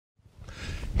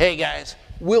Hey guys,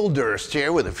 Will Durst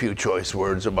here with a few choice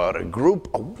words about a group,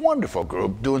 a wonderful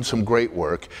group, doing some great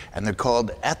work, and they're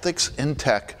called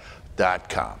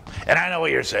ethicsinTech.com. And I know what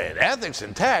you're saying, ethics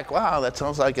in tech, wow, that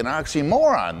sounds like an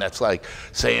oxymoron. That's like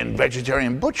saying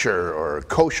vegetarian butcher, or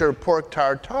kosher pork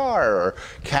tartare, or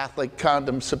Catholic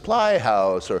condom supply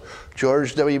house, or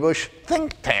George W. Bush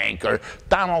think tank, or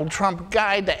Donald Trump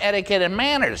guide to etiquette and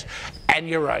manners. And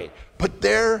you're right. But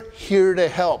they're here to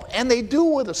help, and they do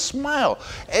with a smile.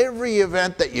 Every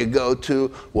event that you go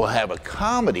to will have a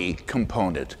comedy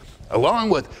component,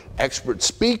 along with expert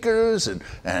speakers and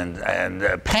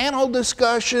panel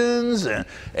discussions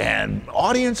and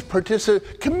audience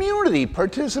community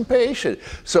participation.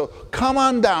 So come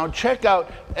on down, check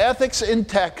out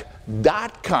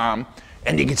ethicsinTech.com,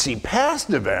 and you can see past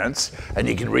events, and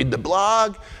you can read the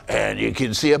blog, and you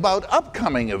can see about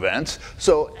upcoming events.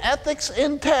 So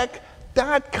ethicsinTech.com.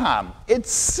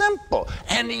 It's simple,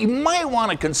 and you might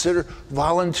want to consider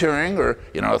volunteering, or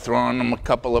throwing them a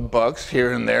couple of bucks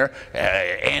here and there.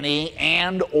 Any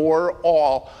and or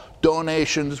all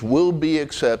donations will be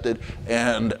accepted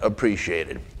and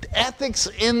appreciated. Ethics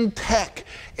in tech.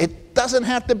 It doesn't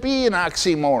have to be an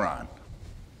oxymoron.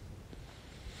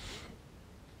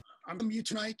 I'm you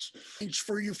tonight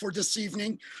for you for this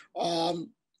evening.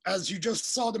 As you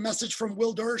just saw the message from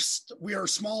Will Durst, we are a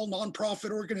small nonprofit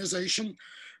organization.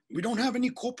 We don't have any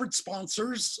corporate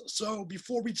sponsors. So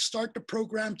before we start the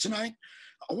program tonight,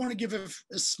 I want to give a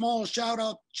small shout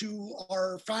out to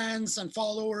our fans and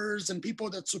followers and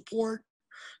people that support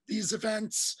these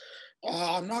events.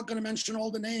 I'm not going to mention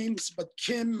all the names, but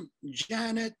Kim,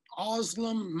 Janet,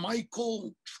 Oslam,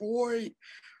 Michael, Troy,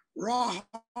 Rahaf,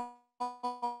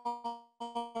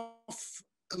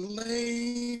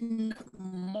 Elaine,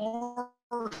 Marshall,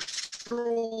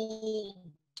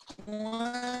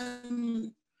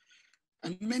 Glenn,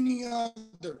 and many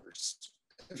others.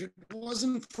 If it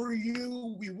wasn't for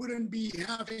you, we wouldn't be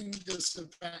having this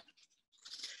event.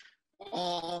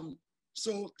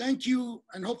 So thank you,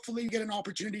 and hopefully you get an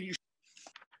opportunity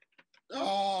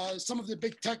to some of the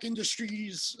big tech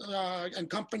industries and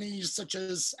companies such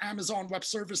as Amazon Web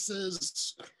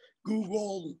Services,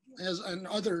 Google, and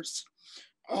others.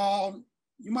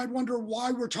 You might wonder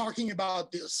why we're talking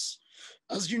about this.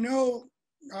 As you know,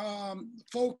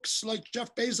 folks like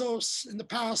Jeff Bezos in the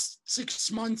past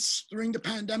 6 months during the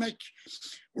pandemic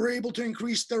were able to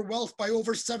increase their wealth by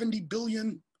over $70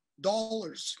 billion,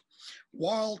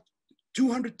 while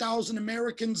 200,000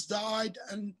 Americans died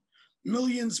and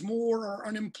millions more are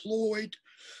unemployed.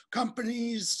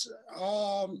 Companies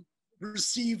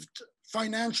received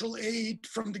financial aid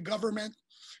from the government,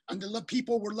 and the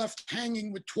people were left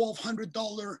hanging with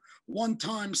 $1,200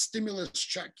 one-time stimulus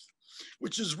check,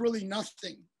 which is really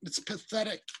nothing. It's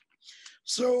pathetic.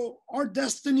 So our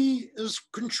destiny is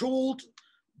controlled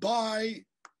by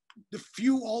the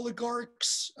few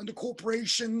oligarchs and the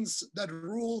corporations that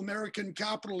rule American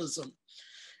capitalism.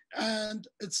 And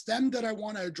it's them that I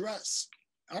want to address.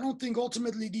 I don't think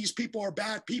ultimately these people are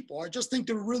bad people. I just think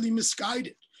they're really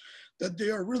misguided, that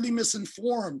they are really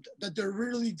misinformed, that they're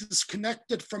really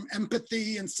disconnected from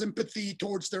empathy and sympathy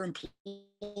towards their employees,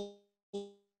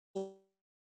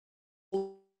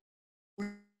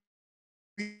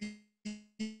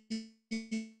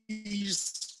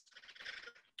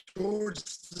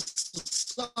 towards the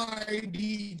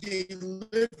society they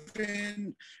live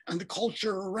in and the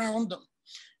culture around them.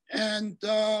 And,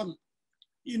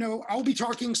 I'll be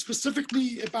talking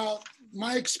specifically about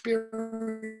my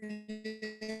experience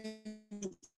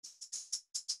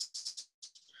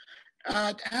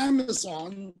at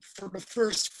Amazon for the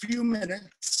first few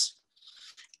minutes.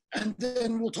 And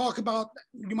then we'll talk about,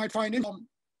 you might find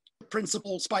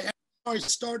principles by I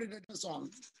started at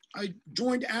Amazon. I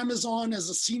joined Amazon as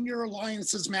a senior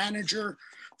alliances manager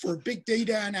for big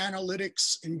data and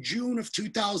analytics in June of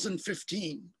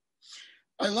 2015.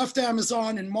 I left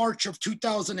Amazon in March of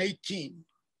 2018.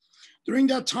 During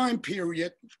that time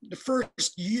period, the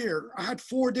first year, I had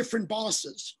 4 different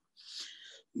bosses.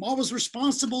 I was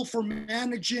responsible for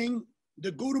managing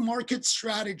the go-to-market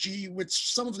strategy with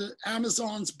some of the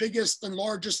Amazon's biggest and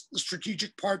largest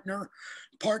strategic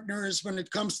partners when it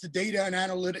comes to data and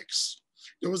analytics.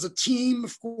 There was a team,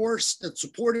 of course, that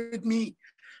supported me.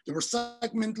 There were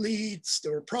segment leads,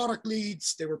 there were product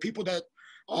leads, there were people that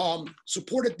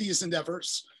supported these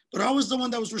endeavors. But I was the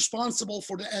one that was responsible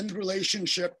for the end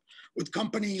relationship with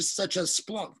companies such as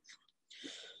Splunk.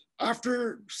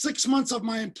 After 6 months of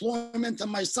my employment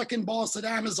and my second boss at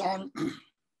Amazon,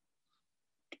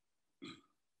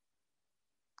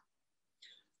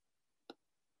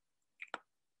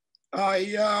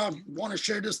 I want to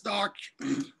share this doc.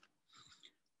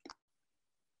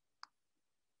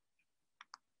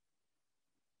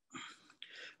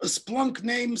 Splunk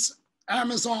names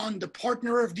Amazon the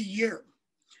partner of the year.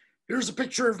 Here's a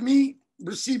picture of me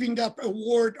receiving that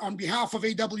award on behalf of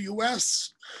AWS,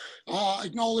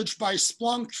 acknowledged by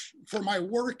Splunk for my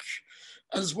work,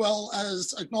 as well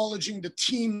as acknowledging the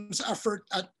team's effort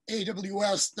at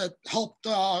AWS that helped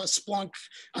Splunk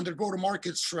and their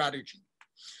go-to-market strategy.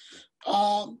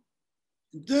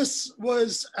 This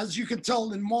was, as you can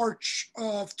tell, in March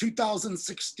of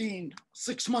 2016,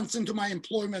 6 months into my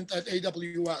employment at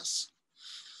AWS.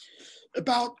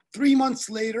 About 3 months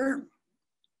later,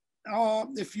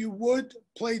 if you would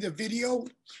play the video,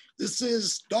 this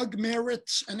is Doug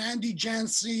Merritt and Andy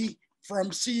Jassy from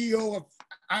CEO of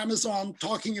Amazon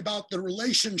talking about the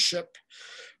relationship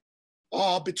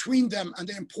between them and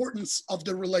the importance of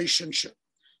the relationship.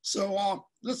 So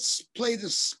let's play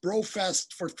this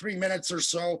BroFest for 3 minutes or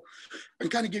so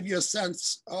and kind of give you a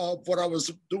sense of what I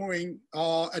was doing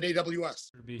at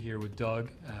AWS. To be here with Doug,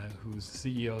 who's the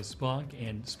CEO of Splunk,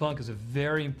 and Splunk is a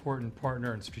very important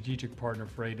partner and strategic partner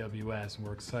for AWS, and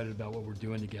we're excited about what we're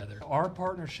doing together. Our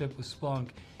partnership with Splunk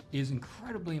is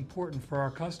incredibly important for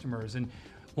our customers, and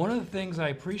one of the things I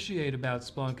appreciate about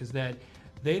Splunk is that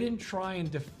they didn't try and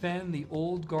defend the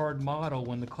old guard model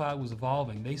when the cloud was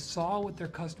evolving. They saw what their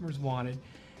customers wanted,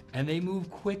 and they moved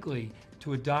quickly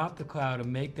to adopt the cloud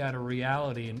and make that a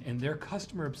reality. And their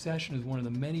customer obsession is one of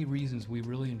the many reasons we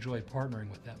really enjoy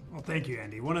partnering with them. Well, thank you,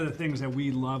 Andy. One of the things that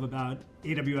we love about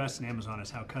AWS and Amazon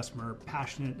is how customer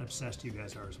passionate and obsessed you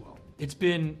guys are as well. It's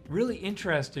been really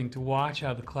interesting to watch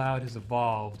how the cloud has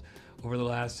evolved over the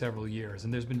last several years.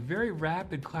 And there's been very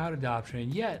rapid cloud adoption,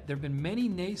 and yet there have been many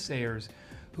naysayers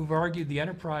who've argued the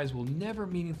enterprise will never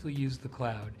meaningfully use the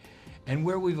cloud. And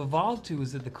where we've evolved to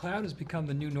is that the cloud has become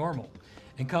the new normal.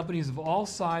 And companies of all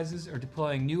sizes are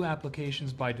deploying new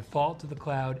applications by default to the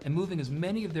cloud and moving as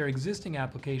many of their existing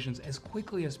applications as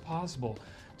quickly as possible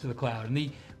to the cloud. And the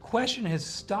question has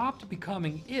stopped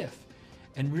becoming if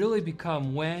and really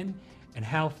become when and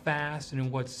how fast and in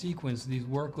what sequence these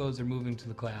workloads are moving to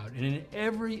the cloud. And in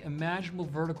every imaginable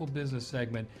vertical business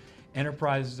segment,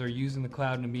 enterprises are using the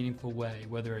cloud in a meaningful way,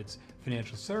 whether it's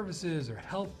financial services or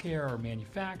healthcare or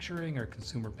manufacturing or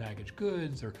consumer packaged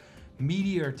goods or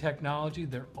media or technology.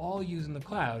 They're all using the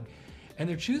cloud, and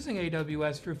they're choosing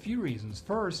AWS for a few reasons.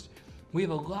 First, we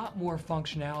have a lot more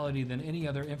functionality than any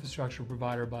other infrastructure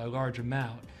provider by a large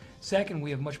amount. Second, we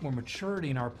have much more maturity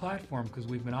in our platform because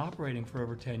we've been operating for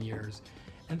over 10 years.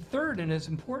 And third, and as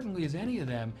importantly as any of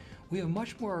them, we have a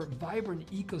much more vibrant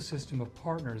ecosystem of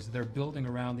partners that are building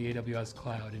around the AWS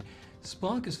cloud. And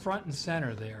Splunk is front and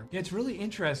center there. It's really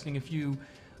interesting if you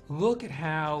look at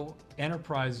how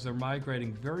enterprises are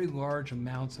migrating very large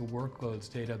amounts of workloads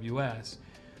to AWS.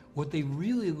 What they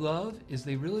really love is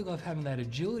they really love having that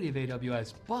agility of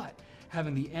AWS, but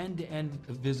having the end-to-end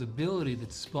visibility that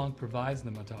Splunk provides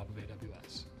them on top of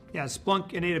AWS. Yeah,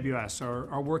 Splunk and AWS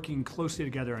are working closely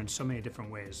together in so many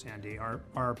different ways, Andy.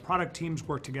 Our product teams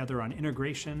work together on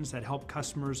integrations that help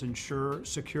customers ensure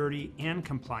security and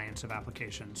compliance of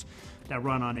applications that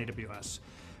run on AWS.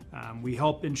 We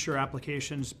help ensure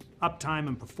applications uptime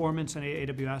and performance on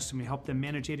AWS, and we help them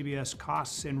manage AWS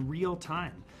costs in real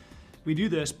time. We do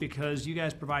this because you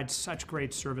guys provide such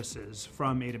great services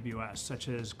from AWS, such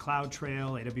as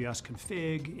CloudTrail, AWS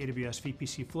Config, AWS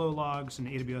VPC Flow Logs, and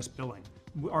AWS Billing.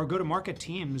 Our go-to-market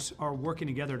teams are working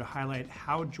together to highlight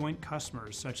how joint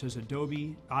customers such as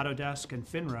Adobe, Autodesk, and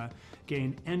FINRA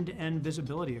gain end-to-end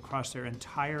visibility across their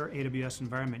entire AWS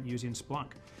environment using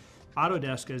Splunk.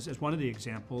 Autodesk is one of the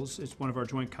examples. It's one of our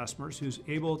joint customers who's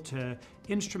able to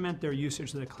instrument their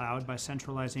usage of the cloud by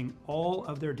centralizing all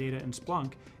of their data in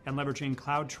Splunk and leveraging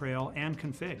CloudTrail and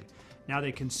Config. Now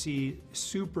they can see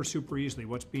super easily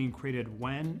what's being created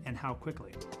when and how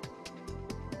quickly.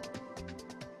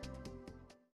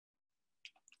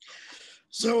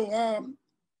 So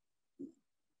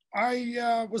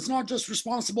I was not just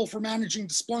responsible for managing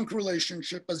the Splunk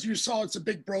relationship. As you saw, it's a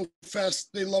big bro fest.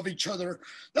 They love each other.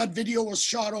 That video was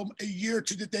shot a year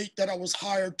to the date that I was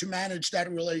hired to manage that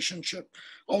relationship.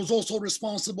 I was also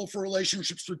responsible for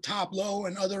relationships with Tableau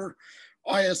and other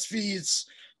ISVs,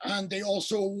 and they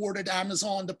also awarded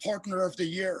Amazon the Partner of the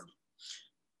Year.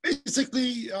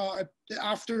 Basically,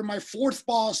 after my fourth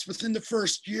boss within the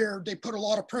first year, they put a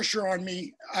lot of pressure on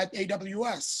me at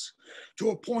AWS to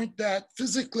a point that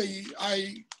physically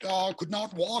I could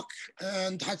not walk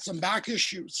and had some back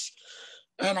issues,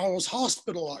 and I was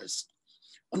hospitalized.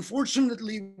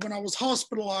 Unfortunately, when I was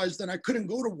hospitalized and I couldn't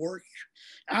go to work,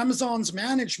 Amazon's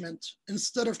management,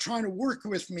 instead of trying to work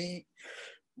with me,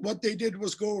 what they did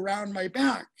was go around my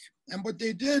back. And what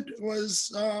they did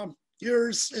was,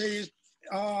 here's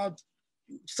a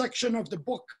section of the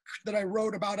book that I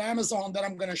wrote about Amazon that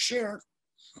I'm going to share.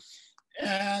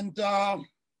 And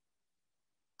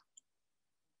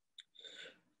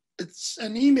it's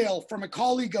an email from a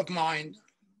colleague of mine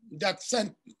that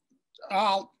sent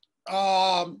out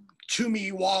to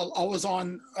me while I was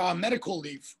on medical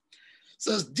leave. It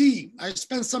says, D, I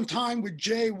spent some time with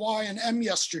J, Y, and M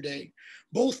yesterday.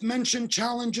 Both mentioned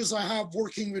challenges I have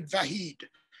working with Vahid.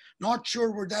 Not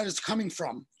sure where that is coming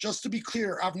from. Just to be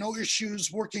clear, I have no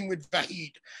issues working with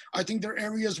Vahid. I think there are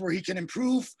areas where he can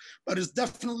improve, but it's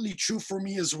definitely true for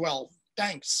me as well.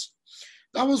 Thanks.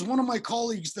 That was one of my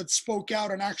colleagues that spoke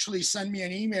out and actually sent me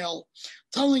an email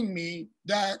telling me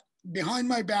that behind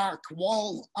my back,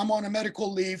 while I'm on a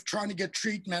medical leave trying to get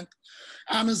treatment,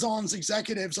 Amazon's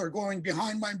executives are going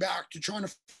behind my back to trying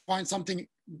to find something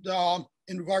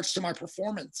in regards to my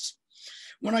performance.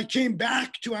 When I came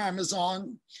back to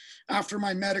Amazon after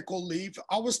my medical leave,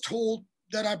 I was told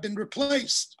that I've been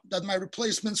replaced, that my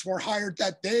replacements were hired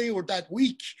that day or that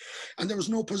week, and there was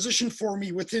no position for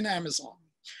me within Amazon.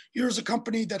 Here's a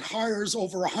company that hires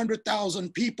over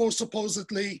 100,000 people,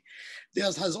 supposedly.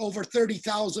 This has over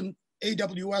 30,000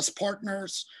 AWS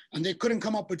partners, and they couldn't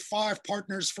come up with 5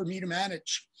 partners for me to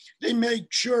manage. They made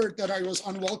sure that I was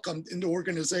unwelcomed in the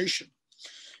organization.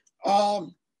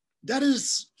 That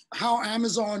is how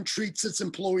Amazon treats its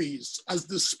employees, as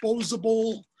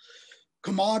disposable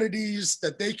commodities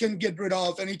that they can get rid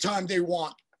of anytime they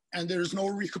want, and there's no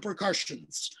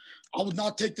repercussions. I would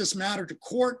not take this matter to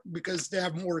court because they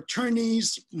have more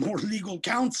attorneys, more legal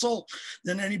counsel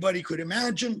than anybody could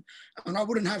imagine, and I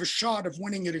wouldn't have a shot of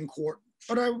winning it in court.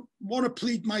 But I want to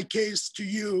plead my case to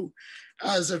you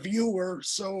as a viewer,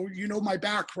 so you know my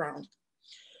background.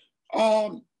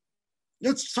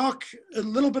 Let's talk a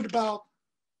little bit about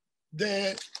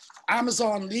the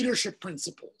Amazon leadership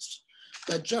principles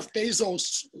that Jeff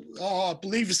Bezos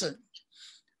believes in.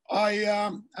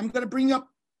 I'm going to bring up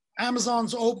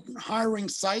Amazon's open hiring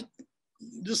site.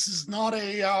 This is not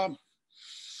a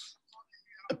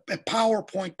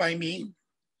PowerPoint by me.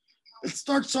 It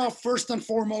starts off first and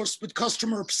foremost with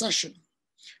customer obsession.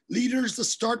 Leaders that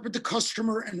start with the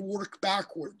customer and work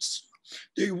backwards.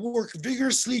 They work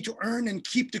vigorously to earn and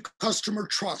keep the customer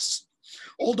trust.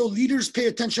 Although leaders pay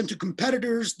attention to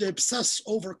competitors, they obsess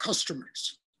over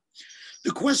customers.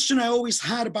 The question I always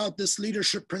had about this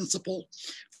leadership principle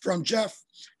from Jeff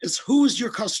is, who is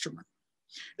your customer?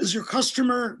 Is your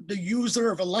customer the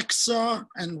user of Alexa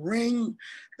and Ring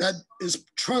that is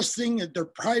trusting their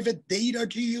private data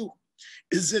to you?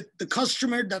 Is it the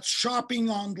customer that's shopping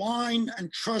online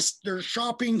and trusts their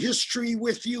shopping history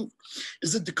with you?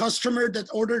 Is it the customer that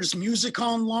orders music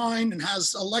online and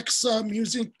has Alexa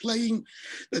music playing,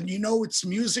 that you know it's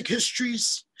music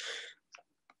histories?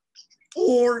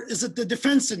 Or is it the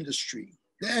defense industry,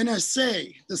 the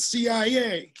NSA, the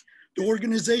CIA, the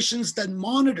organizations that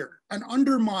monitor and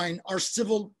undermine our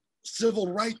civil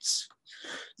rights?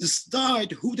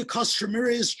 Decide who the customer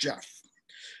is, Jeff.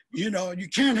 You know, you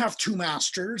can't have two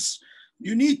masters.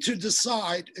 You need to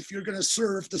decide if you're going to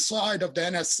serve the side of the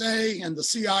NSA and the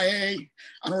CIA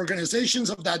and organizations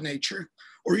of that nature,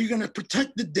 or you're going to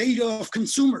protect the data of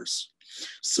consumers.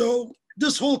 So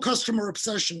this whole customer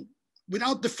obsession,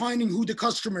 without defining who the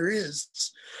customer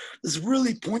is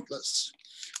really pointless.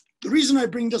 The reason I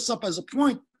bring this up as a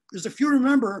point is, if you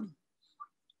remember,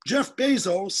 Jeff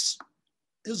Bezos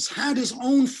has had his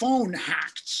own phone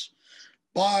hacked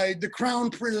by the Crown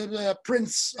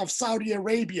Prince of Saudi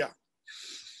Arabia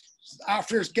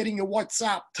after getting a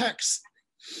WhatsApp text,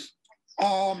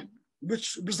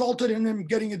 which resulted in him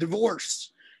getting a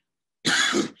divorce.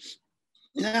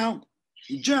 Now,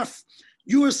 Jeff,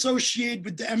 you associate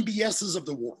with the MBSs of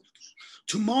the world.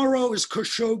 Tomorrow is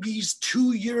Khashoggi's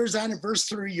 2 years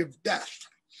anniversary of death.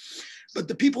 But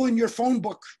the people in your phone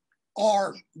book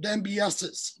are the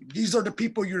MBSs. These are the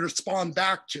people you respond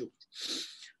back to.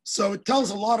 So it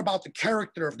tells a lot about the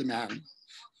character of the man.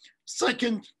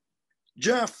 Second,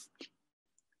 Jeff,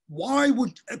 why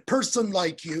would a person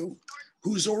like you,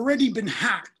 who's already been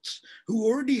hacked, who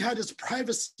already had his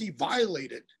privacy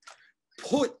violated,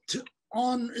 put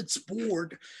on its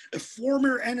board a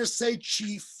former NSA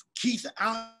chief, Keith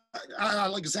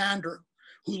Alexander,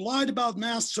 who lied about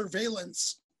mass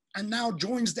surveillance and now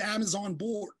joins the Amazon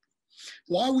board?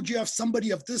 Why would you have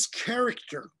somebody of this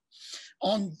character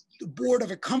on the board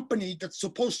of a company that's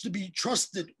supposed to be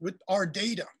trusted with our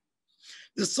data?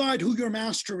 Decide who your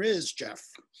master is, Jeff.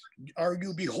 Are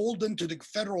you beholden to the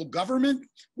federal government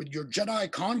with your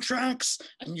Jedi contracts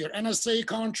and your NSA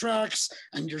contracts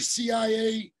and your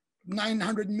CIA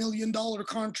 $900 million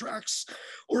contracts?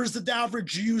 Or is it the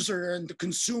average user and the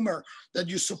consumer that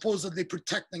you supposedly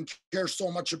protect and care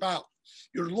so much about?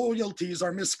 Your loyalties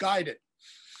are misguided.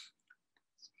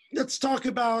 Let's talk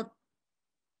about,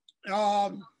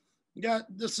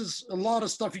 this is a lot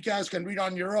of stuff you guys can read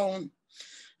on your own.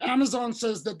 Amazon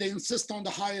says that they insist on the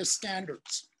highest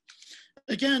standards.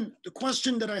 Again, the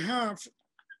question that I have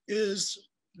is,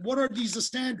 what are these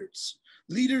standards?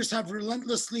 Leaders have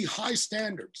relentlessly high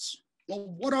standards.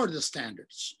 Well, what are the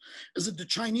standards? Is it the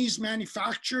Chinese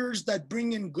manufacturers that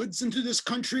bring in goods into this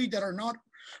country that are not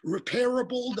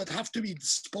repairable, that have to be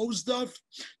disposed of,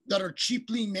 that are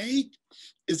cheaply made?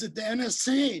 Is it the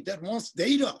NSA that wants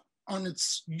data on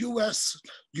its US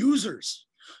users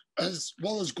as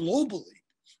well as globally?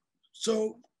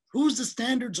 So whose the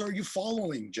standards are you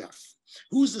following, Jeff?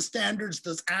 Whose the standards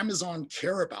does Amazon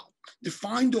care about?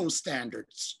 Define those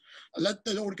standards. Let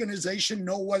the organization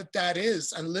know what that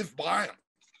is and live by them.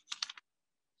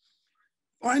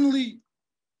 Finally,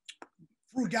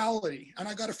 frugality. And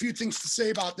I got a few things to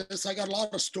say about this. I got a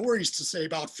lot of stories to say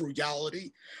about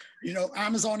frugality. You know,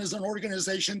 Amazon is an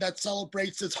organization that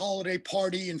celebrates its holiday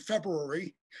party in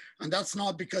February. And that's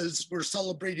not because we're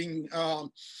celebrating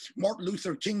Martin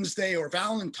Luther King's Day or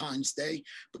Valentine's Day,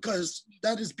 because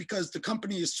that is because the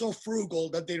company is so frugal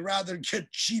that they'd rather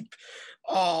get cheap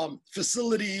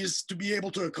facilities to be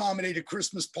able to accommodate a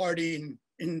Christmas party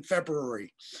in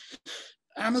February.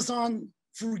 Amazon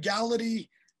frugality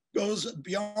goes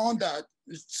beyond that.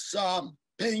 It's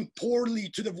paying poorly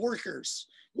to the workers.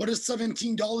 What is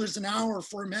 $17 an hour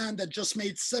for a man that just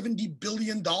made $70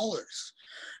 billion?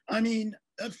 I mean,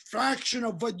 a fraction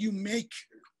of what you make,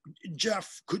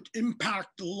 Jeff, could impact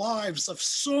the lives of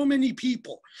so many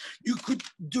people. You could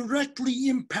directly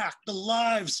impact the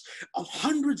lives of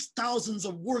hundreds, thousands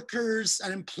of workers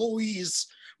and employees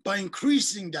by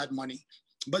increasing that money,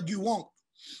 but you won't,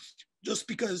 just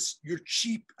because you're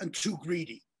cheap and too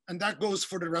greedy. And that goes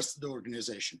for the rest of the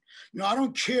organization. You know, I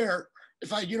don't care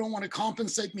if you don't want to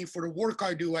compensate me for the work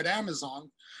I do at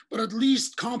Amazon, but at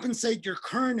least compensate your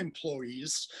current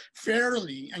employees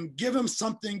fairly and give them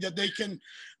something that they can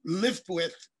live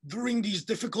with during these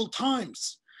difficult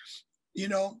times. You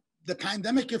know, the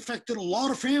pandemic affected a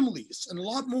lot of families, and a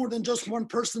lot more than just one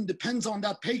person depends on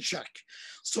that paycheck.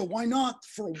 So why not,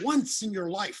 for once in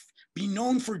your life, be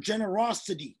known for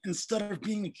generosity instead of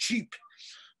being cheap?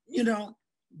 You know,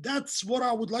 that's what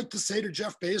I would like to say to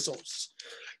Jeff Bezos.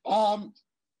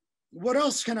 What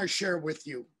else can I share with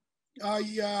you?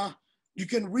 You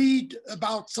can read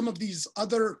about some of these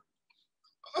other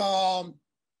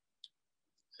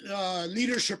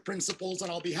leadership principles,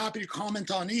 and I'll be happy to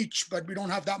comment on each, but we don't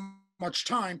have that much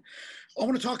time. I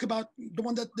want to talk about the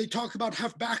one that they talk about: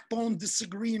 have backbone,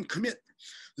 disagree, and commit.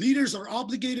 Leaders are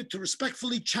obligated to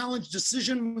respectfully challenge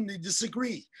decision when they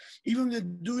disagree, even if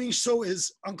doing so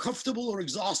is uncomfortable or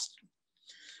exhausting.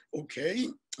 Okay,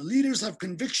 leaders have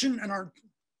conviction and are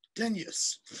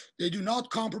tenacious. They do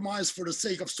not compromise for the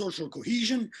sake of social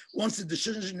cohesion. Once the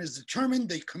decision is determined,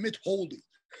 they commit wholly.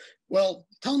 Well,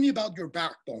 tell me about your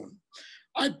backbone.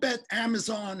 I bet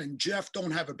Amazon and Jeff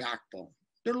don't have a backbone.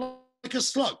 They're like a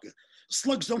slug.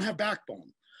 Slugs don't have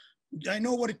backbone. I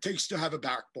know what it takes to have a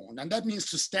backbone, and that means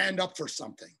to stand up for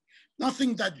something.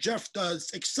 Nothing that Jeff does,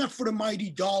 except for the mighty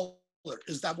dollar,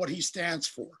 is that what he stands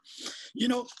for. You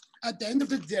know, at the end of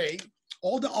the day,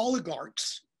 all the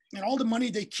oligarchs and all the money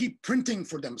they keep printing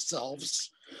for themselves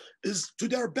is to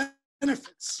their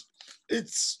benefits.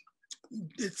 It's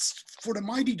for the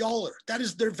mighty dollar. That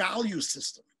is their value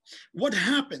system. What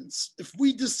happens if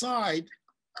we decide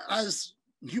as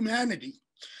humanity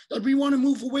that we want to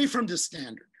move away from this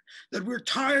standard? That we're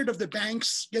tired of the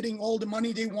banks getting all the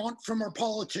money they want from our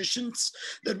politicians,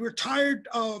 that we're tired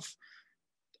of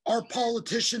our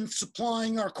politicians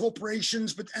supplying our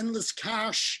corporations with endless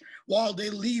cash while they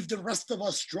leave the rest of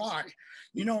us dry.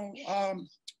 You know,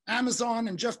 Amazon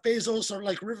and Jeff Bezos are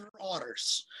like river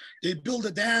otters. They build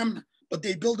a dam, but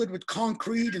they build it with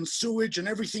concrete and sewage and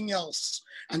everything else,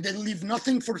 and they leave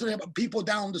nothing for the people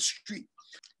down the street.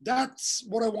 That's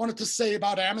what I wanted to say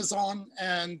about Amazon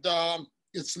and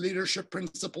its leadership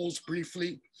principles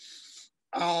briefly.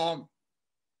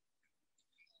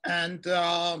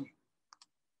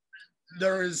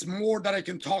 There is more that I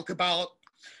can talk about,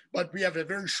 but we have a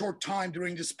very short time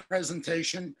during this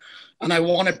presentation, and I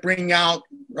want to bring out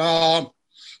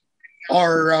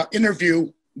our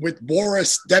interview with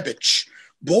Boris Debić.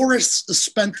 Boris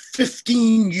spent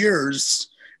 15 years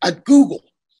at Google.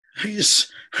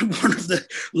 He's one of the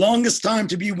longest time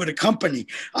to be with a company,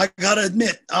 I gotta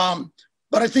admit.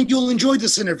 But I think you'll enjoy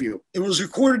this interview. It was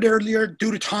recorded earlier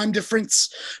due to time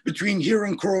difference between here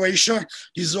and Croatia.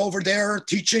 He's over there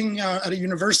teaching at a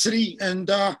university. And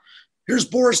here's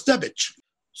Boris Debić.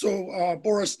 So,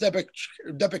 Boris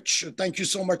Debić, thank you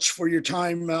so much for your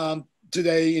time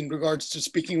today in regards to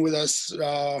speaking with us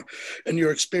and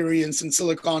your experience in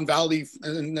Silicon Valley,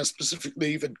 and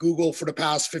specifically at Google for the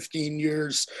past 15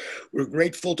 years. We're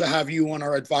grateful to have you on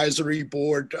our advisory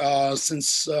board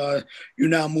since you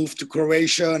now moved to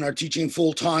Croatia and are teaching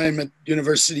full-time at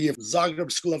University of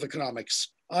Zagreb School of Economics.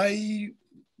 I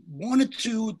wanted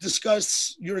to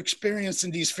discuss your experience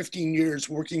in these 15 years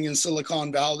working in Silicon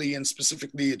Valley and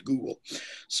specifically at Google.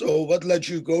 So what led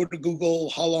you go to Google?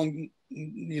 How long,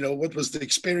 what was the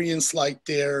experience like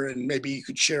there? And maybe you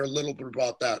could share a little bit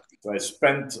about that. So I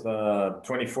spent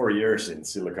 24 years in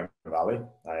Silicon Valley.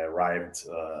 I arrived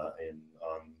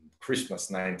on Christmas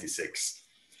 '96,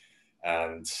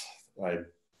 and I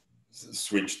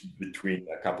switched between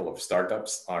a couple of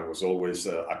startups. I was always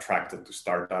attracted to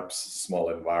startups,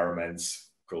 small environments,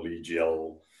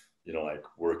 collegial, like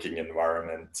working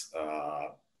environment,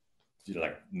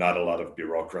 like not a lot of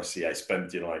bureaucracy. I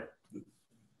spent, like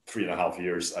 3.5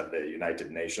 years at the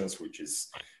United Nations, which is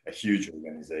a huge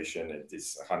organization. It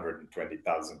is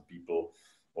 120,000 people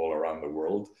all around the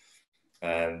world.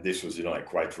 And this was, like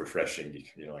quite refreshing,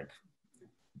 like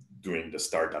doing the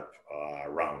startup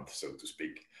round, so to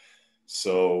speak.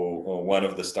 So one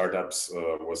of the startups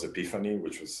was Epiphany,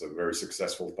 which was a very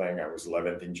successful thing. I was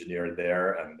 11th engineer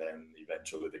there, and then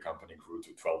eventually the company grew to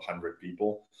 1,200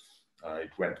 people.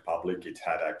 It went public. It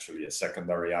had actually a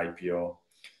secondary IPO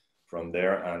from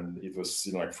there, and it was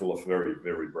like full of very,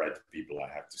 very bright people,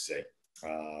 I have to say,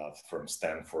 from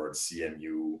Stanford,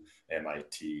 CMU,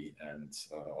 MIT, and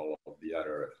all of the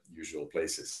other usual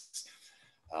places.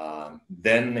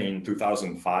 Then in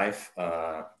 2005,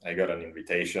 I got an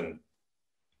invitation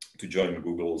to join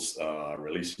Google's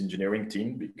release engineering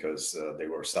team because they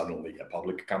were suddenly a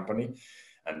public company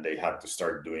and they had to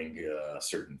start doing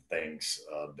certain things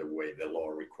the way the law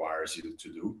requires you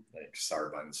to do, like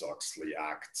Sarbanes-Oxley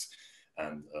Act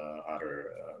and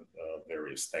other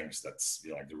various things that's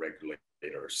like the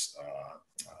regulators.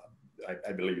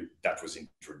 I believe that was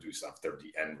introduced after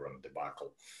the Enron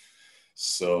debacle.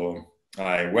 So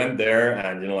I went there,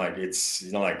 and like it's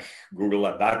like Google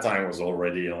at that time was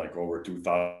already like over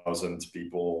 2,000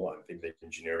 people. I think the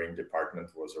engineering department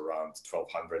was around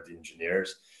 1,200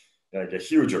 engineers, like a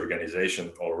huge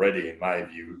organization already in my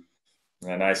view.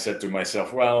 And I said to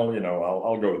myself, well,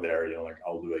 I'll go there, like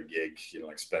I'll do a gig,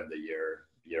 like spend a year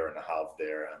and a half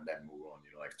there, and then move on,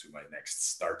 like to my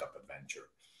next startup adventure.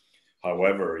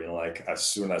 However, like as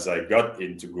soon as I got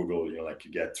into Google, like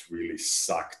you get really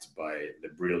sucked by the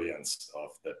brilliance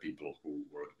of the people who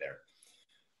work there.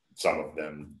 Some of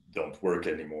them don't work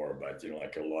anymore, but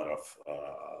like a lot of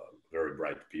very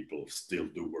bright people still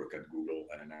do work at Google,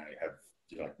 and I have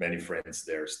like many friends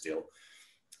there still.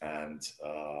 And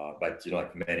but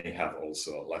like many have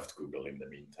also left Google in the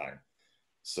meantime.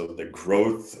 So the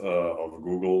growth of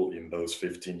Google in those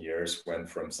 15 years went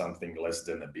from something less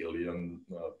than $1 billion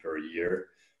per year,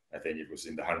 I think it was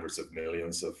in the hundreds of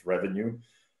millions of revenue,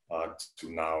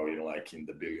 to now like in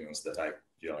the billions that I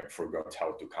like forgot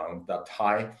how to count that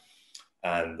high.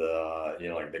 And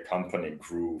like the company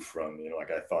grew from like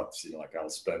I thought like I'll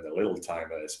spend a little time,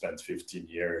 and I spent 15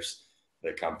 years.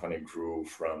 The company grew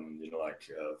from like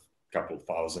a couple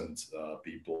thousand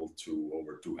people to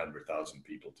over 200,000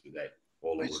 people today,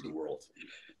 all over the world.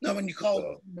 Now,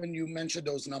 when you mentioned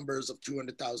those numbers of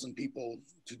 200,000 people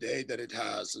today that it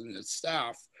has and its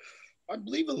staff, I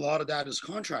believe a lot of that is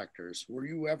contractors. Were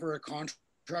you ever a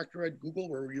contractor at Google,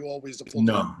 or were you always a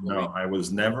full-time employee? No, I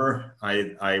was never.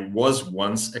 I was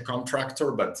once a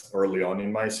contractor, but early on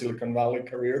in my Silicon Valley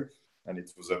career, and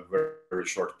it was a very, very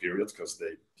short period because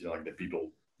they, like the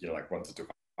people, like wanted to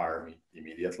hire me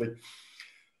immediately.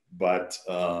 But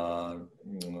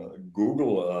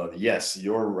Google, yes,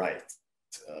 you're right.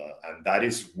 And that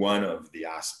is one of the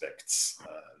aspects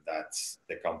that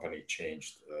the company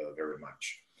changed very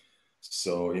much.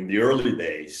 So in the early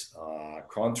days,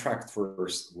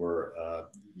 contractors were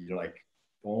like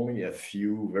only a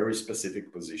few very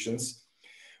specific positions,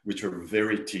 which were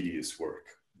very tedious work.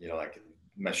 Like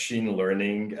machine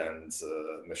learning and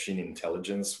machine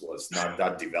intelligence was not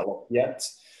that developed yet.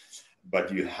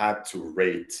 But you had to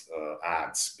rate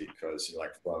ads because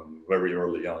like from very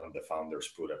early on, the founders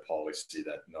put a policy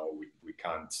that no, we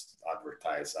can't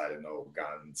advertise, I don't know,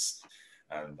 guns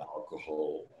and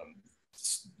alcohol. And,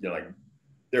 like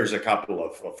there's a couple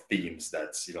of themes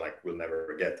that, like we'll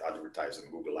never get advertised on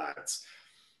Google Ads.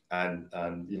 And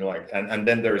like, and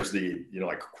then there's the,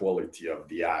 like quality of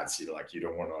the ads, like you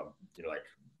don't want to, like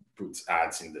put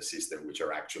ads in the system, which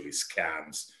are actually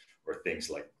scams or things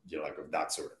like, like of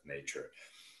that sort of nature.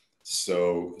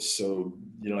 So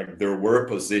like there were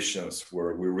positions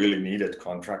where we really needed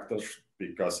contractors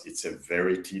because it's a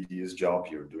very tedious job.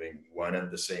 You're doing one and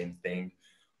the same thing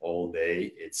all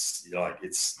day. It's like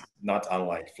it's not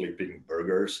unlike flipping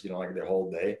burgers, like the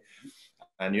whole day.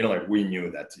 And like we knew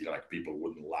that like people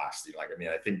wouldn't last. Like I mean,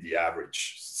 I think the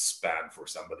average span for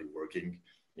somebody working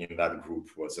in that group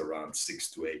was around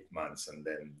 6 to 8 months, and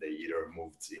then they either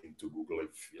moved into Google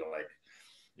if like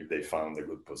if they found a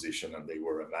good position and they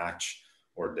were a match,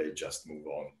 or they just move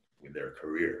on with their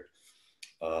career.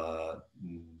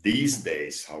 These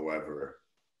days, however,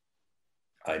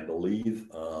 I believe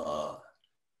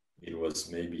it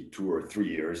was maybe 2 or 3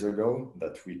 years ago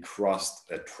that we crossed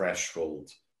a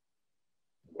threshold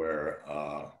where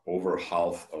over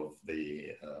half of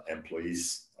the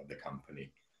employees of the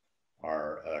company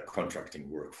are contracting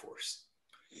workforce.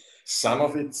 Some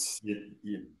of it's,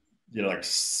 like,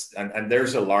 and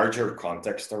there's a larger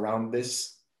context around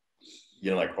this.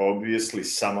 Like obviously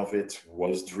some of it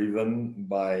was driven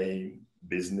by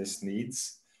business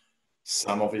needs.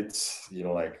 Some of it,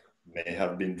 like may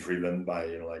have been driven by,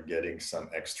 like getting some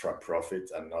extra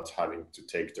profit and not having to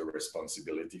take the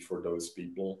responsibility for those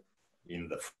people in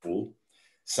the full.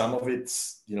 Some of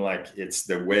it's, like it's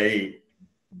the way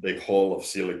the whole of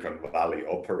Silicon Valley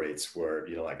operates, where,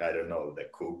 like, I don't know, the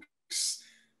cooks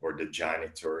or the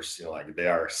janitors, like they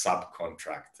are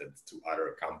subcontracted to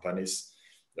other companies.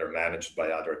 They're managed by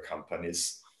other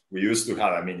companies. We used to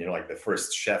have, I mean, like the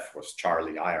first chef was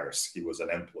Charlie Ayers. He was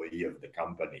an employee of the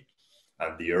company.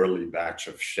 And the early batch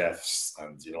of chefs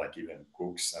and, like even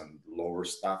cooks and lower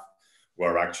staff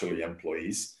were actually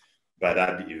employees, but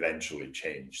that eventually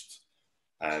changed.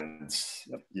 And,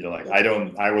 like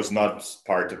I was not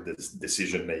part of this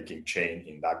decision-making chain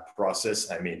in that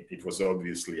process. I mean, it was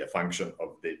obviously a function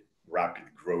of the rapid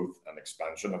growth and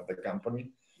expansion of the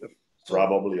company.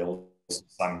 Probably also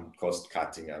some cost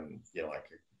cutting and, like,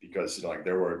 because, like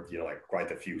there were, like quite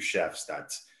a few chefs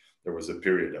that there was a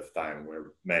period of time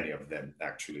where many of them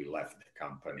actually left the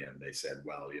company and they said,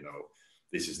 well,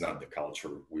 this is not the culture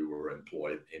we were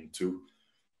employed into.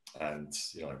 And,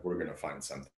 like, we're going to find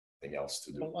something else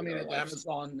to do. Well, I mean, at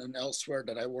Amazon and elsewhere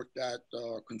that I worked at,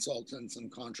 consultants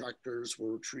and contractors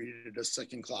were treated as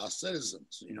second-class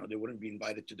citizens. They wouldn't be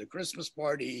invited to the Christmas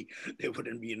party. They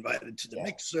wouldn't be invited to the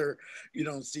mixer. You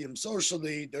don't see them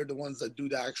socially. They're the ones that do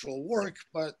the actual work,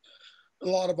 but a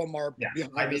lot of them are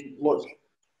behind. I mean, look,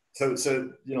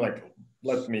 so like,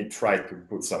 let me try to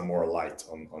put some more light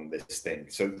on this thing.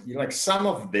 So, like some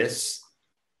of this,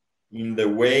 in the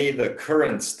way the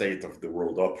current state of the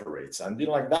world operates, and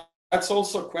like that's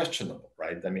also questionable,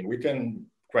 right? I mean, we can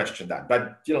question that,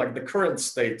 but like the current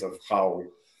state of how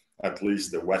at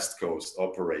least the West Coast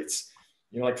operates,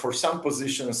 like for some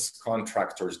positions,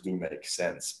 contractors do make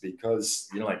sense because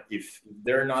like if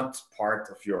they're not part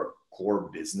of your core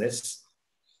business,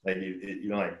 like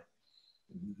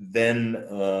then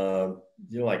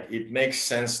like it makes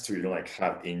sense to like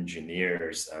have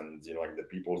engineers and like the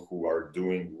people who are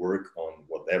doing work on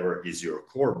whatever is your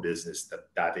core business,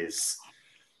 that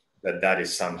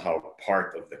is somehow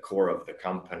part of the core of the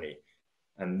company.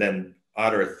 And then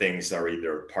other things are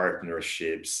either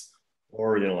partnerships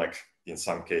or like in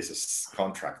some cases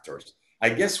contractors. I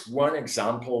guess one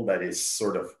example that is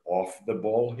sort of off the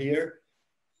ball here,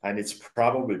 and it's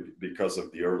probably because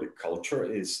of the early culture,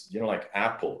 is, like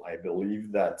Apple. I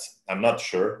believe that, I'm not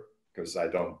sure because I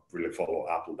don't really follow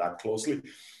Apple that closely,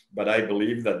 but I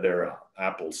believe that there are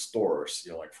Apple stores,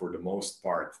 like for the most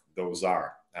part, those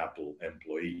are Apple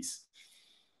employees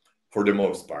for the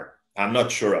most part. I'm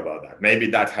not sure about that. Maybe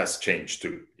that has changed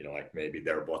too, like maybe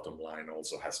their bottom line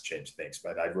also has changed things,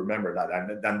 but I remember that.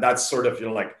 And that's sort of,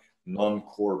 like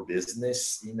non-core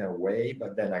business in a way,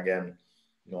 but then again,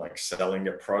 like selling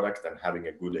a product and having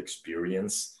a good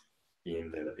experience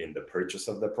in the purchase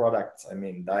of the product. I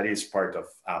mean, that is part of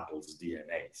Apple's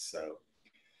DNA. So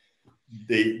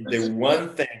the one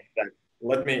thing that,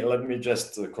 let me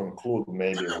just conclude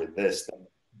maybe with this.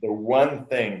 The one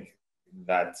thing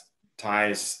that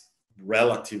ties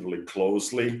relatively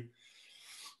closely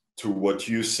to what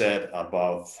you said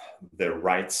about the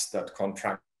rights that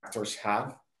contractors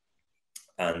have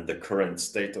and the current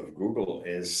state of Google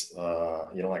is,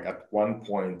 like at one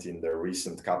point in the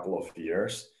recent couple of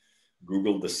years,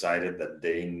 Google decided that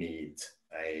they need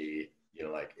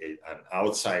an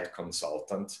outside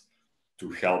consultant to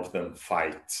help them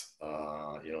fight,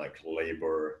 like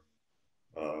labor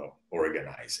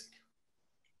organizing.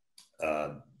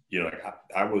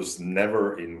 I was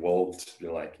never involved,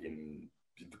 in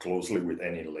closely with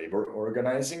any labor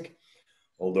organizing,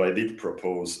 although I did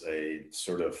propose a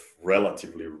sort of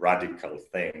relatively radical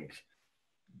thing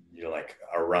like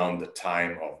around the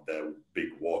time of the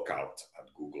big walkout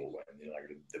at Google, and like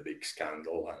the big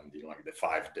scandal, and like the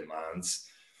 5 demands.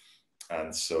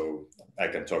 And so I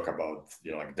can talk about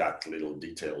like that little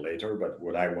detail later. But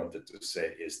what I wanted to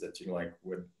say is that like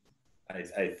when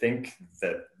I think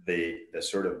that the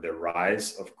sort of the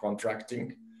rise of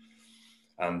contracting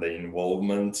and the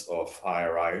involvement of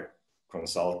IRI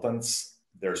consultants,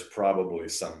 there's probably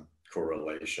some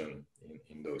correlation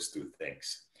in those two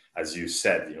things. As you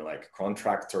said, like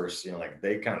contractors, like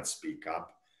they can't speak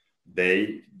up.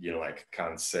 They, like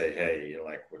can't say, hey,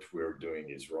 like what we're doing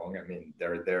is wrong. I mean,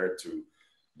 they're there to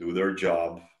do their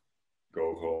job,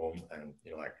 go home, and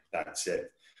like that's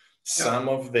it. Some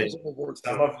of the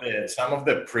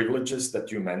privileges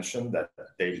that you mentioned that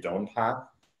they don't have,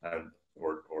 and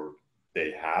or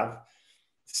they have,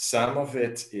 some of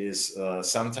it is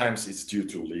sometimes it's due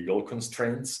to legal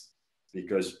constraints,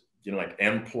 because like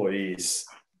employees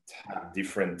have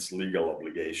different legal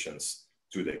obligations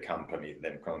to the company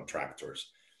than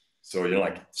contractors. So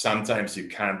like sometimes you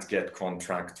can't get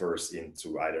contractors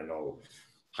into, I don't know,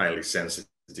 highly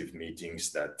sensitive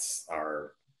meetings that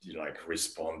are like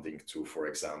responding to, for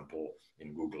example,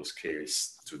 in Google's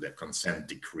case, to the consent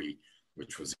decree,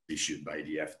 which was issued by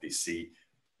the FTC.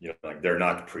 Like they're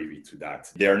not privy to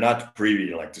that. They're not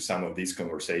privy like to some of these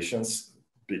conversations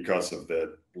because of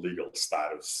the legal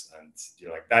status, and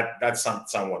like that's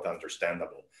somewhat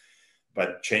understandable.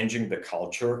 But changing the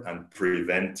culture and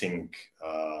preventing,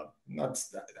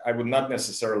 I would not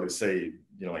necessarily say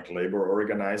like labor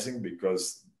organizing,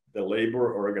 because the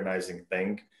labor organizing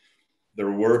thing,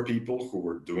 there were people who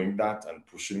were doing that and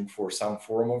pushing for some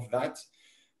form of that.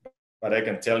 But I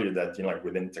can tell you that, like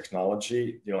within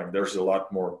technology, like there's a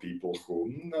lot more people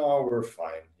who, no, we're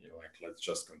fine. Like let's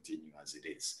just continue as it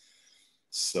is.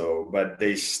 So, but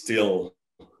they still,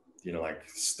 like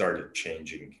started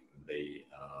changing the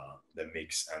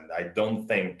mix. And I don't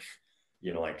think,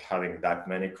 like having that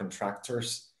many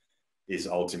contractors is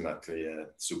ultimately a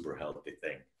super healthy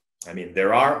thing. I mean,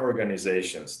 there are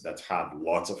organizations that have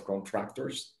lots of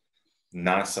contractors.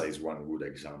 NASA is one good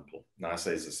example.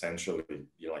 NASA is essentially,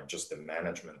 like just a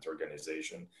management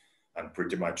organization, and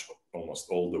pretty much almost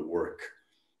all the work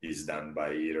is done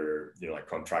by either, like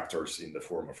contractors in the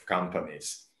form of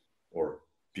companies or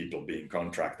people being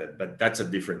contracted. But that's a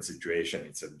different situation.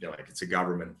 It's it's a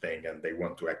government thing, and they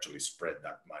want to actually spread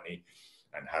that money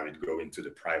and have it go into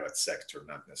the private sector,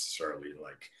 not necessarily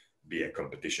like be a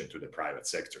competition to the private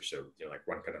sector. So, like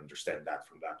one can understand that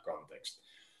from that context.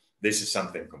 This is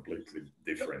something completely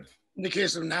different. In the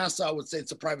case of NASA, I would say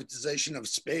it's a privatization of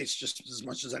space just as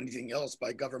much as anything else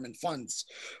by government funds,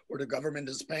 where the government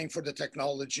is paying for the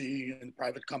technology and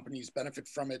private companies benefit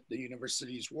from it. The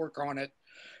universities work on it.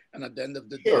 And at the end of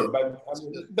the day, but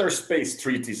there's space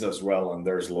treaties as well. And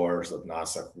there's lawyers at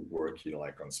NASA who work,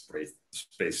 like on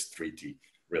space treaty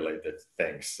related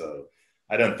things. So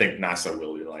I don't think NASA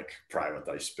will like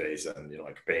privatize space and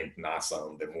like paint NASA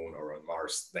on the moon or on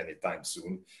Mars anytime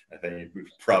soon. I think it would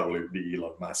probably be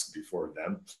Elon Musk before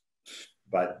them.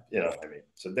 But I mean,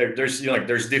 so there's like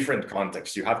there's different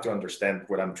contexts. You have to understand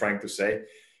what I'm trying to say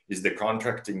is the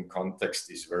contracting context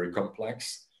is very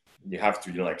complex. You have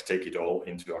to like take it all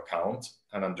into account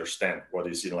and understand what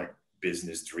is like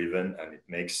business driven and it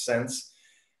makes sense,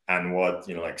 and what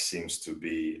like seems to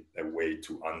be a way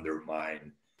to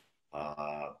undermine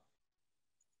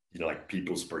like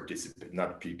people's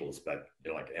but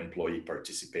like employee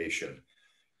participation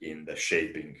in the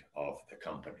shaping of the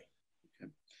company.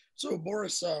 Okay. So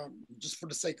Boris, just for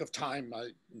the sake of time,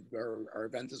 our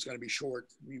event is going to be short.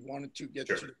 We wanted to get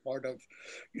to the part of,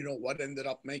 what ended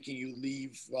up making you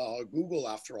leave Google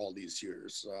after all these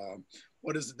years.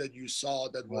 What is it that you saw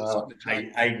that was?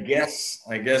 I guess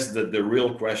that the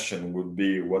real question would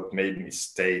be what made me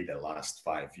stay the last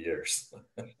 5 years.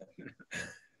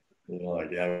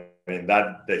 I mean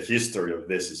that the history of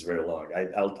this is very long.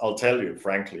 I'll tell you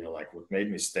frankly, like what made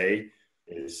me stay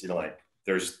is like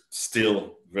there's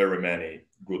still very many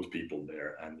good people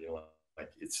there, and like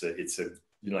it's a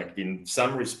like in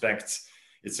some respects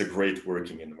it's a great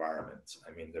working environment.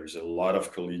 I mean, there's a lot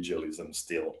of collegialism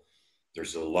still.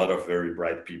 There's a lot of very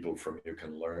bright people from you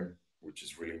can learn, which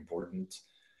is really important.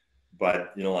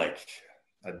 But like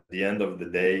at the end of the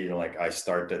day, like I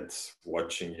started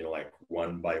watching, like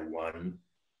one by one,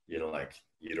 like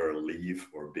either leave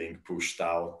or being pushed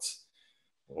out,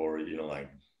 or like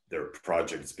their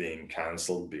projects being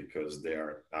canceled because they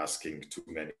are asking too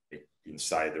many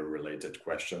insider related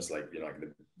questions. Like like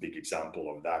the big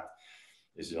example of that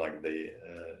is like the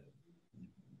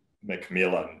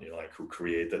Macmillan, like who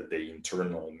created the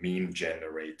internal meme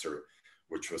generator,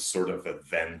 which was sort of a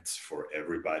vent for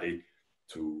everybody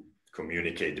to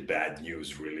communicate bad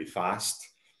news really fast.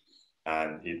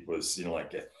 And it was,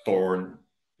 like a thorn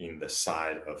in the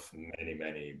side of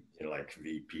many, like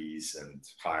VPs and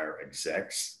higher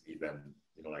execs, even,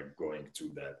 like going to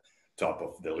the top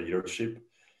of the leadership.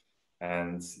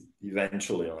 And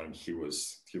eventually, like, he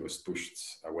was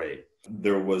pushed away.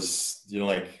 There was,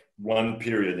 like one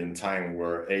period in time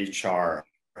where HR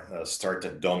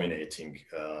started dominating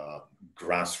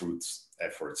grassroots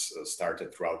efforts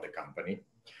started throughout the company.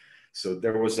 So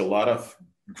there was a lot of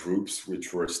groups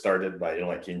which were started by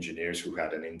like engineers who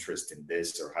had an interest in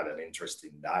this or had an interest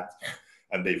in that,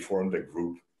 and they formed a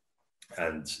group.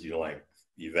 And like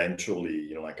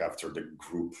eventually, like after the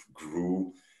group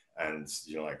grew and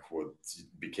like what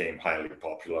became highly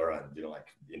popular and like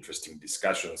interesting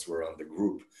discussions were on the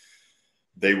group,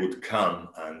 they would come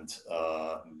and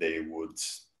they would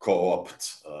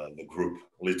co-opt the group,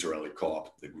 literally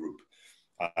co-opt the group.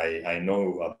 I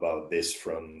know about this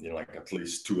from like at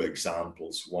least two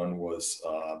examples. One was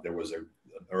there was an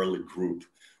early group,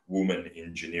 women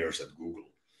engineers at Google,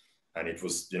 and it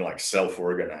was like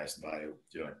self-organized by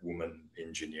like women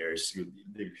engineers.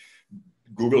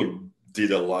 Google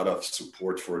did a lot of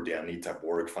support for the Anita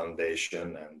Borg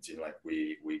Foundation, and like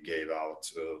we gave out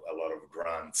a lot of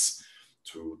grants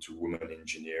to women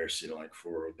engineers, like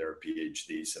for their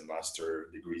PhDs and master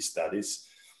degree studies.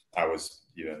 I was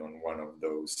even on one of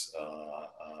those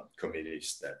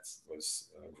committees that was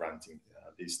granting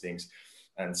these things.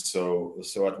 And so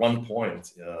at one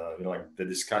point, like the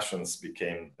discussions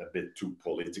became a bit too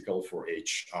political for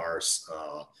HR's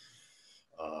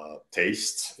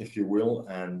taste, if you will.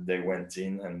 And they went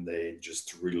in and they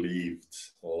just relieved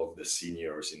all of the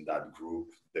seniors in that group,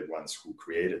 the ones who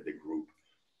created the group,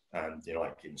 and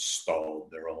like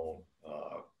installed their own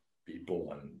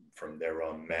people, and from there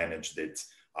on managed it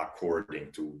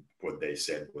according to what they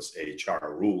said was HR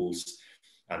rules.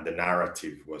 And the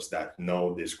narrative was that,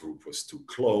 no, this group was too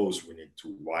close, we need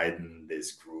to widen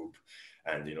this group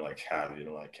and like have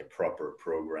like a proper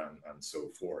program and so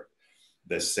forth.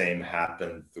 The same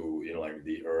happened to like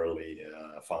the early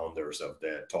founders of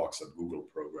the Talks at Google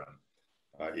program.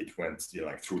 It went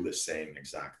like through the same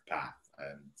exact path.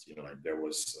 And like there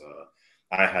was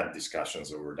I had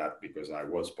discussions over that because I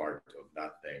was part of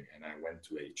that thing, and I went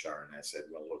to HR and I said,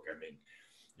 well, look, I mean,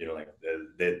 like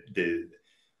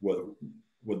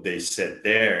what they said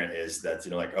there is that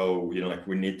like, oh, like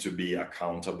we need to be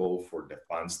accountable for the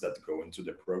funds that go into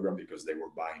the program, because they were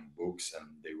buying books and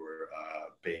they were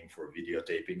paying for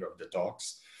videotaping of the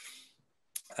talks.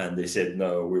 And they said,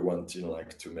 no, we want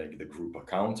like to make the group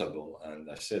accountable. And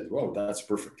I said, well, that's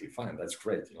perfectly fine, that's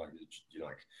great.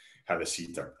 Like have a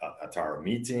seat at our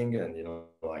meeting, and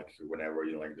like whenever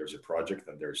like there's a project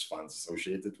and there's funds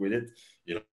associated with it,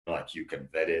 like you can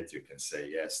vet it, you can say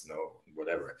yes, no,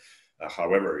 whatever.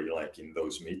 However, like in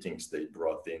those meetings, they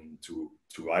brought in two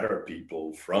other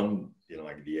people from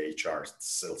like the HR,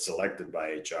 selected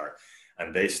by HR,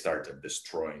 and they started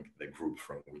destroying the group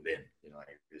from within.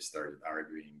 Like they started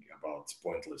arguing about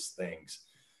pointless things,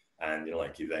 and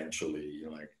like eventually,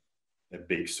 like a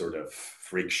big sort of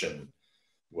friction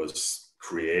was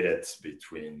created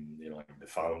between like the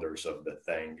founders of the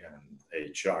thing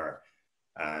and HR,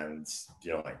 and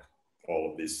like all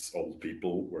of these old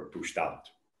people were pushed out.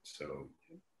 So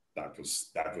that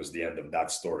was the end of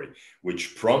that story,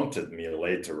 which prompted me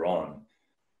later on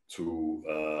to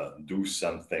do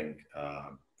something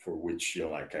for which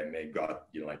like I may got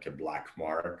like a black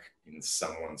mark in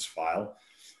someone's file.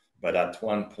 But at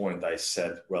one point I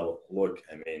said, well, look,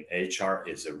 I mean, HR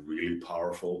is a really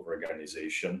powerful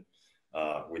organization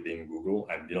within Google.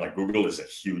 And, like Google is a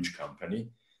huge company.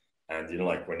 And,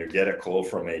 like when you get a call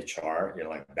from HR,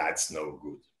 like that's no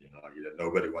good.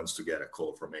 Nobody wants to get a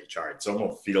call from HR. It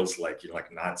almost feels like,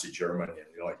 like Nazi Germany,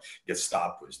 and like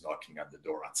Gestapo is knocking at the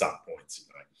door at some points,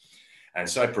 And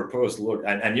so I proposed, look,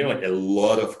 and like a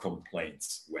lot of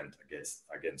complaints went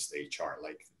against HR.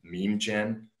 Like Meme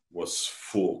Gen was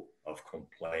full of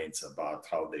complaints about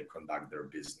how they conduct their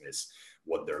business,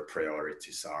 what their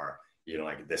priorities are,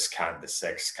 like the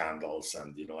sex scandals,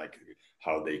 and like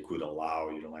how they could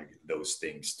allow like those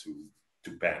things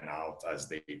to pan out as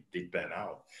they did pan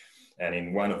out. And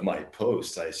in one of my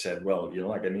posts, I said, well,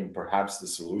 like I mean, perhaps the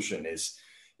solution is,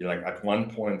 like at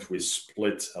one point we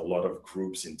split a lot of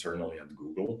groups internally at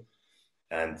Google,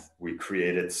 and we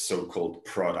created so-called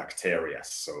product areas.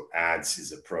 So ads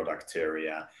is a product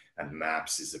area, and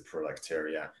maps is a product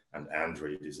area, and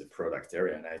Android is a product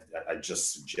area. And I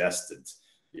just suggested,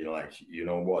 like,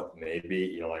 what,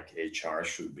 maybe, like HR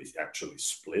should be actually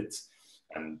split,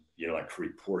 and, like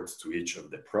report to each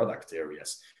of the product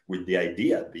areas, with the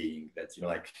idea being that,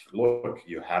 like, look,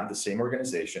 you have the same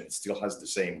organization, it still has the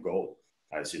same goal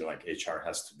as, like HR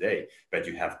has today, but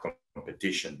you have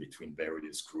competition between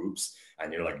various groups,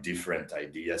 and, like different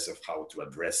ideas of how to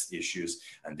address issues,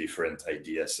 and different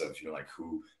ideas of, like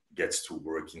who gets to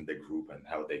work in the group and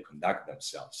how they conduct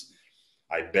themselves.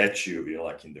 I bet you,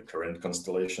 like in the current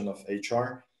constellation of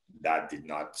HR, that did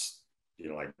not,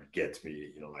 like get me,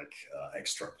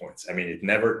 extra points. I mean, it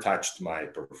never touched my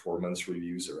performance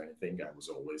reviews or anything. I was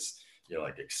always,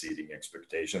 like exceeding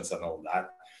expectations and all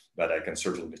that. But I can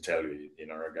certainly tell you,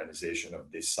 in an organization of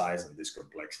this size and this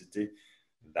complexity,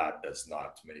 that does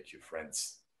not make you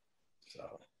friends.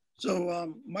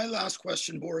 So my last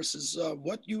question, Boris, is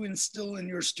what you instill in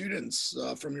your students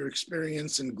from your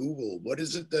experience in Google? What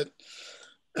is it that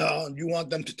you want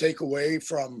them to take away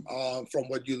from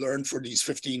what you learned for these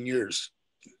 15 years?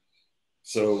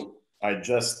 So I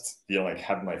just, like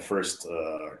had my first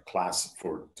class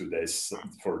for this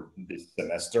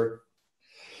semester.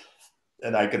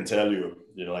 And I can tell you,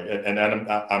 like, and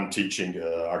I'm teaching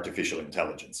artificial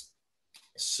intelligence.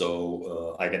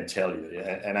 So I can tell you,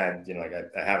 and I, like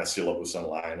I have a syllabus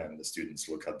online, and the students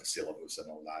look at the syllabus and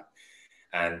all that.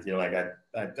 And, like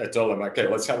I told them, okay,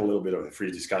 let's have a little bit of a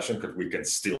free discussion, because we can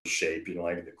still shape,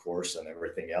 like the course and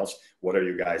everything else. What are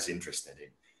you guys interested in?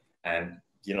 And,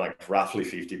 like roughly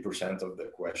 50% of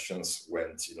the questions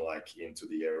went, like into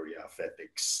the area of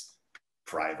ethics,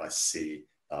 privacy,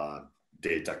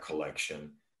 data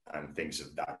collection, and things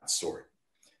of that sort.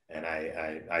 And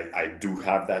I do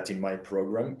have that in my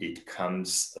program. It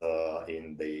comes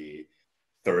in the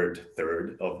third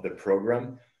of the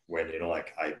program, when,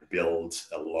 like I build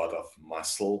a lot of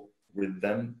muscle with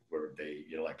them, where they,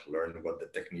 like learn what the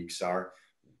techniques are,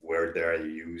 where they are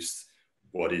used,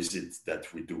 what is it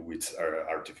that we do with our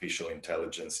artificial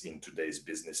intelligence in today's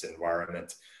business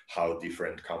environment, how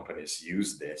different companies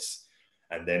use this.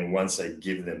 And then once I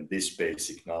give them this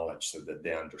basic knowledge, so that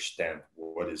they understand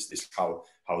what is this, how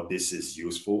this is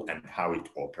useful and how it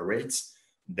operates,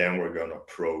 then we're going to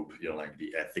probe, like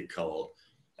the ethical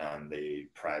and the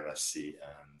privacy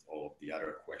and all of the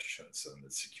other questions and the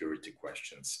security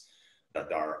questions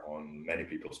that are on many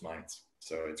people's minds.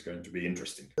 So it's going to be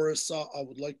interesting. Boris, I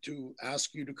would like to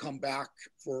ask you to come back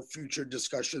for future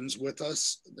discussions with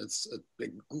us.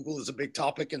 Google is a big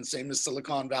topic, and same as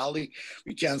Silicon Valley.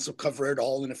 We can't cover it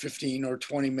all in a 15 or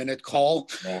 20-minute call,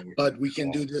 but we can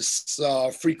do this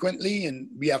frequently, and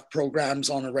we have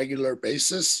programs on a regular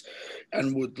basis,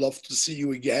 and would love to see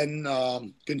you again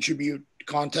contribute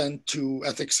content to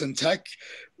ethics and tech.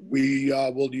 We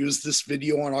will use this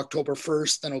video on October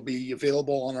 1st, and it'll be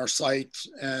available on our site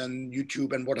and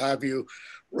YouTube and what have you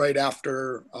right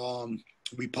after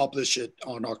we publish it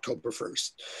on October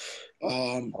 1st.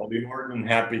 I'll be more than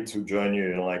happy to join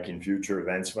you, like in future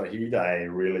events, Vahid. I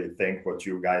really think what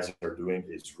you guys are doing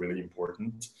is really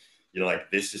important. Like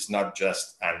this is not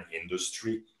just an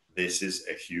industry. This is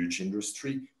a huge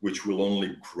industry, which will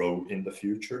only grow in the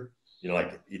future.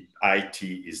 Like IT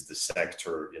is the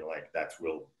sector, like that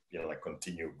will, like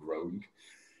continue growing.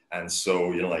 And so,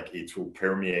 like it will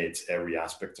permeate every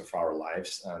aspect of our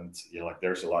lives. And, like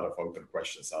there's a lot of open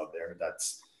questions out there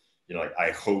that's, like I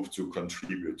hope to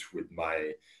contribute with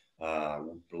my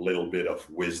little bit of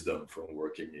wisdom from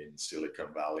working in Silicon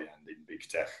Valley and in big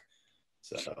tech.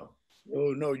 So.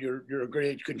 Oh, no, you're a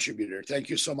great contributor.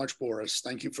 Thank you so much, Boris.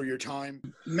 Thank you for your time.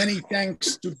 Many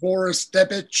thanks to Boris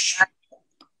Debić.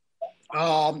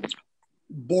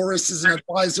 Boris is an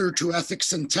advisor to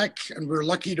ethics and tech, and we're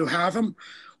lucky to have him.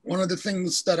 One of the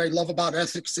things that I love about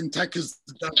ethics and tech is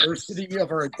the diversity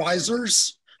of our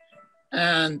advisors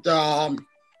and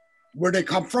where they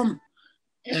come from.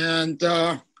 And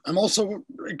I'm also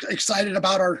excited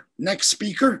about our next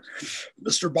speaker,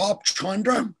 Mr. Bob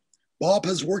Chandra. Bob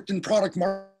has worked in product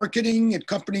marketing at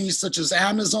companies such as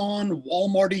Amazon,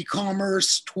 Walmart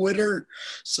e-commerce, Twitter.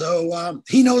 So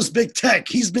he knows big tech.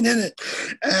 He's been in it.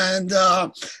 And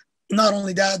not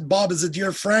only that, Bob is a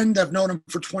dear friend. I've known him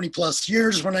for 20 plus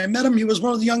years. When I met him, he was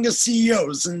one of the youngest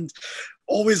CEOs and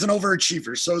always an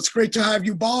overachiever. So it's great to have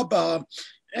you, Bob.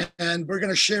 And we're going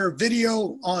to share a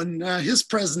video on his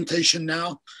presentation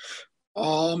now.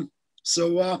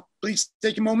 So please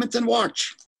take a moment and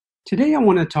watch. Today, I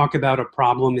want to talk about a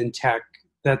problem in tech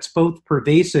that's both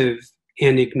pervasive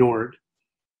and ignored.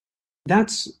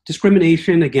 That's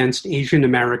discrimination against Asian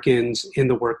Americans in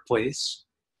the workplace,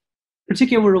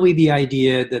 particularly the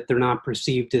idea that they're not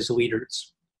perceived as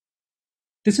leaders.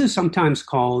 This is sometimes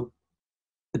called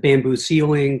the bamboo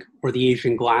ceiling or the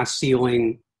Asian glass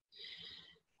ceiling.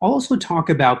 I'll also talk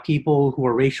about people who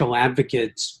are racial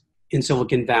advocates in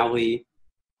Silicon Valley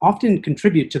often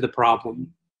contribute to the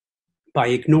problem by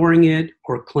ignoring it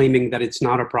or claiming that it's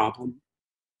not a problem.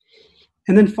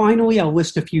 And then finally, I'll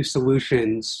list a few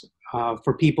solutions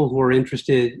for people who are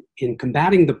interested in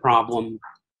combating the problem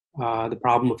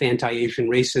of anti-Asian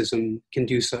racism can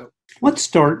do so. Let's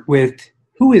start with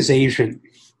who is Asian?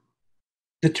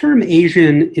 The term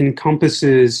Asian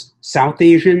encompasses South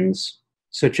Asians,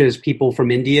 such as people from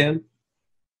India,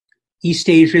 East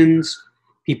Asians,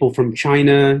 people from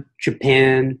China,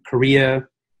 Japan, Korea,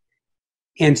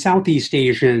 and Southeast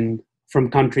Asian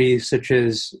from countries such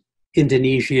as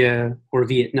Indonesia or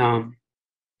Vietnam.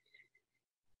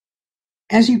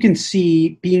 As you can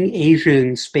see, being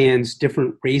Asian spans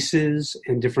different races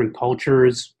and different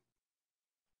cultures.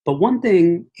 But one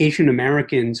thing Asian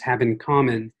Americans have in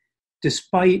common,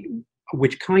 despite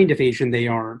which kind of Asian they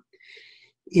are,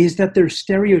 is that they're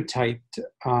stereotyped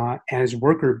as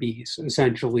worker bees,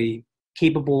 essentially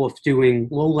capable of doing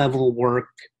low-level work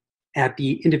at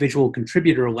the individual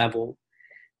contributor level,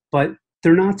 but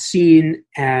they're not seen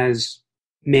as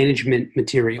management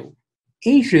material.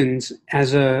 Asians,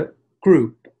 as a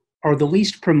group, are the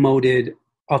least promoted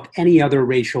of any other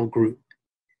racial group.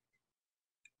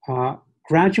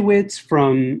 Graduates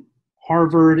from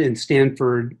Harvard and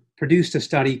Stanford produced a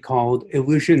study called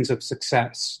Illusions of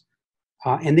Success,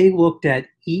 and they looked at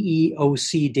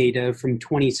EEOC data from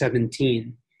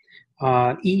 2017.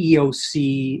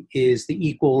 EEOC is the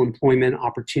Equal Employment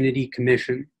Opportunity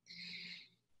Commission.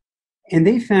 And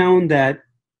they found that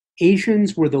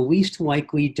Asians were the least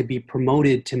likely to be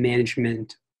promoted to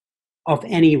management of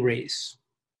any race.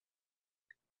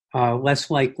 Less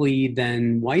likely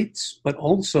than whites, but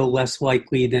also less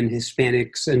likely than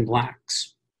Hispanics and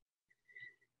Blacks.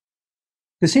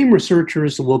 The same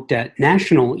researchers looked at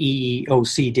national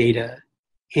EEOC data,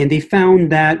 and they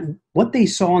found that what they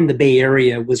saw in the Bay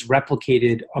Area was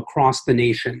replicated across the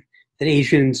nation, that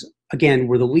Asians, again,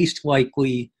 were the least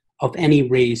likely of any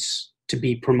race to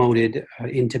be promoted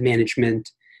into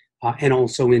management and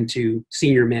also into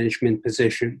senior management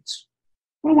positions.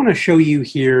 What I want to show you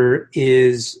here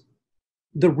is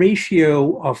the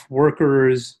ratio of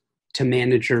workers to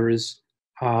managers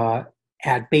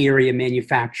at Bay Area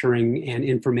manufacturing and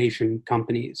information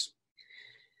companies.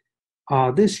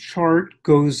 This chart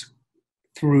goes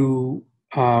through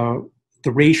the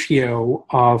ratio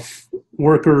of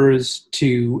workers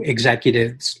to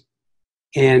executives.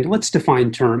 And let's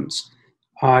define terms.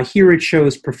 Here it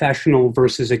shows professional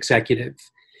versus executive.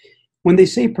 When they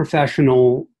say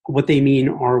professional, what they mean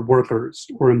are workers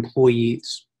or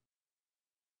employees.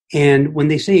 And when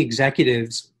they say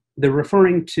executives, they're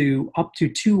referring to up to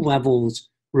 2 levels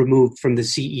removed from the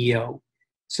CEO.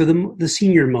 So the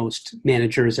senior most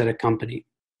managers at a company.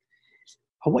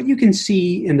 What you can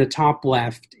see in the top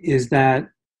left is that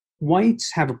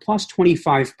whites have a plus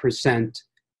 25%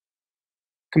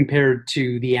 compared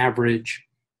to the average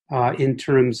in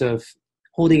terms of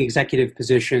holding executive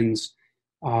positions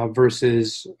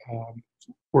versus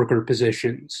worker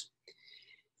positions.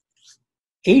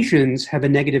 Asians have a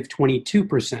negative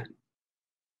 22%.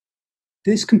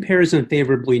 This compares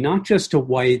unfavorably not just to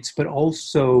whites, but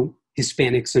also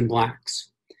Hispanics and Blacks.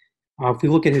 If we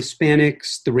look at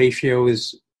Hispanics, the ratio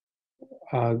is,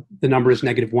 the number is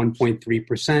negative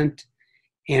 1.3%,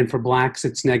 and for Blacks,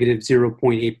 it's negative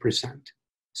 0.8%.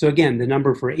 So again, the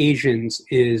number for Asians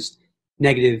is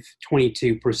negative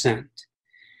 22%.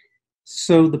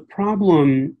 So the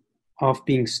problem of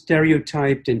being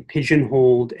stereotyped and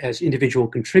pigeonholed as individual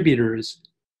contributors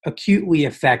acutely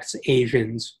affects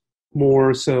Asians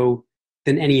more so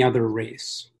than any other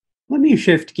race. Let me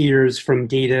shift gears from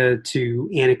data to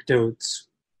anecdotes.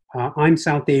 I'm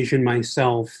South Asian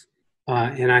myself,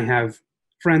 and I have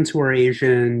friends who are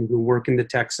Asian who work in the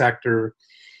tech sector.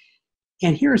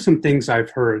 And here are some things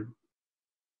I've heard.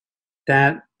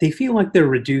 That they feel like they're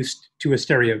reduced to a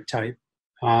stereotype,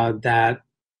 that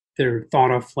they're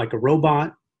thought of like a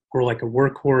robot or like a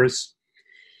workhorse,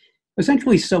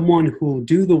 essentially someone who will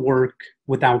do the work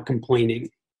without complaining.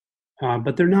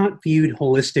 But they're not viewed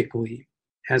holistically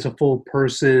as a full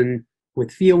person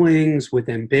with feelings, with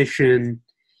ambition,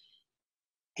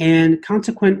 and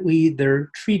consequently, they're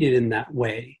treated in that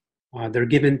way. They're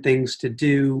given things to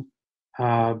do,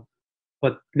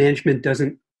 but management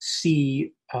doesn't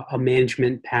see a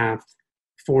management path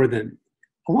for them.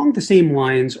 Along the same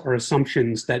lines are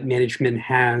assumptions that management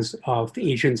has of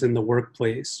Asians in the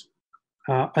workplace.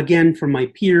 Again, from my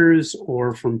peers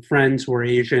or from friends who are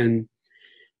Asian,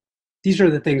 these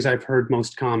are the things I've heard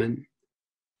most common.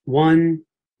 1,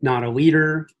 not a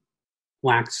leader,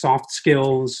 lacks soft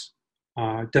skills,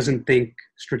 doesn't think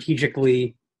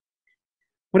strategically.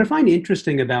 What I find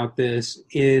interesting about this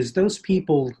is those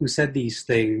people who said these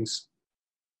things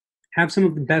have some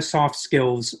of the best soft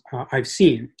skills I've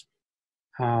seen,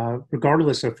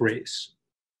 regardless of race.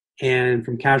 And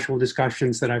from casual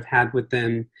discussions that I've had with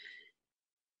them,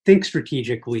 think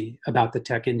strategically about the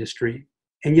tech industry.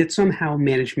 And yet somehow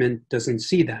management doesn't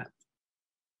see that.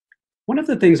 One of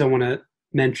the things I want to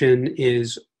mention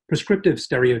is prescriptive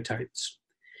stereotypes.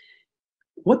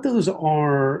 What those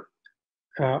are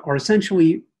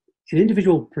essentially an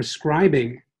individual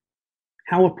prescribing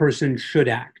how a person should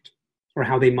act or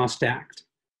how they must act.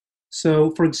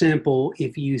 So, for example,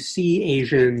 if you see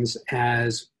Asians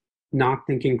as not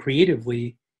thinking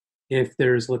creatively, if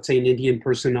there's, let's say, an Indian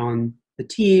person on the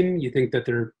team, you think that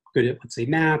they're good at, let's say,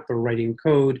 math or writing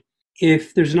code.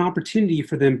 If there's an opportunity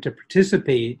for them to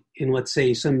participate in, let's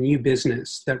say, some new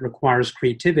business that requires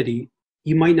creativity,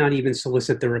 you might not even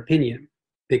solicit their opinion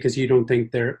because you don't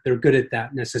think they're good at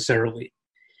that necessarily.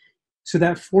 So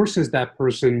that forces that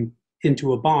person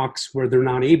into a box where they're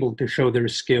not able to show their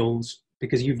skills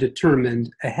because you've determined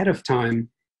ahead of time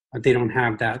they don't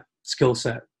have that skill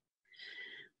set.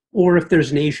 Or if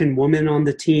there's an Asian woman on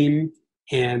the team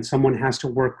and someone has to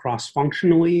work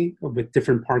cross-functionally with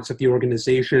different parts of the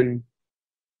organization,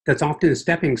 that's often a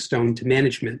stepping stone to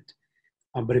management.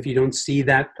 But if you don't see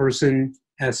that person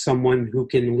as someone who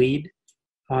can lead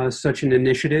such an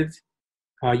initiative,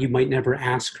 you might never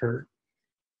ask her.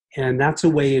 And that's a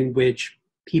way in which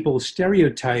people's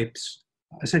stereotypes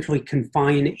essentially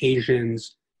confine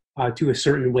Asians to a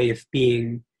certain way of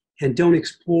being and don't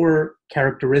explore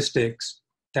characteristics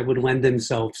that would lend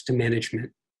themselves to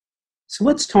management. So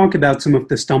let's talk about some of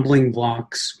the stumbling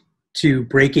blocks to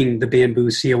breaking the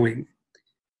bamboo ceiling.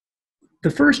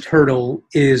 The first hurdle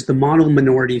is the model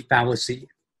minority fallacy.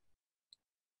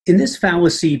 In this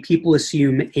fallacy, people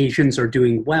assume Asians are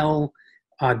doing well,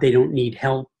 they don't need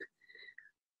help.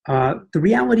 The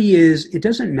reality is it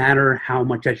doesn't matter how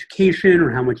much education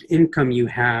or how much income you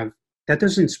have, that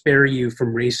doesn't spare you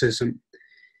from racism.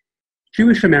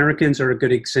 Jewish Americans are a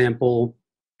good example.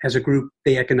 As a group,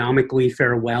 they economically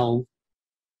fare well,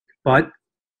 but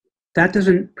that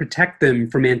doesn't protect them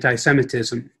from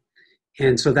anti-Semitism.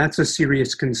 And so that's a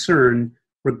serious concern,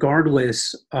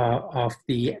 regardless of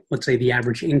the, let's say, the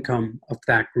average income of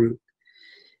that group.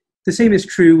 The same is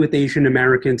true with Asian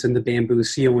Americans and the bamboo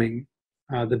ceiling.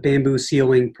 The bamboo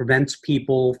ceiling prevents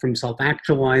people from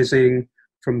self-actualizing,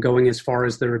 from going as far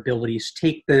as their abilities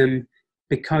take them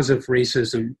because of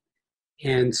racism.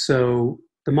 And so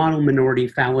the model minority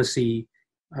fallacy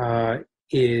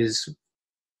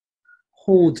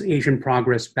holds Asian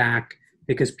progress back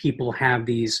because people have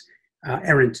these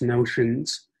errant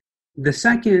notions. The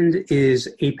second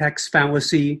is apex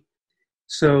fallacy.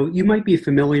 So you might be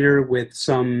familiar with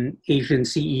some Asian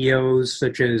CEOs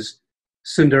such as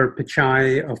Sundar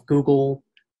Pichai of Google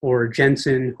or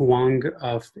Jensen Huang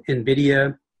of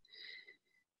NVIDIA.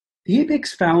 The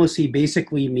apex fallacy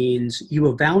basically means you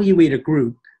evaluate a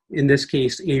group, in this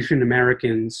case Asian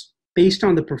Americans, based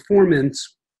on the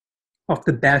performance of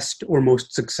the best or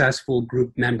most successful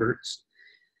group members.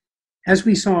 As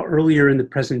we saw earlier in the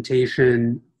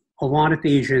presentation, a lot of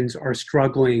Asians are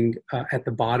struggling at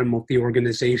the bottom of the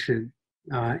organization,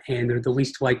 and they're the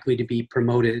least likely to be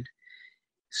promoted.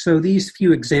 So these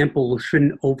few examples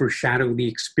shouldn't overshadow the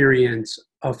experience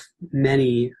of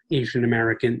many Asian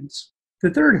Americans. The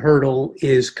third hurdle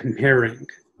is comparing,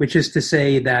 which is to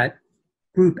say that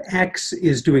Group X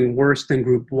is doing worse than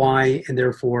Group Y, and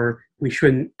therefore we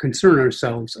shouldn't concern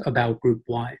ourselves about Group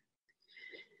Y.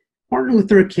 Martin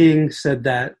Luther King said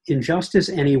that injustice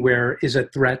anywhere is a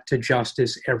threat to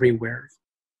justice everywhere.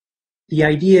 The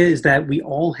idea is that we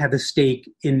all have a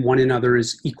stake in one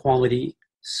another's equality.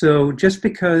 So just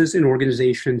because an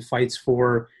organization fights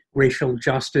for racial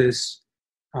justice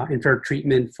and fair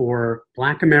treatment for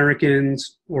Black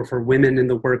Americans or for women in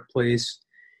the workplace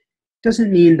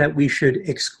doesn't mean that we should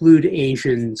exclude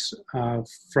Asians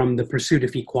from the pursuit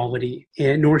of equality,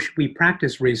 and nor should we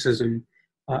practice racism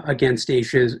against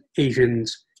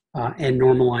Asians and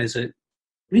normalize it.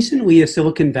 Recently, a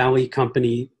Silicon Valley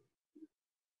company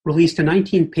released a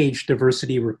 19-page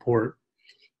diversity report.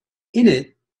 In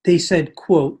it, they said,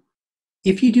 quote,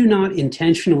 "If you do not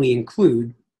intentionally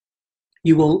include,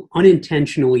 you will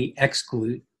unintentionally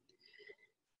exclude."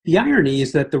 The irony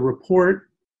is that the report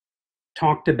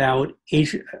talked about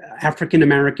African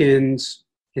Americans,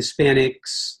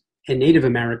 Hispanics, and Native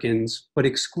Americans, but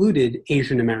excluded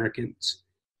Asian Americans.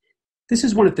 This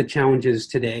is one of the challenges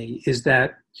today, is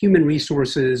that human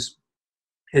resources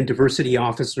and diversity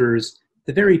officers,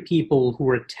 the very people who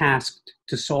are tasked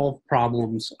to solve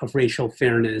problems of racial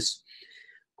fairness,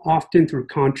 often through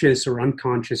conscious or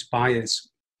unconscious bias,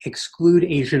 exclude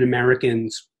Asian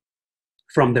Americans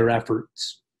from their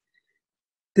efforts.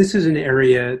 This is an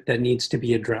area that needs to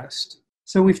be addressed.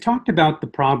 So we've talked about the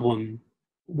problem.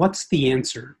 What's the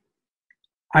answer?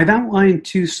 I've outlined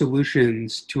 2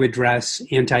 solutions to address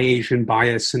anti-Asian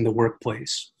bias in the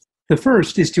workplace. The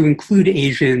first is to include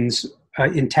Asians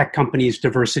in tech companies'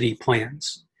 diversity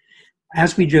plans.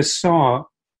 As we just saw,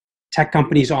 tech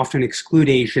companies often exclude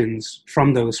Asians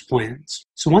from those plans.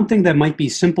 So one thing that might be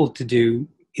simple to do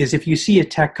is if you see a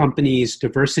tech company's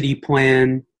diversity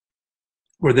plan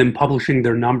or them publishing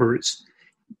their numbers,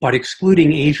 but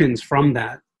excluding Asians from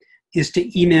that, is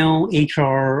to email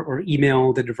HR or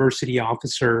email the diversity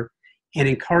officer and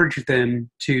encourage them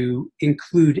to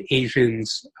include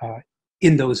Asians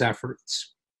in those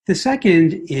efforts. The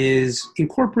second is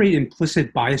incorporate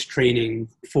implicit bias training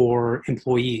for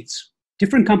employees.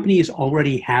 Different companies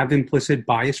already have implicit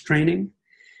bias training,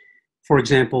 for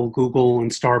example, Google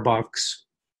and Starbucks,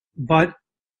 but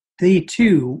they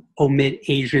too omit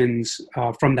Asians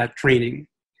from that training.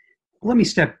 Let me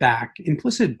step back.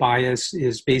 Implicit bias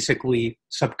is basically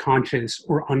subconscious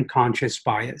or unconscious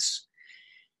bias.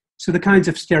 So the kinds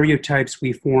of stereotypes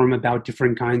we form about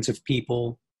different kinds of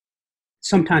people,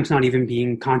 sometimes not even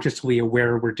being consciously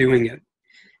aware we're doing it.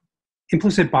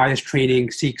 Implicit bias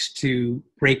training seeks to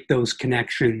break those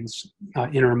connections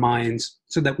in our minds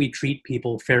so that we treat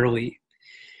people fairly.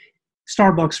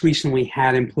 Starbucks recently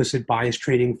had implicit bias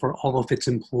training for all of its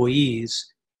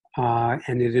employees,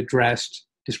 and it addressed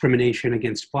discrimination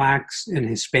against Blacks and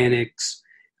Hispanics,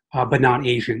 but not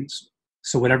Asians.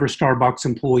 So whatever Starbucks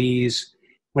employees,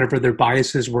 whatever their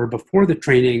biases were before the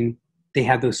training, they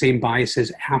had those same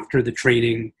biases after the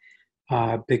training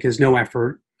because no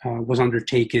effort was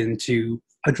undertaken to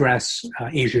address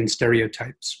Asian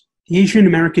stereotypes. The Asian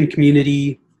American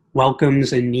community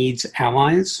welcomes and needs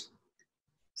allies.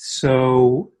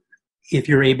 So if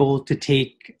you're able to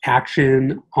take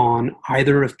action on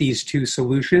either of these 2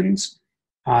 solutions,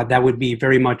 that would be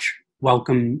very much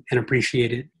welcome and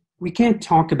appreciated. We can't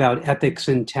talk about ethics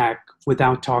in tech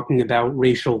without talking about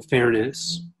racial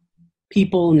fairness.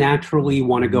 People naturally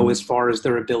want to go as far as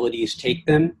their abilities take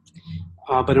them,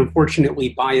 but unfortunately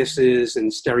biases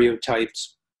and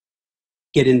stereotypes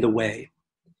get in the way.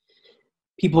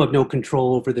 People have no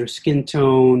control over their skin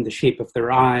tone, the shape of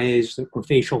their eyes, or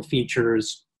facial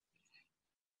features.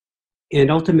 And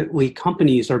ultimately,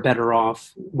 companies are better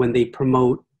off when they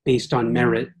promote based on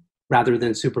merit rather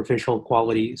than superficial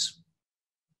qualities.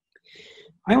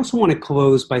 I also want to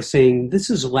close by saying this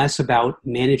is less about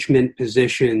management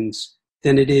positions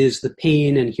than it is the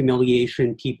pain and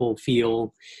humiliation people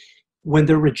feel when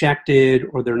they're rejected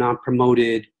or they're not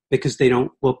promoted because they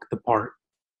don't look the part.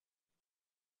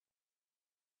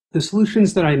 The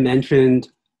solutions that I mentioned,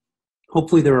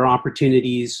 hopefully there are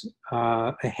opportunities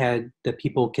ahead that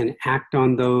people can act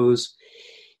on those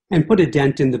and put a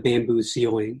dent in the bamboo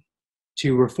ceiling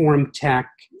to reform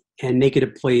tech and make it a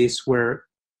place where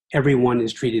everyone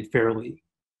is treated fairly.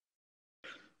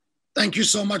 Thank you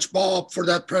so much, Bob, for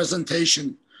that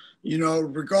presentation. You know,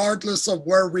 regardless of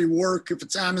where we work, if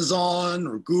it's Amazon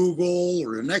or Google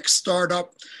or the next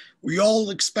startup, we all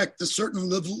expect a certain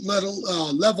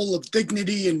level of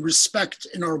dignity and respect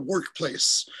in our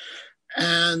workplace.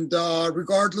 And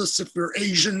regardless if we're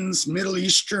Asians, Middle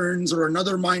Easterns, or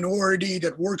another minority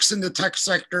that works in the tech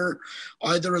sector,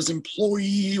 either as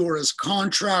employee or as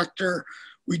contractor,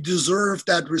 we deserve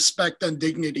that respect and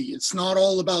dignity. It's not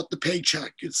all about the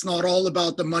paycheck. It's not all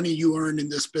about the money you earn in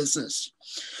this business.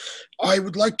 I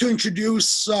would like to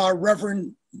introduce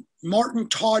Reverend Martin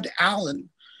Todd Allen,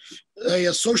 an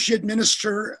associate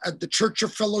minister at the Church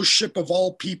of Fellowship of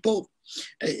All People,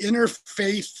 an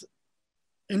interfaith,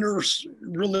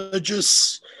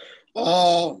 interreligious,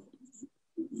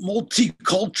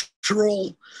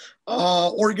 multicultural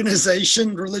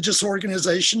organization, religious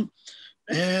organization.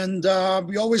 And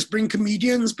we always bring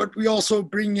comedians, but we also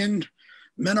bring in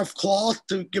men of cloth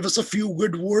to give us a few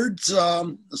good words.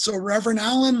 So Reverend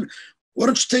Allen, why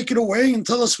don't you take it away and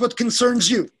tell us what concerns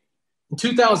you? In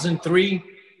 2003,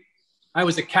 I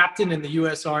was a captain in the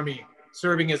U.S. Army,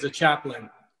 serving as a chaplain.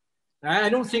 I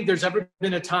don't think there's ever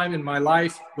been a time in my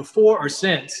life, before or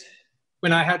since,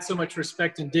 when I had so much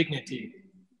respect and dignity.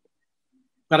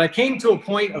 But I came to a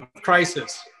point of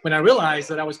crisis when I realized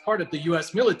that I was part of the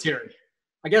U.S. military.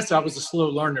 I guess I was a slow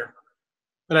learner,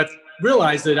 but I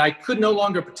realized that I could no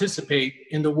longer participate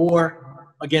in the war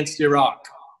against Iraq.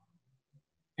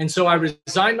 And so I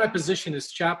resigned my position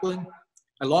as chaplain.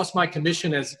 I lost my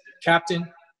commission as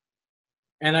captain,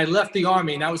 and I left the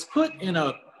Army, and I was put in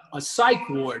a psych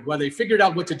ward where they figured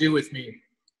out what to do with me.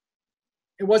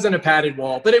 It wasn't a padded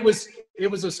wall, but it was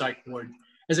a psych ward.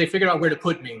 as they figured out where to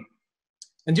put me.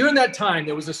 And during that time,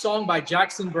 there was a song by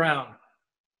Jackson Browne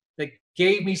that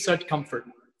gave me such comfort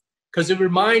because it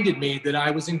reminded me that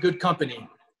I was in good company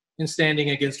in standing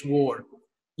against war,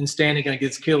 in standing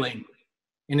against killing,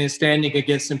 and in standing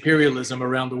against imperialism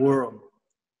around the world.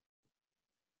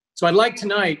 So I'd like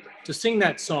tonight to sing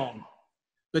that song,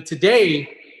 but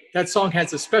today that song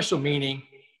has a special meaning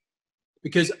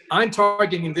because I'm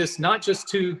targeting this not just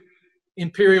to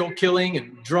imperial killing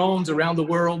and drones around the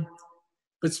world,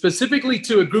 but specifically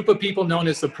to a group of people known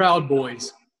as the Proud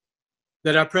Boys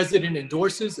that our president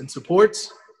endorses and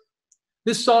supports.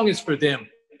 This song is for them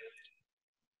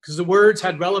because the words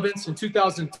had relevance in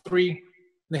 2003 and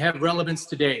they have relevance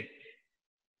today.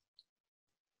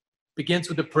 Begins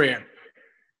with a prayer.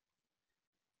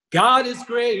 God is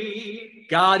great,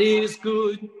 God is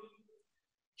good.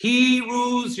 He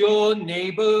rules your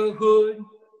neighborhood,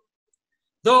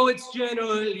 though it's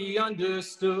generally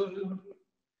understood.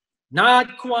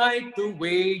 Not quite the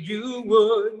way you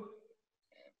would.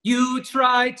 You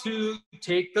try to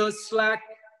take the slack,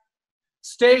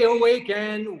 stay awake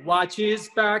and watch his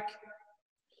back.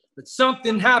 But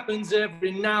something happens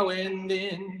every now and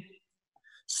then.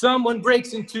 Someone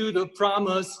breaks into the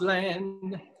promised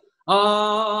land.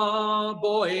 Ah,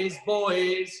 boys,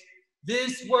 boys,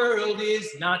 this world is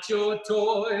not your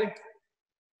toy.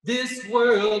 This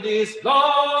world is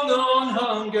long on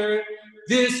hunger.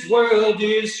 This world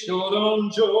is short on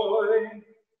joy.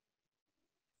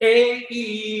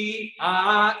 A-E-I-O.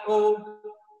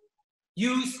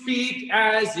 You speak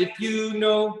as if you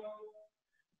know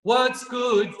what's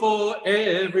good for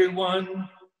everyone.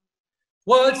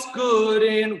 What's good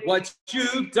in what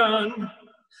you've done.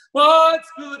 What's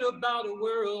good about a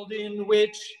world in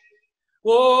which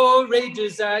war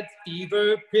rages at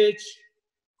fever pitch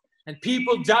and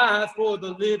people die for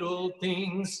the little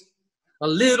things, a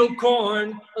little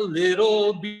corn, a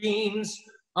little beans.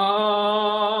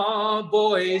 Ah,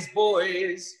 boys,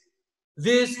 boys,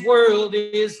 this world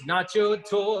is not your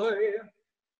toy.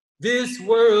 This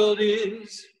world is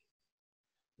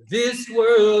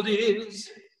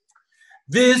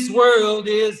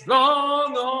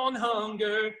long on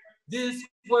hunger. This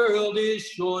world is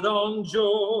short on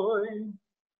joy.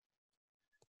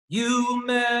 You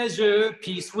measure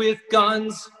peace with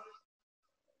guns,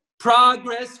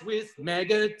 progress with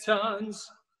megatons.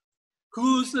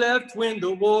 Who's left when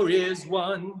the war is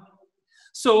won?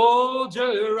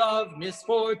 Soldier of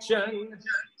misfortune,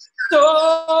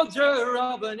 soldier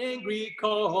of an angry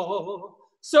call,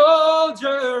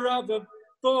 soldier of a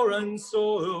foreign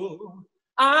soil.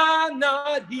 I'm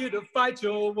not here to fight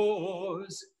your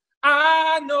wars.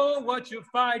 I know what you're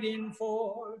fighting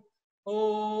for.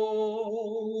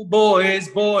 Oh, boys,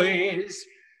 boys,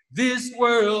 this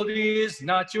world is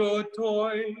not your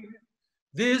toy.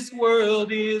 This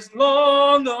world is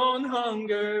long on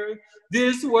hunger.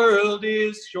 This world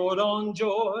is short on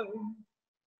joy.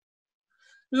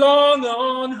 Long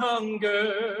on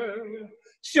hunger,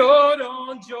 short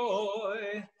on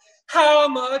joy. How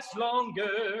much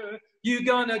longer you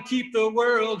gonna keep the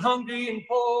world hungry and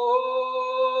poor?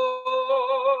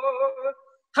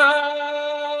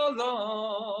 How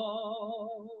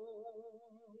long?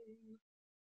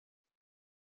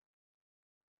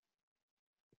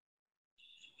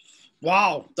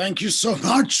 Wow, thank you so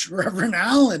much, Reverend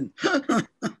Allen.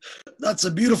 That's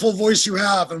a beautiful voice you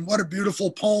have, and what a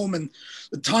beautiful poem, and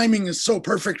the timing is so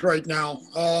perfect right now.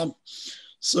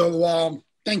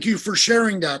 Thank you for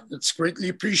sharing that. It's greatly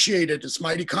appreciated. It's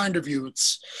mighty kind of you.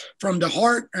 It's from the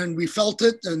heart, and we felt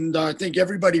it, and I think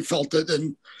everybody felt it,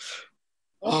 and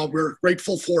we're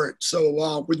grateful for it.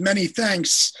 So with many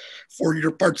thanks for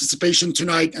your participation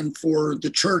tonight and for the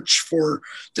church for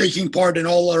taking part in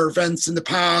all our events in the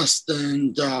past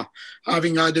and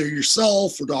having either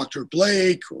yourself or Dr.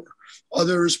 Blake or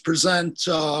others present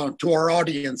to our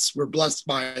audience. We're blessed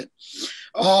by it.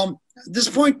 At this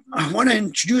point, I want to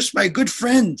introduce my good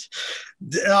friend,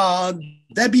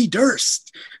 Debbie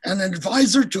Durst, an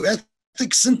advisor to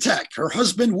Ethics in Tech. Her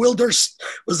husband, Will Durst,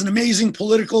 was an amazing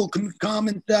political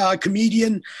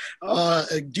comedian,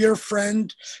 a dear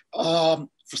friend.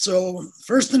 So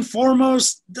first and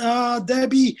foremost,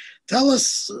 Debbie, tell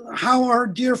us how our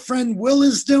dear friend Will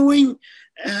is doing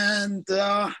and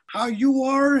how you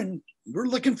are, and we're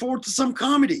looking forward to some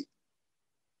comedy.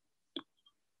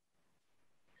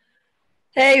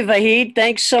 Hey, Vahid,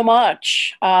 thanks so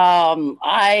much.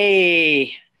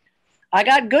 I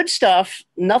got good stuff,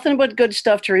 nothing but good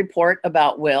stuff to report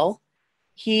about Will.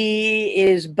 He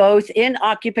is both in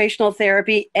occupational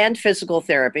therapy and physical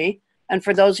therapy. And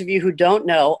for those of you who don't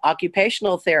know,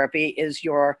 occupational therapy is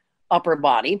your upper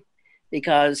body.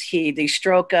 because the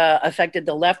stroke affected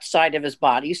the left side of his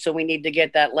body. So we need to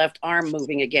get that left arm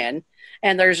moving again.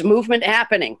 And there's movement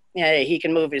happening. He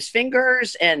can move his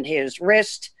fingers and his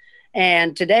wrist.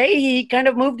 And today he kind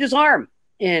of moved his arm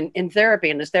in therapy,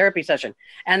 in this therapy session.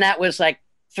 And that was like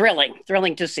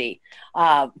thrilling to see.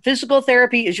 Physical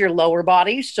therapy is your lower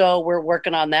body. So we're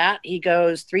working on that. He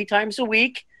goes 3 times a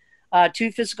week,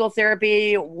 2 physical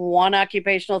therapy, 1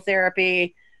 occupational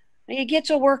therapy. He gets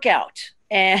a workout,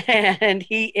 and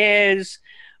he is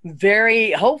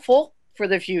very hopeful for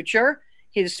the future.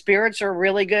 His spirits are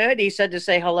really good. He said to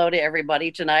say hello to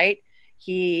everybody tonight.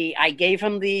 I gave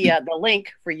him the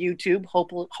link for YouTube.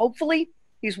 Hopefully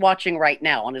he's watching right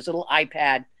now on his little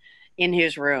iPad in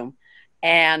his room.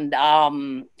 And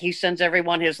he sends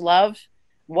everyone his love.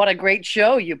 What a great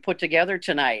show you put together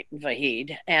tonight,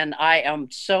 Vahid. And I am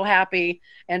so happy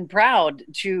and proud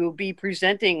to be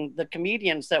presenting the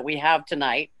comedians that we have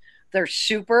tonight. They're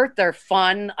super, they're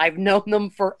fun. I've known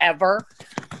them forever.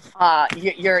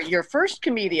 Your first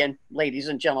comedian, ladies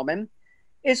and gentlemen,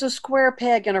 is a square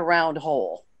peg in a round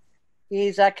hole.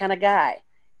 He's that kind of guy.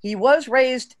 He was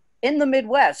raised in the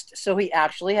Midwest, so he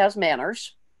actually has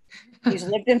manners. He's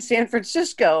lived in San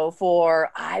Francisco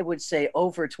for, I would say,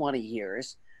 over 20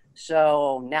 years.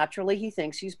 So naturally, he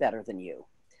thinks he's better than you.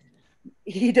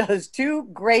 He does 2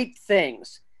 great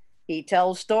things. He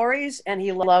tells stories and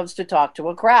he loves to talk to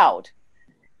a crowd.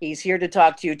 He's here to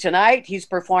talk to you tonight. He's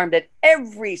performed at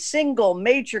every single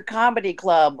major comedy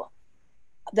club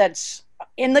that's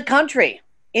in the country,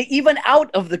 even out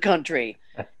of the country.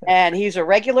 And he's a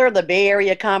regular of the Bay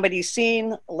Area comedy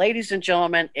scene. Ladies and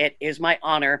gentlemen, it is my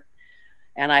honor.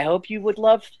 And I hope you would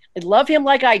love him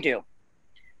like I do.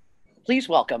 Please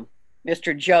welcome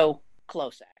Mr. Joe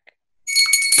Klosak.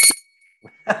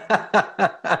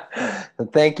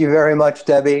 Thank you very much,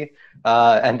 Debbie.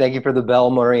 And thank you for the bell,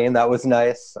 Maureen. That was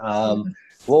nice. Well,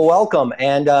 welcome.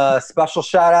 And special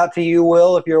shout out to you,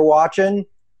 Will, if you're watching.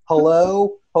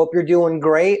 Hello. Hope you're doing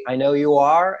great. I know you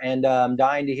are. And I'm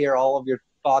dying to hear all of your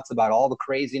thoughts about all the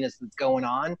craziness that's going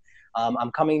on.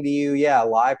 I'm coming to you,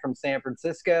 live from San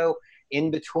Francisco, in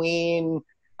between,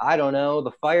 I don't know,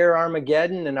 the fire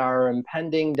Armageddon and our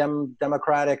impending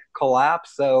democratic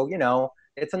collapse. So,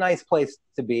 it's a nice place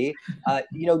to be.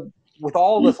 With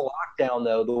all this lockdown,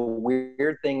 though, the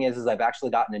weird thing is I've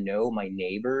actually gotten to know my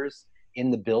neighbors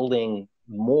in the building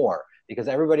more, because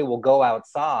everybody will go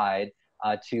outside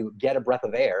to get a breath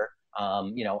of air,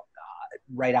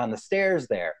 right on the stairs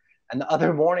there. And the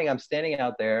other morning I'm standing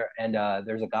out there and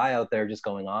there's a guy out there just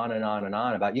going on and on and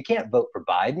on about, you can't vote for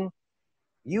Biden.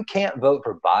 You can't vote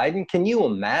for Biden. Can you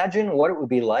imagine what it would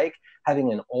be like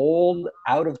having an old,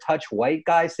 out-of-touch white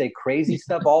guy say crazy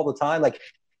stuff all the time? Like,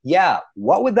 yeah,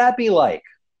 what would that be like?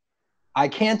 I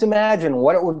can't imagine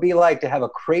what it would be like to have a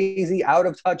crazy,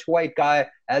 out-of-touch white guy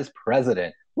as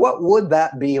president. What would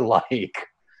that be like?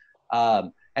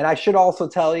 And I should also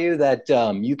tell you that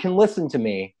you can listen to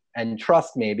me and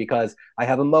trust me because I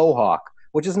have a mohawk,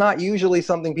 which is not usually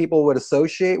something people would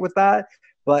associate with that,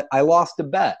 but I lost a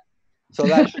bet. So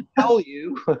that should tell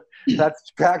you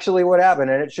that's actually what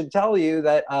happened. And it should tell you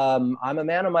that I'm a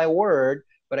man of my word,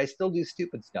 but I still do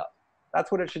stupid stuff. That's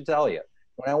what it should tell you.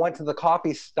 When I went to the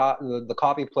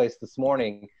coffee place this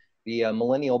morning, the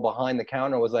millennial behind the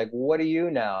counter was like, what are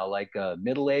you now, like a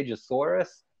middle-ageosaurus?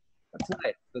 That's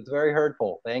nice. That's very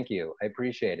hurtful. Thank you. I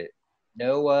appreciate it.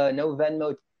 No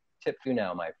Venmo tip you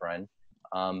now, my friend.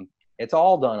 It's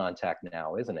all done on tech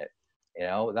now, isn't it?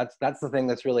 That's the thing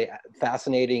that's really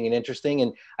fascinating and interesting.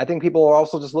 And I think people are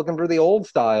also just looking for the old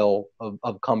style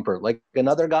of comfort. Like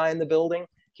another guy in the building,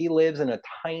 he lives in a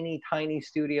tiny, tiny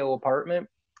studio apartment.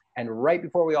 And right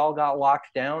before we all got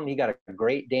locked down, he got a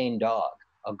Great Dane dog,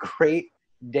 a Great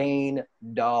Dane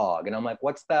dog. And I'm like,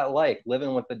 what's that like,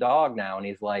 living with the dog now? And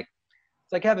he's like,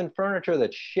 it's like having furniture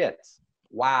that shits.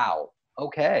 Wow.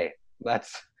 Okay.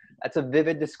 That's a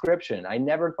vivid description. I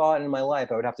never thought in my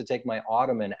life I would have to take my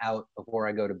ottoman out before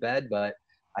I go to bed, but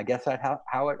I guess that's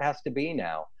how it has to be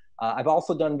now. I've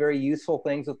also done very useful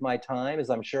things with my time, as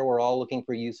I'm sure we're all looking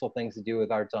for useful things to do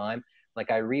with our time.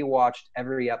 Like I rewatched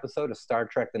every episode of Star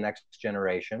Trek: The Next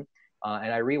Generation,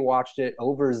 and I rewatched it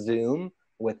over Zoom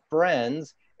with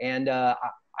friends, and I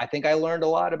think I learned a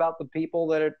lot about the people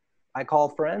that I call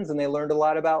friends, and they learned a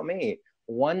lot about me.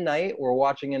 One night, we're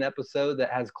watching an episode that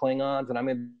has Klingons, and I'm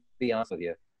going to be honest with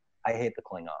you, I hate the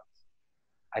Klingons.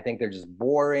 I think they're just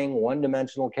boring,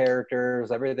 one-dimensional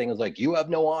characters. Everything is like, you have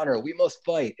no honor, we must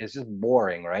fight. It's just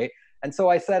boring, right? And so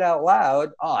I said out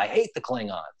loud, oh, I hate the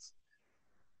Klingons.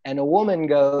 And a woman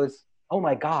goes, oh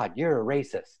my God, you're a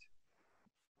racist.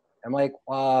 I'm like,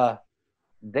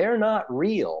 they're not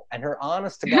real. And her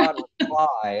honest to God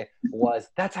reply was,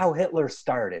 that's how Hitler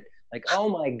started. Like, oh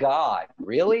my God,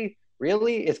 really?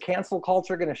 Really? Is cancel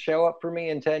culture going to show up for me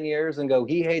in 10 years and go,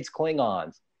 he hates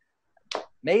Klingons?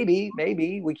 Maybe.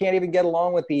 We can't even get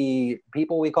along with the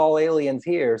people we call aliens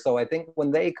here. So I think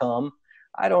when they come,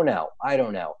 I don't know.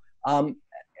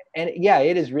 And yeah,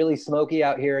 it is really smoky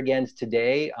out here again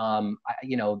today.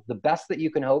 You know, the best that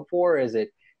you can hope for is it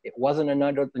wasn't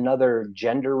another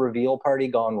gender reveal party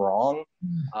gone wrong.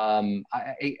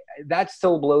 That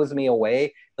still blows me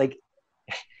away. Like,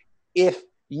 if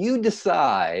you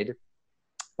decide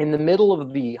in the middle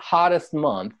of the hottest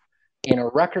month in a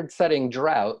record-setting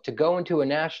drought to go into a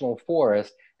national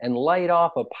forest and light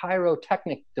off a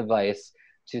pyrotechnic device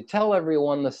to tell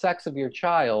everyone the sex of your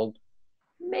child,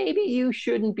 maybe you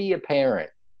shouldn't be a parent.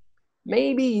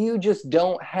 Maybe you just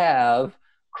don't have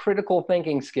critical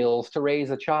thinking skills to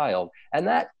raise a child. And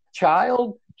that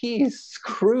child, he's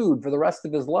screwed for the rest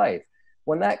of his life.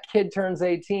 When that kid turns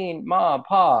 18, Ma,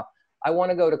 Pa, I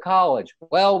want to go to college.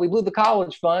 Well, we blew the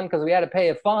college fund because we had to pay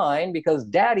a fine because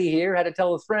daddy here had to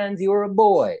tell his friends you were a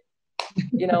boy.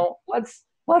 You know, let's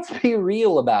be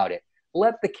real about it.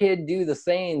 Let the kid do the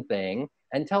same thing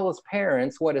and tell his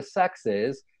parents what his sex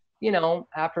is, you know,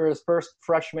 after his first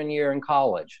freshman year in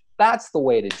college. That's the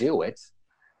way to do it.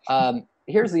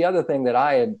 Here's the other thing that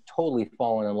I had totally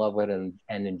fallen in love with and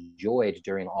enjoyed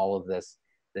during all of this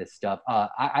stuff.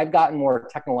 I've gotten more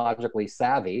technologically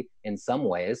savvy in some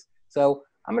ways. So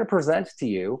I'm going to present to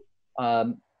you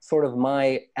sort of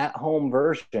my at-home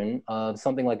version of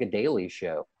something like a daily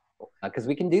show, because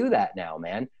we can do that now,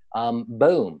 man.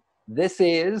 Boom. This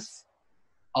is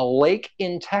a lake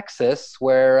in Texas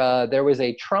where there was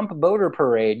a Trump boater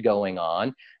parade going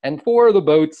on, and 4 of the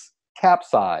boats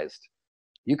capsized.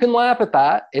 You can laugh at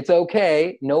that. It's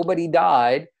okay. Nobody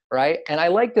died, right? And I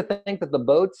like to think that the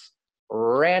boats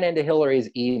ran into Hillary's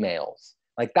emails.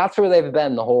 Like, that's where they've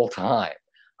been the whole time.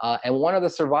 And one of the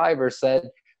survivors said,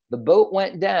 the boat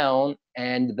went down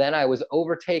and then I was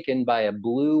overtaken by a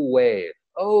blue wave.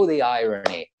 Oh, the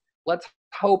irony. Let's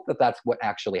hope that that's what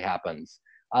actually happens.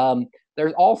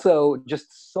 There's also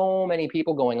just so many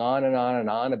people going on and on and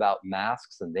on about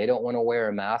masks, and they don't want to wear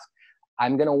a mask.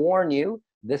 I'm going to warn you,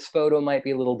 this photo might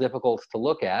be a little difficult to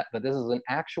look at, but this is an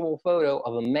actual photo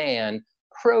of a man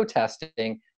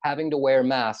protesting having to wear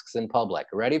masks in public.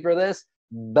 Ready for this?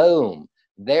 Boom.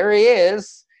 There he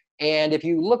is. And if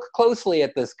you look closely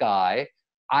at this guy,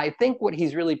 I think what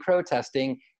he's really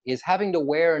protesting is having to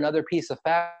wear another piece of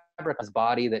fabric on his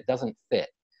body that doesn't fit.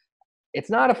 It's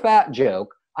not a fat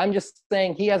joke. I'm just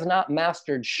saying he has not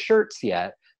mastered shirts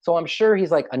yet. So I'm sure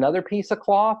he's like, another piece of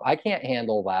cloth? I can't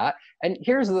handle that. And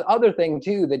here's the other thing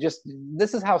too, that just,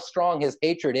 this is how strong his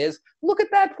hatred is. Look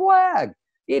at that flag.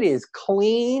 It is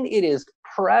clean, it is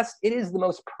pressed, it is the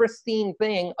most pristine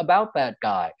thing about that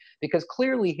guy, because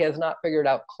clearly he has not figured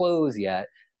out clothes yet,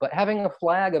 but having a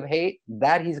flag of hate,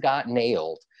 that he's got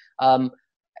nailed.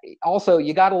 Also,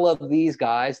 you gotta love these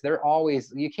guys. They're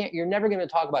always, you're never gonna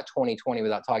talk about 2020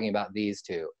 without talking about these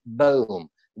two. Boom,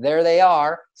 there they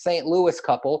are, St. Louis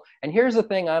couple. And here's the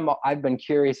thing I've been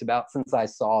curious about since I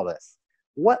saw this.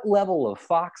 What level of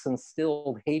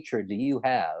fox-instilled hatred do you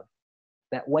have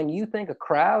that when you think a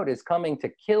crowd is coming to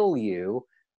kill you,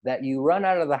 that you run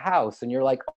out of the house and you're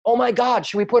like, oh my God,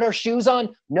 should we put our shoes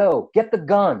on? No, get the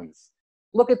guns.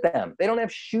 Look at them. They don't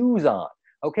have shoes on.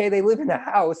 Okay, they live in a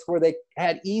house where they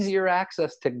had easier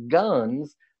access to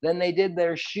guns than they did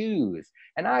their shoes.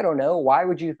 And I don't know, why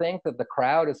would you think that the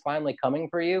crowd is finally coming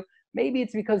for you? Maybe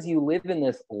it's because you live in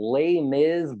this Les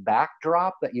Mis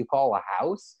backdrop that you call a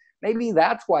house. Maybe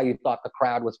that's why you thought the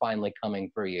crowd was finally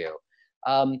coming for you.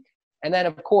 And then,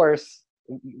 of course,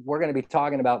 we're going to be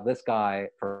talking about this guy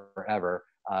forever.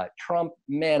 Trump,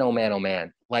 man, oh man, oh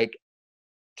man. Like,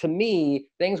 to me,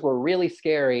 things were really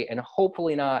scary and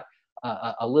hopefully not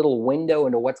a little window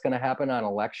into what's going to happen on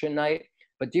election night.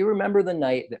 But do you remember the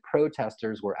night that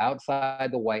protesters were outside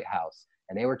the White House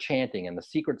and they were chanting and the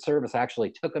Secret Service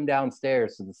actually took them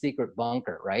downstairs to the secret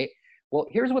bunker, right? Well,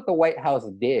 here's what the White House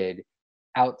did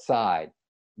outside.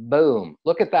 Boom.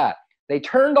 Look at that. They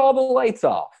turned all the lights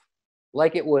off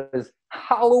like it was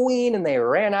Halloween and they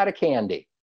ran out of candy.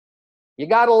 You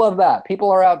gotta love that.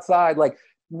 People are outside like,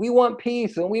 we want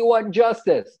peace and we want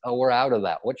justice. Oh, we're out of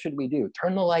that. What should we do?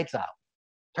 Turn the lights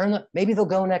out. Maybe they'll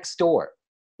go next door.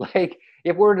 Like,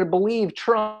 if we're to believe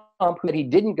Trump that he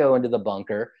didn't go into the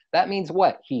bunker, that means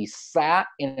what? He sat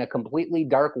in a completely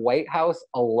dark White House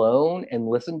alone and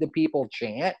listened to people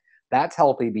chant? That's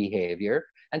healthy behavior.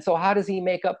 And so how does he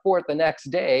make up for it the next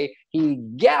day? He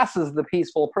gasses the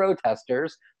peaceful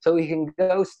protesters so he can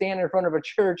go stand in front of a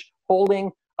church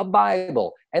holding a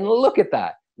Bible. And look at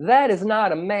that. That is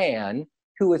not a man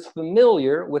who is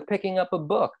familiar with picking up a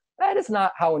book. That is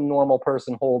not how a normal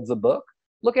person holds a book.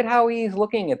 Look at how he's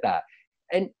looking at that.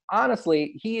 And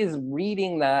honestly, he is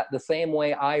reading that the same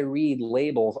way I read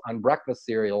labels on breakfast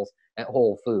cereals at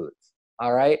Whole Foods.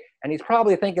 All right. And he's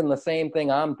probably thinking the same thing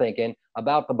I'm thinking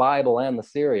about the Bible and the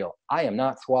cereal. I am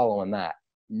not swallowing that.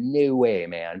 No way,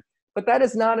 man. But that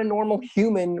is not a normal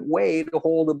human way to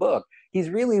hold a book. He's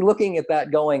really looking at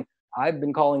that going, I've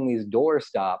been calling these door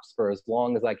stops for as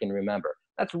long as I can remember.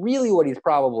 That's really what he's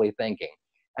probably thinking.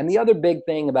 And the other big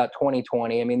thing about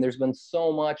 2020, I mean, there's been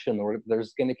so much and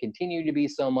there's going to continue to be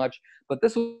so much, but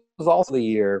this was also the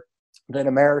year that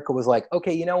America was like,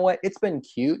 okay, you know what? It's been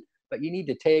cute, but you need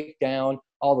to take down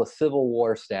all the Civil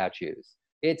War statues.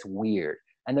 It's weird.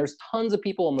 And there's tons of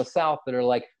people in the South that are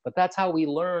like, but that's how we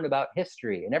learn about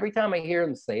history. And every time I hear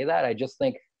them say that, I just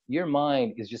think your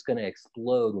mind is just going to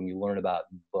explode when you learn about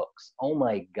books. Oh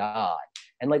my God.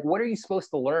 And like, what are you supposed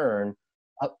to learn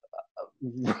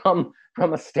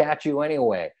from a statue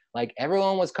anyway? Like,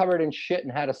 everyone was covered in shit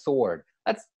and had a sword.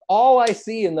 That's all I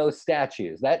see in those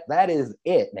statues. That is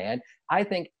it, man. I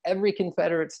think every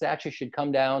Confederate statue should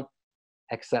come down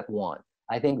except one.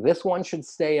 I think this one should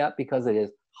stay up because it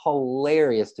is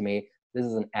hilarious to me. This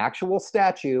is an actual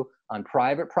statue on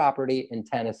private property in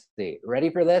Tennessee. Ready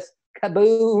for this?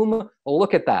 Kaboom!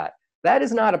 Look at that. That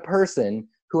is not a person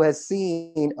who has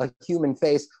seen a human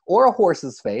face or a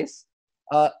horse's face,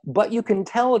 but you can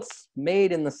tell it's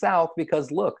made in the South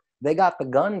because look, they got the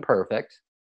gun perfect,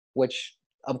 which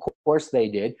of course they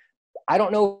did. I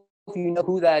don't know if you know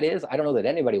who that is. I don't know that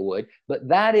anybody would, but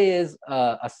that is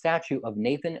a statue of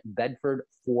Nathan Bedford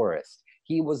Forrest.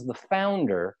 He was the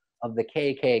founder of the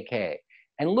KKK.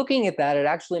 And looking at that, it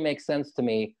actually makes sense to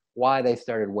me why they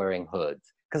started wearing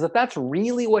hoods. Because if that's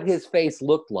really what his face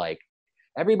looked like,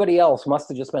 everybody else must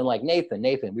have just been like,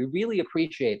 Nathan, we really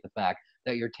appreciate the fact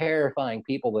that you're terrifying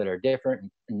people that are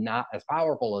different and not as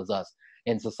powerful as us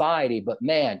in society. But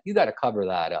man, you got to cover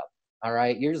that up. All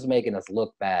right. You're just making us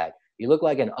look bad. You look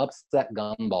like an upset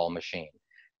gumball machine.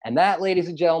 And that, ladies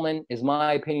and gentlemen, is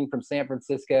my opinion from San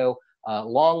Francisco.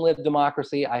 Long live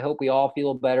democracy. I hope we all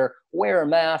feel better. Wear a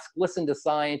mask, listen to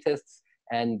scientists.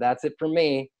 And that's it for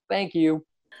me. Thank you.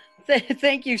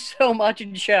 Thank you so much,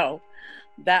 Joe.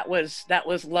 That was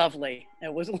lovely.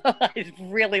 It was. I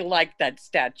really liked that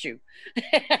statue.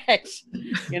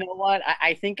 You know what?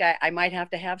 I think I might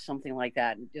have to have something like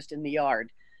that just in the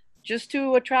yard, just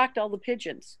to attract all the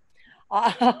pigeons.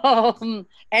 And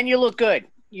you look good.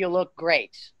 You look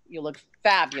great. You look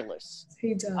fabulous.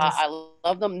 He does. I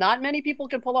love them. Not many people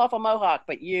can pull off a mohawk,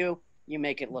 but you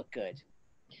make it look good.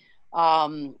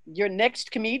 Your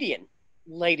next comedian,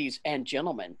 ladies and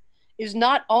gentlemen, is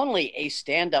not only a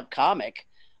stand-up comic,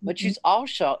 but she's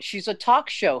a talk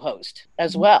show host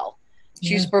as well.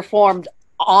 She's performed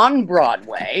on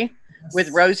Broadway with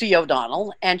Rosie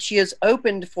O'Donnell, and she has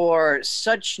opened for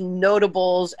such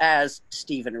notables as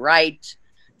Stephen Wright,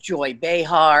 Joy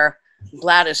Behar,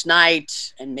 Gladys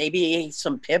Knight, and maybe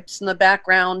some Pips in the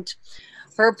background.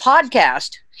 Her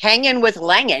podcast, Hangin' with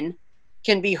Langen,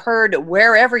 can be heard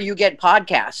wherever you get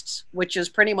podcasts, which is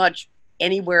pretty much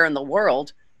anywhere in the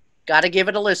world. Got to give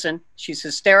it a listen. She's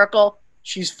hysterical.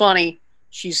 She's funny.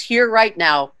 She's here right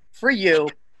now for you,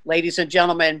 ladies and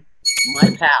gentlemen,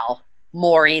 my pal,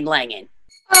 Maureen Langen.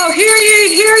 Oh, hear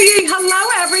ye. Hello,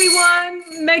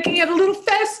 everyone. Making it a little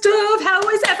festive. How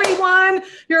is everyone?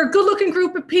 You're a good-looking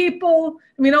group of people.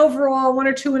 I mean, overall, one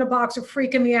or two in a box are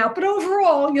freaking me out, but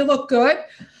overall, you look good.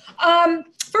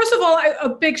 First of all, a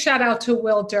big shout out to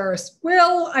Will Durst.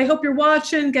 Will, I hope you're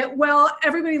watching. Get well.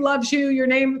 Everybody loves you. Your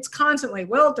name is constantly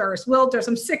Will Durst. Will Durst.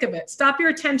 I'm sick of it. Stop your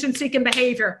attention-seeking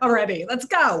behavior already. Let's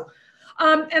go.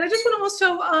 And I just want to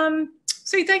also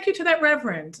say thank you to that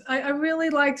Reverend. I really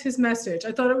liked his message.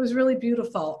 I thought it was really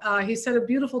beautiful. He set a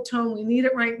beautiful tone. We need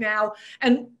it right now.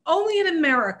 And only in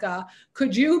America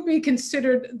could you be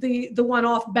considered the one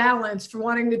off balance for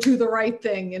wanting to do the right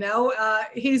thing. You know,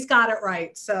 he's got it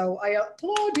right. So I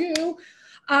applaud you.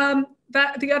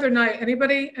 That the other night,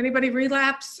 anybody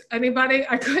relapse? Anybody?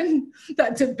 I couldn't.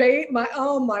 That debate.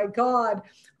 Oh my God.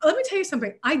 Let me tell you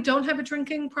something. I don't have a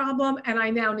drinking problem, and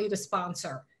I now need a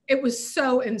sponsor. It was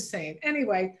so insane.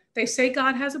 Anyway, they say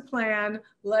God has a plan.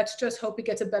 Let's just hope he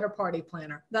gets a better party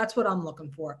planner. That's what I'm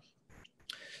looking for.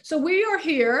 So we are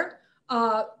here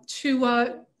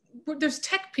there's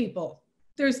tech people.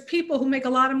 There's people who make a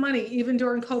lot of money even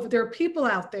during COVID. There are people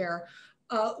out there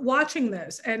watching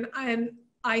this, and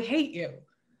I hate you.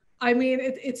 I mean,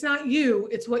 it's not you,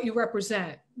 it's what you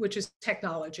represent, which is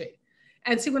technology.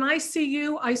 And see, when I see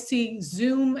you, I see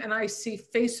Zoom and I see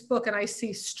Facebook and I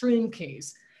see Stream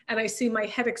Keys. and I see my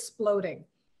head exploding.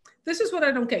 This is what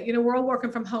I don't get. You know, we're all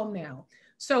working from home now.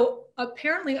 So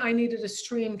apparently I needed a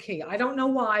stream key. I don't know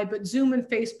why, but Zoom and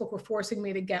Facebook were forcing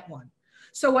me to get one.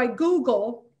 So I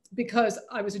Google, because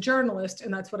I was a journalist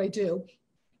and that's what I do.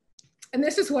 And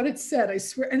this is what it said, I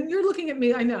swear. And you're looking at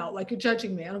me, I know, like you're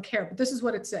judging me. I don't care, but this is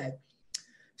what it said.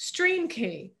 Stream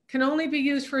key can only be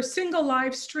used for a single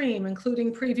live stream,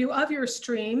 including preview of your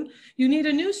stream. You need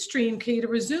a new stream key to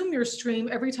resume your stream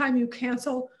every time you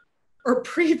cancel or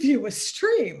preview a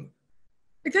stream.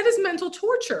 Like, that is mental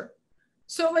torture.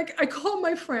 So like I call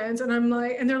my friends and I'm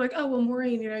like, and they're like, oh, well,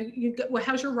 Maureen, you know, well,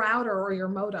 how's your router or your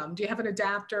modem? Do you have an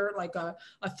adapter, like a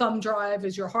thumb drive?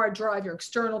 Is your hard drive, your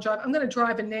external drive? I'm going to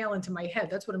drive a nail into my head.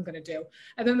 That's what I'm going to do.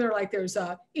 And then they're like, there's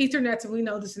Ethernets, and we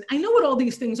know this. And I know what all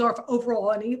these things are for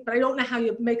overall, but I don't know how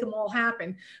you make them all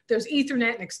happen. There's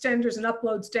Ethernet and extenders and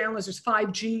uploads, downloads. There's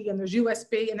 5G and there's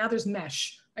USB, and now there's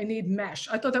mesh. I need mesh.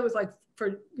 I thought that was like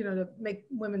for, you know, to make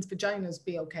women's vaginas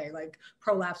be okay, like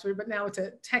prolapse, but now it's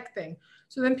a tech thing.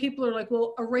 So then people are like,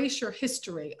 well, erase your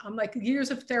history. I'm like,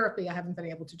 years of therapy, I haven't been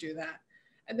able to do that.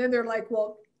 And then they're like,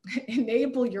 well,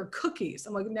 enable your cookies.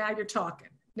 I'm like, now you're talking,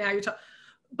 now you're talking.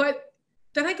 But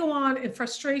then I go on in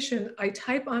frustration, I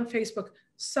type on Facebook,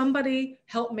 somebody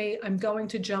help me, I'm going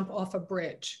to jump off a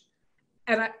bridge.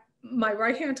 And my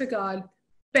right hand to God,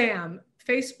 bam,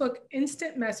 Facebook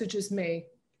instant messages me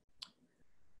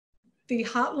the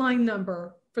hotline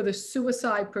number for the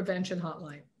suicide prevention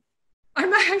hotline. I'm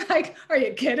like, are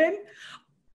you kidding?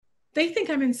 They think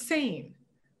I'm insane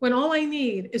when all I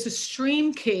need is a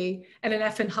stream key and an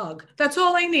effing hug. That's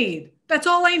all I need. That's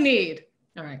all I need.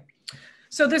 All right.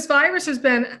 So this virus has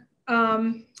been,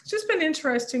 it's just been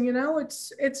interesting. You know,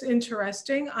 it's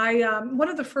interesting. One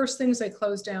of the first things I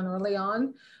closed down early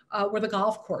on were the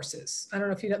golf courses. I don't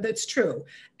know if you know, that's true.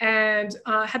 And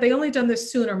had they only done this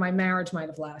sooner, my marriage might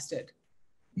have lasted.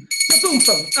 Boom,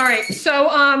 boom. All right. So,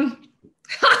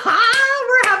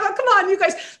 we're having, come on, you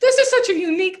guys. This is such a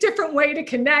unique, different way to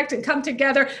connect and come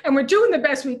together. And we're doing the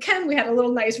best we can. We had a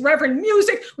little nice Reverend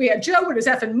music. We had Joe with his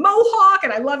effing mohawk.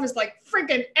 And I love his like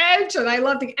freaking edge. And I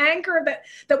love the anchor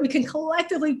that we can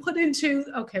collectively put into,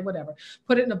 okay, whatever.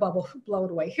 Put it in a bubble, blow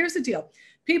it away. Here's the deal.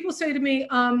 People say to me,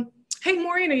 hey,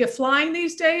 Maureen, are you flying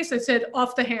these days? I said,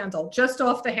 off the handle, just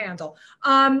off the handle.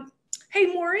 Hey,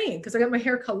 Maureen, because I got my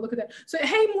hair cut, look at that. So,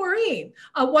 hey, Maureen,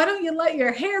 why don't you let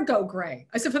your hair go gray?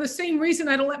 I said, for the same reason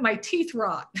I don't let my teeth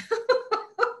rot.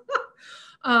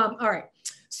 All right.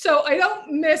 So I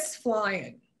don't miss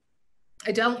flying.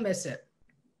 I don't miss it.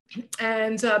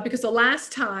 And because the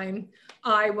last time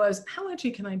I was, how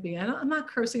edgy can I be? I'm not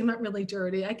cursing. I'm not really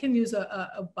dirty. I can use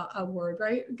a word,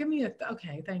 right? Give me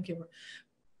okay, thank you.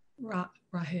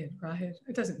 Vahid.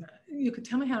 It doesn't matter. You could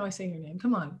tell me how do I say your name.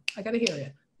 Come on, I got to hear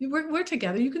you. We're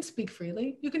together. You can speak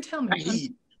freely. You can tell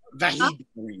me. Vahid.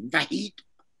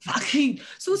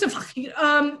 So listen, Vahid.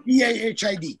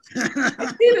 Vahid.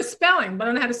 I see the spelling, but I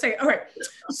don't know how to say it. All right.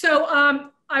 So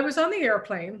I was on the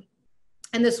airplane,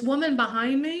 and this woman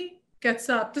behind me gets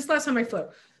up. This last time I flew,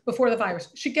 before the virus,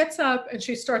 she gets up and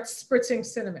she starts spritzing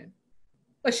cinnamon.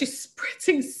 Like she's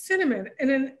spritzing cinnamon, and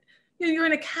then you're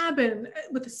in a cabin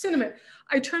with the cinnamon.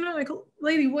 I turn around like,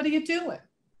 lady, what are you doing?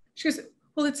 She goes,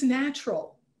 well, it's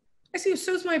natural. I say,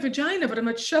 so's my vagina, but I'm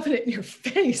not shoving it in your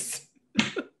face.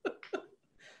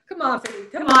 Come on, baby.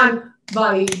 Come on,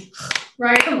 buddy.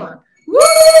 Right? Come on. Woo!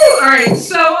 All right.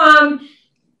 So, I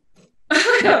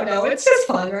don't know. It's just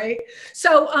fun, right?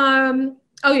 So,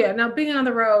 oh yeah. Now being on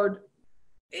the road,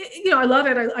 I love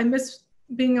it. I miss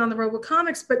being on the road with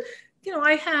comics, but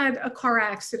I had a car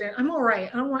accident. I'm all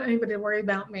right. I don't want anybody to worry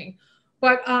about me.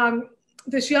 But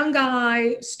this young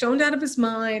guy, stoned out of his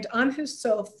mind, on his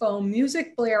cell phone,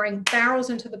 music blaring,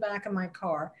 barrels into the back of my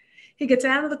car. He gets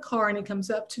out of the car and he comes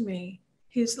up to me.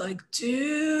 He's like,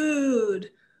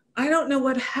 dude, I don't know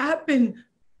what happened.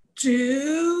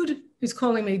 Dude. He's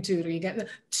calling me dude. Are you getting it?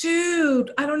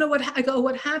 Dude, I don't know what I go,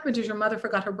 what happened is your mother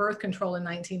forgot her birth control in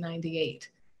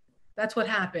 1998. That's what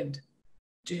happened.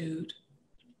 Dude.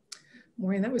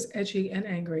 Maureen, that was edgy and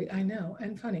angry. I know,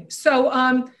 and funny. So,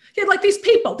 yeah, like these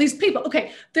people.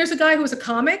 Okay, there's a guy who was a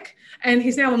comic, and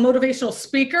he's now a motivational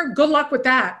speaker. Good luck with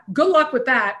that. Good luck with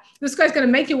that. This guy's going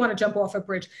to make you want to jump off a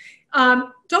bridge.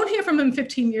 Don't hear from him in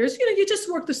 15 years. You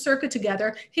just work the circuit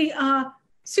together. He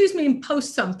sees me and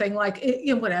posts something like,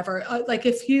 whatever. Like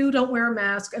if you don't wear a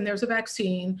mask and there's a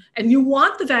vaccine and you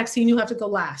want the vaccine, you have to go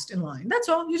last in line. That's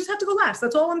all. You just have to go last.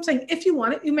 That's all I'm saying. If you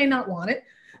want it, you may not want it.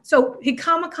 So he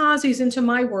kamikazes into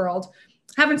my world.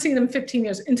 Haven't seen him in 15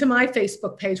 years, into my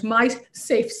Facebook page, my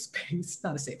safe space,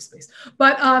 not a safe space.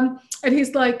 But, and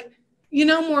he's like,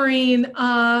 Maureen,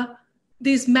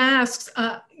 these masks,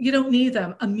 you don't need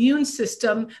them. Immune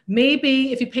system,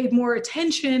 maybe if you paid more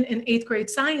attention in 8th grade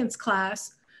science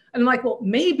class. And I'm like, well,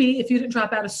 maybe if you didn't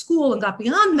drop out of school and got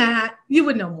beyond that, you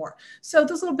would know more. So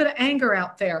there's a little bit of anger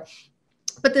out there.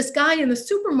 But this guy in the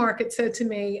supermarket said to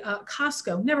me,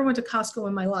 Costco, never went to Costco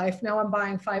in my life. Now I'm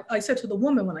buying 5. I said to the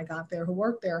woman when I got there who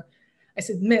worked there, I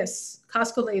said, Miss,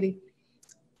 Costco lady,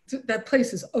 that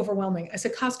place is overwhelming. I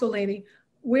said, Costco lady,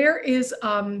 where is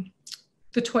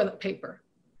the toilet paper?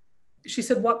 She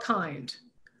said, what kind?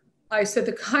 I said,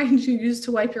 the kind you use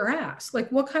to wipe your ass.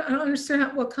 Like, what kind? I don't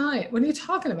understand what kind. What are you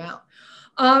talking about?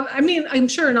 I mean, I'm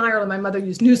sure in Ireland, my mother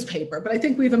used newspaper, but I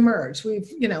think we've emerged.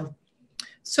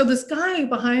 So this guy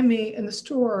behind me in the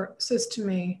store says to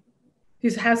me,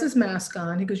 he has his mask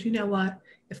on. He goes, you know what?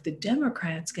 If the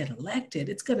Democrats get elected,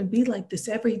 it's going to be like this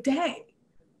every day.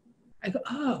 I go,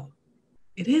 oh,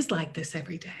 it is like this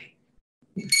every day.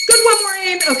 Good one,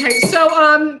 Maureen. Okay, so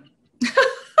I'm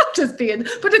just being,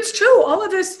 but it's true. All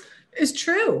of this is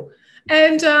true.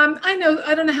 And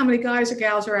I don't know how many guys or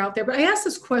gals are out there, but I asked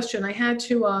this question. I had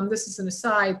to, this is an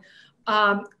aside.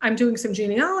 I'm doing some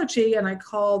genealogy, and I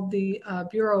called the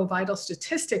Bureau of Vital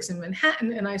Statistics in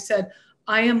Manhattan, and I said,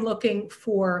 I am looking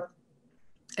for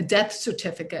a death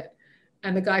certificate.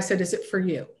 And the guy said, is it for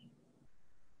you?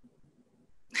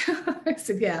 I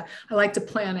said, yeah, I like to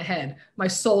plan ahead. My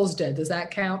soul's dead. Does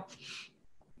that count?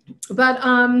 But,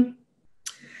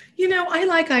 I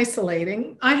like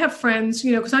isolating. I have friends,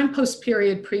 because I'm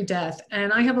post-period pre-death,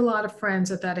 and I have a lot of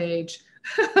friends at that age.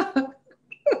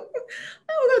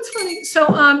 Oh, that's funny.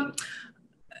 So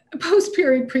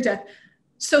post-period pre-death.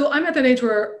 So I'm at that age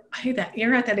where, I hate that,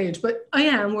 you're at that age, but I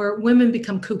am, where women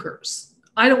become cougars.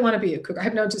 I don't want to be a cougar. I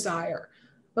have no desire.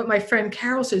 But my friend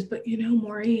Carol says, but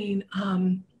Maureen,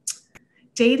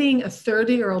 dating a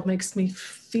 30-year-old makes me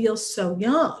feel so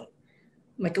young.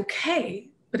 I'm like, okay,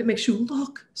 but it makes you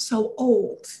look so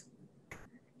old.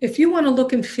 If you want to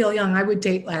look and feel young, I would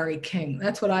date Larry King.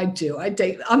 That's what I'd do.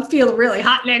 I'm feeling really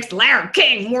hot next to Larry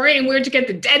King. Maureen, where'd you get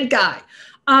the dead guy?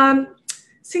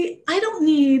 See, I don't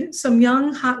need some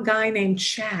young, hot guy named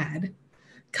Chad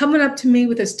coming up to me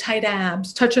with his tight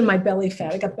abs, touching my belly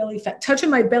fat. I got belly fat, touching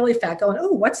my belly fat, going,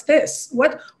 oh, what's this?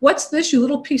 What's this, you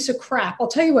little piece of crap? I'll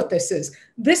tell you what this is.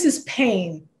 This is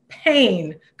pain,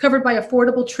 covered by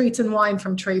affordable treats and wine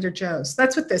from Trader Joe's.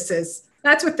 That's what this is.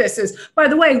 That's what this is. By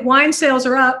the way, wine sales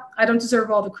are up. I don't deserve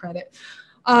all the credit.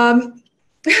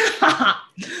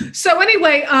 So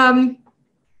anyway,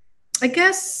 I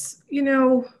guess,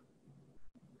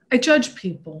 I judge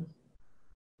people.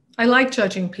 I like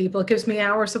judging people. It gives me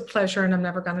hours of pleasure, and I'm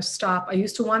never going to stop. I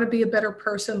used to want to be a better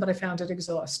person, but I found it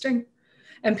exhausting.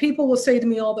 And people will say to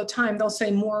me all the time, they'll say,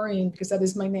 Maureen, because that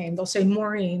is my name. They'll say,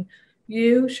 Maureen,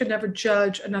 you should never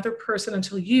judge another person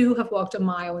until you have walked a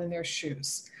mile in their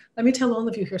shoes. Let me tell all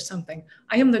of you here something.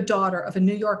 I am the daughter of a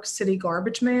New York City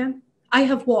garbage man. I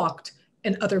have walked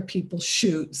in other people's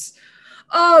shoes.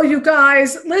 Oh, you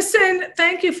guys, listen,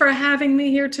 thank you for having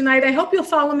me here tonight. I hope you'll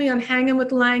follow me on Hanging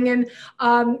with Langan.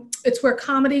 It's where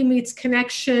comedy meets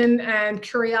connection and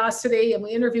curiosity, and we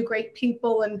interview great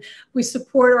people, and we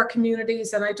support our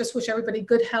communities. And I just wish everybody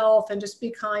good health, and just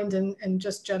be kind and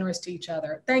just generous to each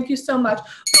other. Thank you so much.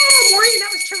 Oh, Maureen,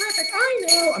 that was terrific. I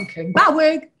know. I'm kidding. Bye,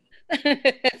 wig.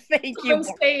 Thank you.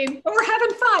 But we're having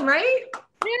fun, right?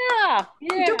 Yeah.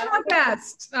 We're doing our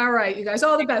best. All right, you guys,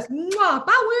 all the best. Mwah.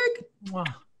 Bye, wig.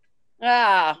 Mwah.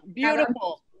 Ah,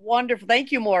 beautiful. Wonderful.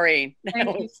 Thank you, Maureen.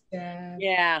 Thank you, Dad.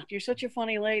 Yeah, you're such a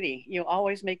funny lady. You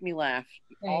always make me laugh.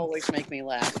 Always make me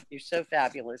laugh. You're so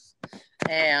fabulous.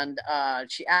 And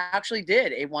she actually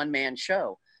did a one-man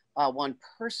show,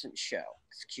 one-person show.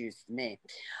 Excuse me.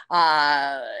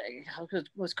 It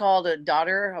was called A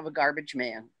Daughter of a Garbage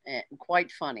Man. And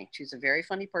quite funny. She's a very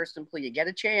funny person. Please, you get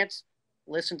a chance,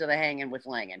 listen to the Hanging with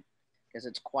Langan, because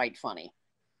it's quite funny.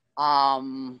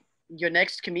 Your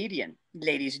next comedian,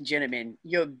 ladies and gentlemen,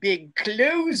 your big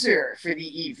closer for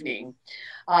the evening.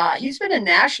 He's been a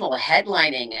national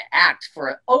headlining act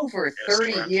for over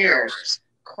 30 years.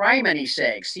 Criminy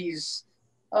sakes. He's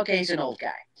an old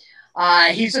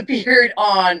guy. He's appeared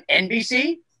on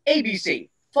NBC, ABC,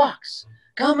 Fox,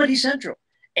 Comedy Central,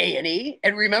 A&E,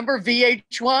 and remember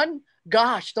VH1?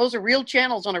 Gosh, those are real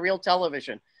channels on a real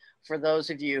television. For those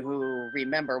of you who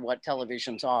remember what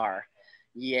televisions are.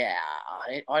 Yeah,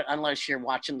 unless you're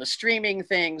watching the streaming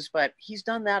things, but he's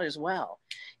done that as well.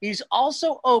 He's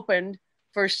also opened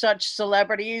for such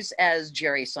celebrities as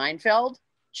Jerry Seinfeld,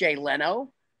 Jay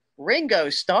Leno, Ringo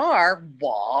Starr,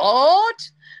 what?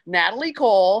 Natalie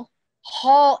Cole,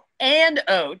 Hall and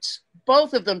Oates,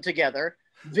 both of them together,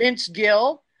 Vince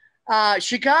Gill,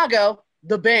 Chicago,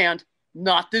 the band,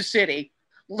 not the city,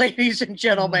 Ladies and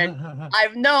gentlemen,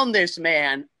 I've known this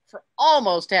man for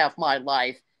almost half my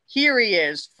life. Here he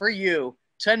is for you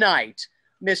tonight,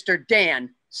 Mr. Dan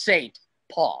St.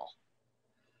 Paul.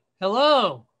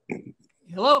 Hello.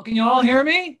 Hello, can you all hear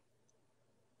me?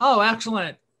 Oh,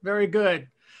 excellent. Very good.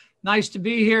 Nice to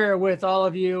be here with all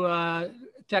of you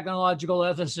technological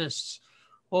ethicists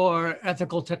or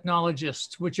ethical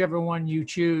technologists, whichever one you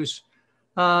choose.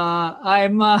 I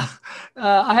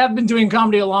have been doing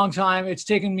comedy a long time. It's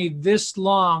taken me this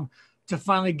long to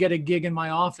finally get a gig in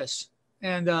my office.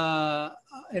 And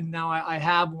now I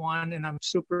have one, and I'm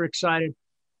super excited.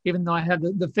 Even though I have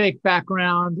the fake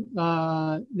background,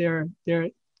 they're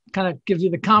kind of gives you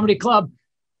the comedy club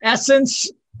essence.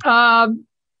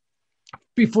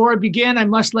 Before I begin, I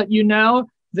must let you know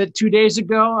that 2 days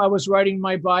ago, I was riding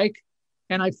my bike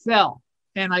and I fell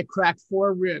and I cracked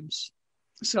 4 ribs.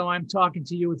 So I'm talking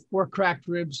to you with 4 cracked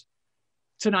ribs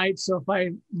tonight. So if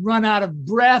I run out of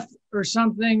breath or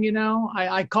something, you know,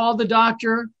 I called the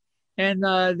doctor and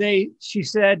she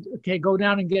said, okay, go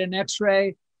down and get an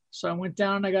x-ray. So I went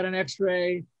down and I got an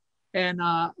x-ray and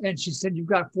she said, you've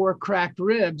got 4 cracked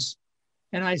ribs.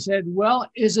 And I said, well,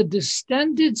 is a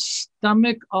distended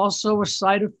stomach also a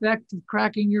side effect of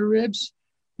cracking your ribs?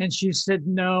 And she said,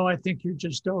 no, I think you're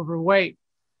just overweight.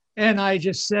 And I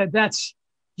just said,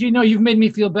 you've made me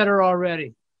feel better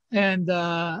already. And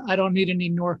I don't need any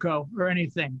Norco or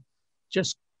anything.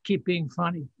 Just keep being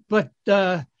funny. But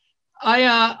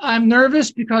I'm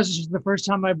nervous because this is the first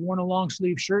time I've worn a long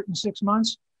sleeve shirt in 6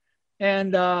 months.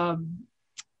 And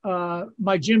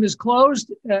my gym is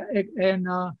closed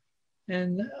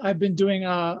and I've been doing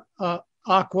aqua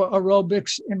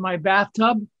aerobics in my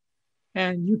bathtub,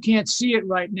 and you can't see it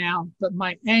right now, but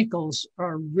my ankles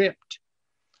are ripped.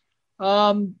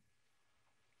 A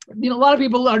lot of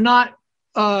people are not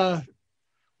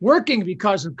working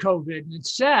because of COVID.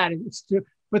 It's sad,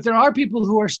 but there are people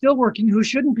who are still working who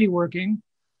shouldn't be working.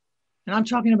 And I'm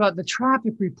talking about the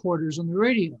traffic reporters on the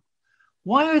radio.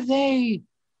 How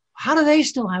do they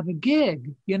still have a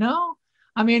gig, you know?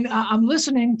 I mean, I'm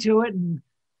listening to it and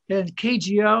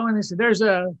KGO, and they said there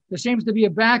seems to be a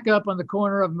backup on the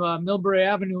corner of Millbury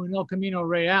Avenue and El Camino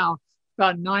Real,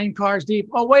 about 9 cars deep.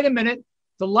 Oh, wait a minute.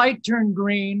 The light turned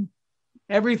green.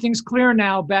 Everything's clear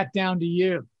now, back down to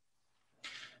you.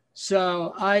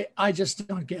 So I just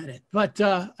don't get it. But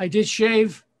I did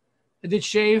shave. I did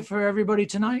shave for everybody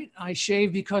tonight. I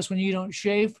shave because when you don't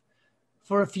shave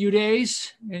for a few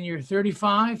days and you're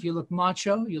 35, you look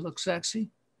macho, you look sexy.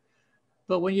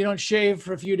 But when you don't shave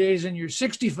for a few days and you're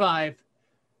 65,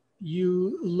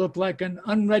 you look like an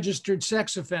unregistered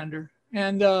sex offender.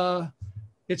 And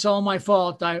it's all my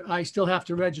fault. I still have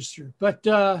to register. But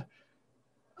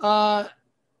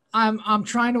I'm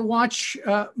trying to watch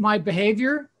my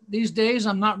behavior these days.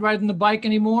 I'm not riding the bike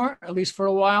anymore, at least for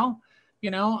a while.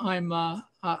 You know,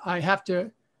 I have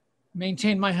to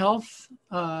maintain my health.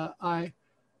 And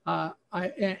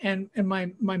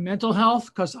my mental health,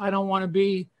 because I don't want to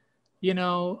be, you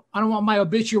know, I don't want my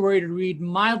obituary to read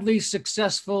mildly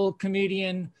successful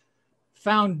comedian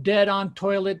found dead on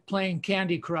toilet playing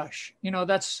Candy Crush. You know,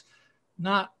 that's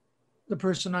not the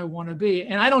person I want to be.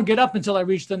 And I don't get up until I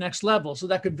reach the next level. So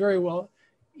that could very well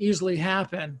easily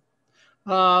happen.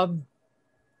 I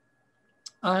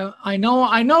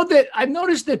know that I've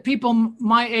noticed that people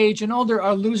my age and older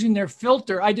are losing their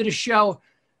filter. I did a show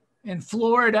in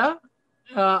Florida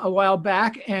a while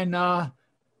back, and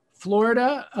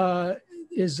Florida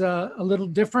is a little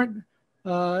different.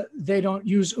 They don't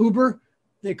use Uber.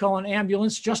 They call an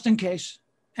ambulance just in case.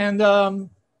 And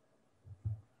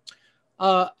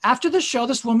after the show,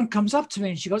 this woman comes up to me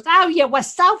and she goes, "Oh, you were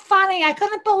so funny. I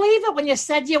couldn't believe it when you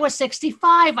said you were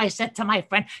 65. I said to my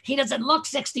friend, he doesn't look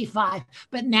 65.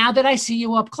 But now that I see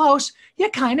you up close,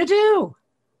 you kind of do."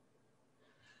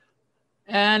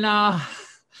 And I'm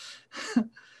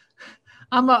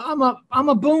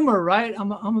a boomer, right?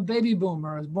 I'm a baby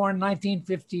boomer. I was born in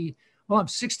 1950. Well, I'm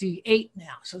 68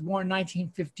 now, so I was born in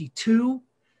 1952,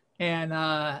 and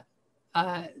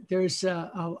there's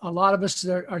a lot of us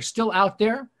that are still out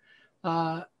there.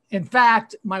 In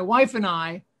fact, my wife and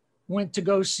I went to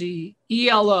go see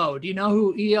ELO. Do you know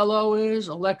who ELO is?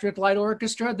 Electric Light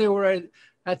Orchestra. They were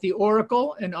at the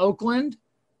Oracle in Oakland,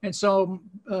 and so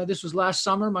this was last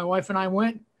summer. My wife and I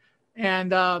went,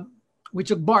 and we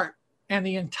took BART. And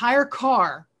the entire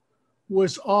car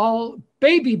was all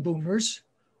baby boomers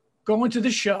going to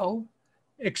the show,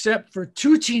 except for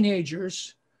 2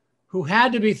 teenagers who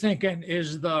had to be thinking,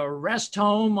 is the rest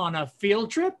home on a field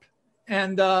trip?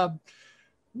 And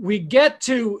we get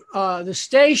to the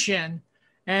station,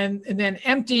 And then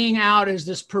emptying out is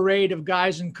this parade of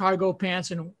guys in cargo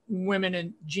pants and women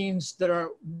in jeans that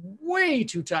are way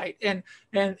too tight. And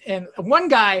one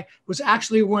guy was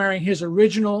actually wearing his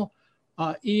original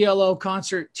ELO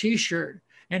concert T-shirt,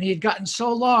 and he had gotten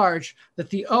so large that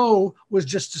the O was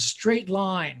just a straight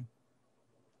line.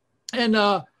 And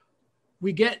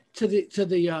we get to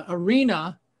the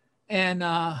arena,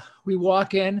 and we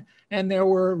walk in, and there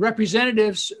were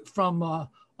representatives from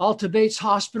Alta Bates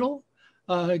Hospital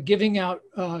giving out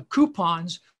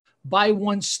coupons, buy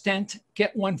one stent,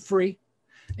 get one free.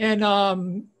 And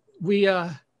I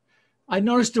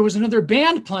noticed there was another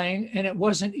band playing, and it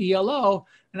wasn't ELO.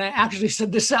 And I actually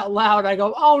said this out loud. I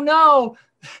go, oh no,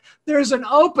 there's an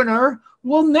opener.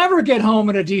 We'll never get home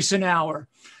in a decent hour.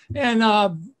 And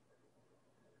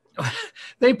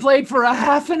they played for a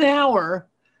half an hour.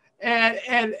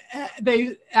 And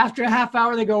they, after a half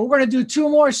hour, they go, we're going to do 2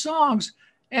 more songs.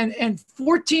 And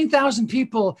 14,000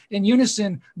 people in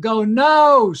unison go,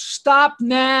 no, stop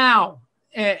now.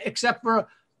 Except for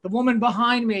the woman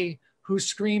behind me who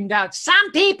screamed out, some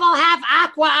people have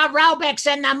aqua aerobics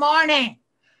in the morning.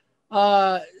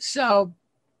 So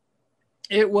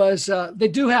it was, they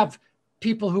do have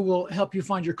people who will help you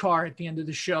find your car at the end of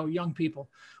the show, young people,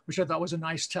 which I thought was a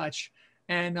nice touch.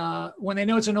 And when they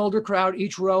know it's an older crowd,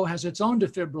 each row has its own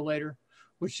defibrillator,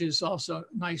 which is also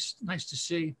nice to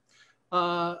see.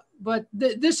 But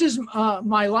this is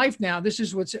my life now. This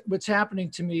is what's happening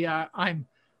to me. I'm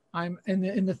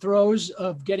in the throes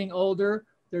of getting older.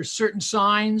 There's certain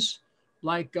signs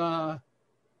like I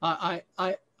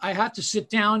have to sit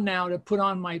down now to put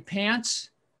on my pants.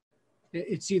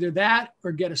 It's either that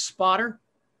or get a spotter.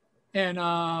 And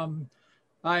I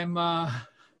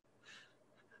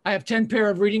have 10 pair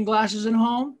of reading glasses at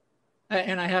home,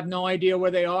 and I have no idea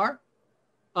where they are.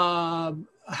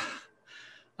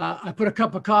 I put a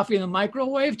cup of coffee in the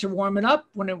microwave to warm it up.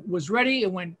 When it was ready,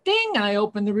 it went ding, and I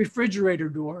opened the refrigerator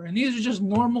door. And these are just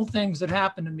normal things that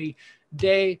happen to me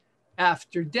day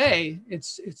after day.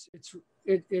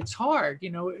 It's hard,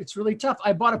 you know, it's really tough.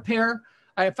 I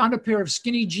found a pair of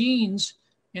skinny jeans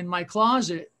in my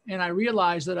closet, and I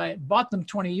realized that I had bought them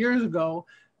 20 years ago.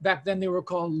 Back then they were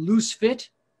called loose fit.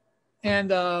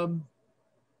 And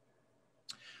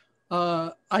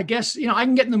I guess, you know, I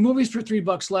can get in the movies for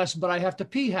 $3 less, but I have to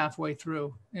pee halfway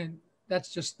through, and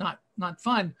that's just not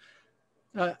fun.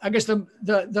 I guess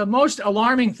the most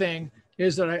alarming thing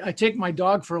is that I take my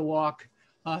dog for a walk.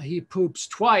 He poops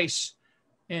twice,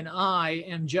 and I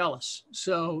am jealous.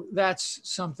 So that's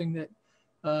something that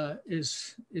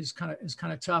is kind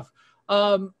of tough.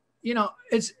 You know,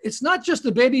 it's not just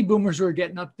the baby boomers who are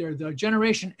getting up there. The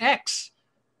Generation X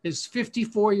is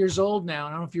 54 years old now. I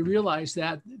don't know if you realize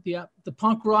that. The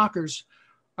punk rockers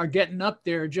are getting up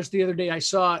there. Just the other day, I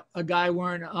saw a guy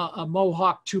wearing a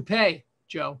Mohawk toupee,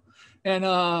 Joe. And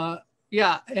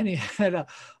yeah, and he had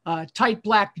a tight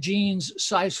black jeans,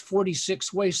 size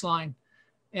 46 waistline,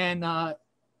 and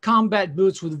combat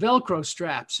boots with Velcro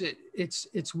straps.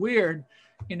 It's weird,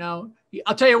 you know.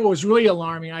 I'll tell you what was really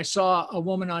alarming. I saw a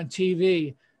woman on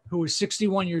TV who was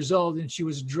 61 years old, and she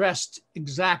was dressed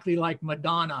exactly like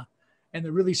Madonna. And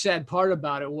the really sad part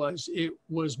about it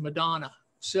was Madonna.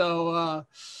 So,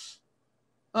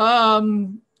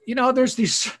 you know, there's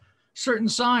these certain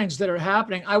signs that are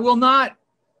happening. I will not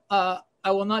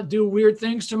do weird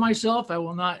things to myself. I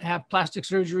will not have plastic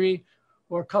surgery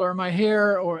or color my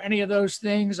hair or any of those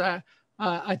things. I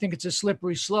think it's a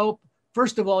slippery slope.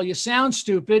 First of all, you sound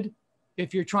stupid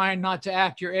if you're trying not to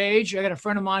act your age. I got a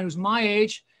friend of mine who's my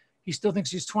age. He still thinks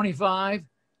he's 25.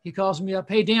 He calls me up,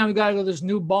 hey, Dan, we got to go to this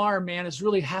new bar, man. It's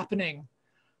really happening.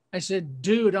 I said,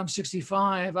 dude, I'm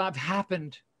 65. I've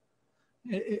happened.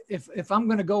 If I'm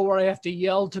going to go where I have to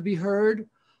yell to be heard,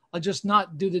 I'll just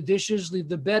not do the dishes, leave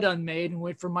the bed unmade, and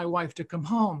wait for my wife to come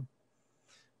home.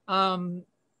 And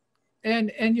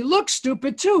you look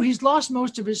stupid, too. He's lost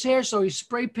most of his hair, so he's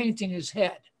spray painting his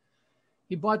head.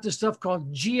 He bought this stuff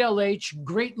called GLH,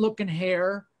 great looking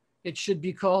hair. It should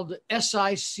be called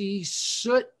SIC,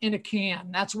 soot in a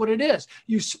can. That's what it is.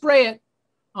 You spray it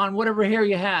on whatever hair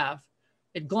you have.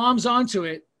 It gloms onto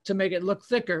it to make it look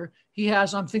thicker. He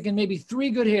has, I'm thinking, maybe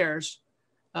 3 good hairs.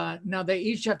 Now they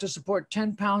each have to support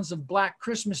 10 pounds of black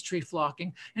Christmas tree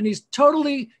flocking. And he's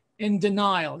totally in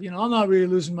denial. You know, I'm not really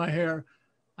losing my hair.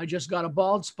 I just got a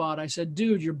bald spot. I said,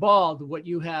 dude, you're bald. What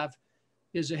you have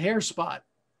is a hair spot.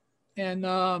 And,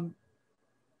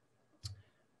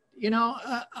 you know,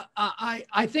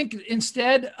 I think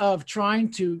instead of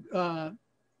trying to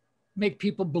make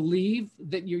people believe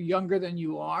that you're younger than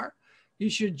you are, you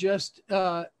should just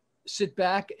sit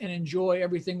back and enjoy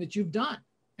everything that you've done.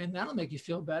 And that'll make you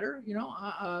feel better. You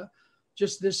know,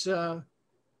 just this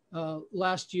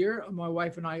last year, my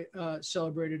wife and I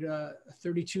celebrated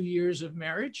 32 years of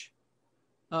marriage.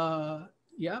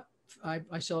 Yeah,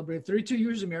 I celebrated 32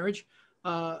 years of marriage,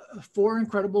 4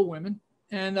 incredible women,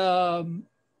 and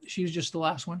she's just the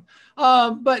last one.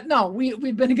 But no,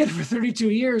 we've been together for 32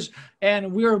 years,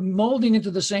 and we're molding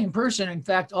into the same person. In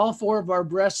fact, all 4 of our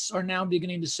breasts are now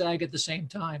beginning to sag at the same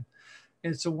time.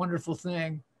 It's a wonderful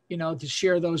thing, you know, to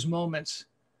share those moments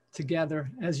together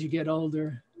as you get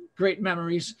older. Great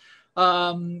memories.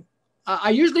 I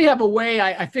usually have a way,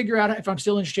 I figure out if I'm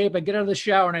still in shape. I get out of the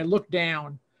shower and I look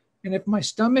down. And if my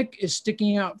stomach is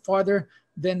sticking out farther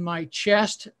than my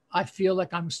chest, I feel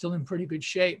like I'm still in pretty good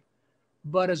shape.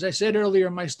 But as I said earlier,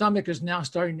 my stomach is now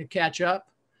starting to catch up.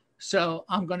 So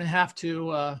I'm going to have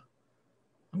to,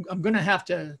 I'm going to have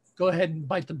to go ahead and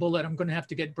bite the bullet. I'm going to have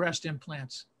to get breast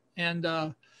implants. And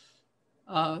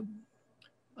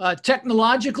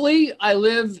technologically, I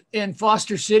live in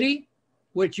Foster City,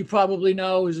 which you probably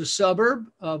know is a suburb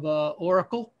of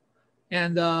Oracle.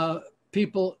 And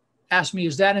people ask me,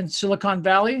 is that in Silicon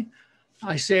Valley?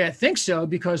 I say, I think so,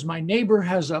 because my neighbor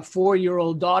has a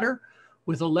 4-year-old daughter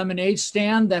with a lemonade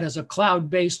stand that has a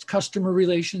cloud-based customer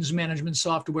relations management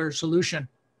software solution.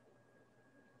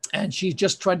 And she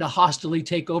just tried to hostilely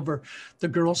take over the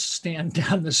girls' stand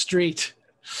down the street.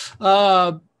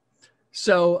 I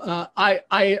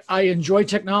enjoy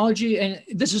technology, and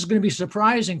this is going to be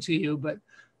surprising to you, but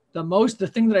the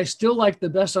thing that I still like the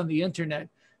best on the internet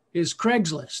is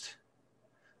Craigslist.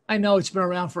 I know it's been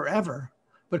around forever,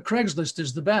 but Craigslist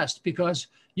is the best because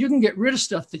you can get rid of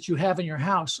stuff that you have in your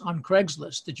house on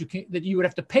Craigslist that you would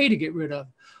have to pay to get rid of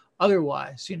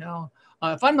otherwise. You know,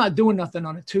 if I'm not doing nothing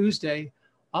on a Tuesday,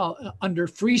 under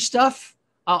free stuff,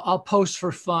 I'll post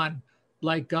for fun,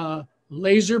 like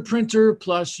laser printer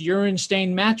plus urine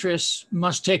stained mattress,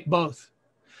 must take both.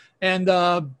 And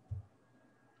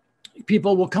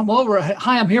people will come over.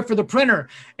 Hi, I'm here for the printer,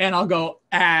 and I'll go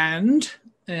and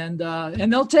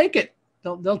they'll take it.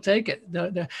 They'll take it.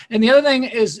 And the other thing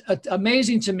is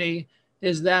amazing to me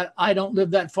is that I don't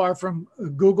live that far from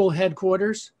Google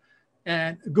headquarters,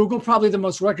 and Google probably the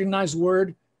most recognized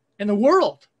word in the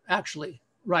world actually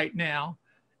right now.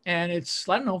 And it's,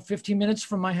 I don't know, 15 minutes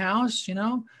from my house. You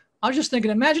know, I was just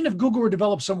thinking, imagine if Google were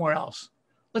developed somewhere else.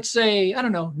 Let's say, I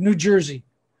don't know, New Jersey.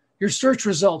 Your search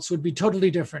results would be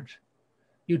totally different.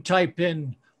 You type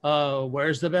in,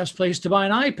 where's the best place to buy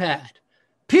an iPad?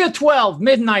 Pier 12,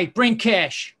 midnight, bring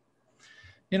cash.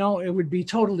 You know, it would be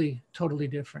totally, totally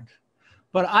different.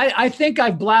 But I think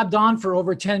I've blabbed on for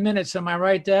over 10 minutes. Am I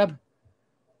right, Deb?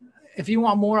 If you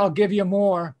want more, I'll give you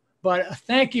more. But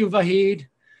thank you, Vahid.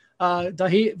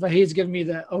 Vahid's giving me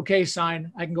the okay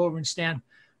sign. I can go over and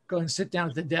go and sit down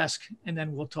at the desk, and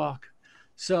then we'll talk.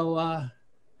 So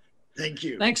thank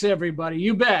you. Thanks, everybody.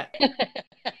 You bet.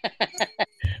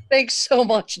 Thanks so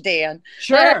much, Dan.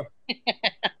 Sure.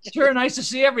 Sure. Nice to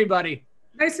see everybody.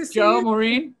 Nice to see Joe, you.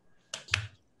 Maureen.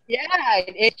 Yeah,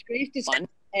 it's great to see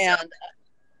you.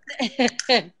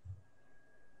 And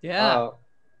yeah.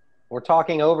 We're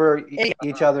talking over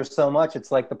each other so much.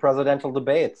 It's like the presidential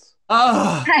debates.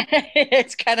 Oh,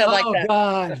 it's kind of like that.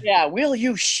 God. Yeah, will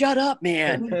you shut up,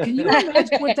 man? Can you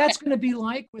imagine what that's going to be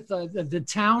like with the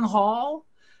town hall?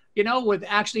 You know, with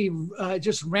actually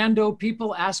just rando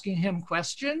people asking him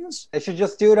questions. They should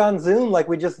just do it on Zoom like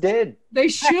we just did. They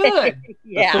should.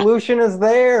 Yeah. The solution is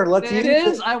there. Let's use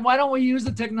it. Why don't we use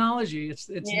the technology? It's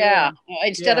yeah.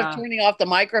 Instead of turning off the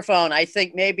microphone, I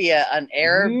think maybe an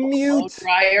air blow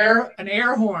dryer, an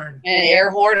air horn,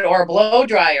 or a blow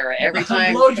dryer. Every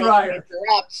time blow dryer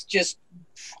interrupts, just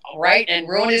right and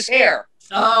ruin his hair.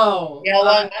 Oh, how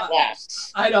long that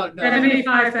lasts? I don't know.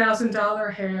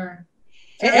 $75,000 hair.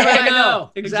 Yeah, I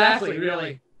know exactly.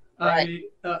 Really, right.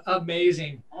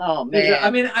 Amazing. Oh man. I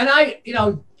mean,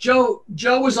 and Joe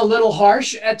was a little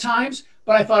harsh at times,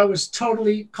 but I thought it was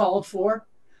totally called for.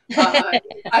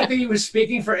 I think he was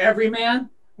speaking for every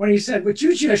man when he said, "Would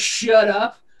you just shut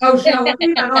up?" Oh, yeah,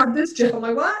 I on this chip. I'm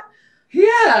like, what?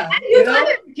 Yeah. I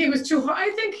didn't think he was too hard. I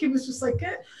think he was just like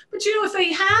it. But if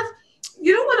they have.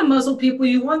 You don't want to muzzle people.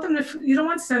 You want them to. You don't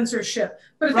want censorship.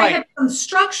 But if they have some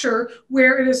structure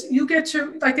where it is, you get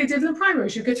to, like they did in the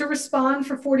primaries, you get to respond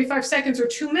for 45 seconds or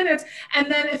 2 minutes,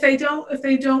 and then if they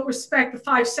don't respect the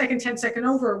 5-second, 10-second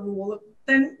over rule,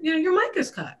 then your mic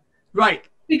is cut. Right.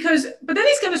 But then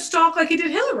he's going to stalk like he did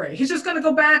Hillary. He's just going to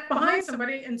go back behind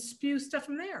somebody and spew stuff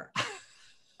from there.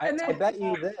 I bet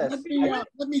you this.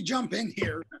 Let me jump in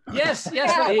here. Yes,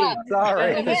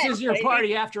 sorry. And this is your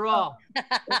party after all.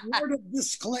 A word of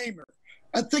disclaimer.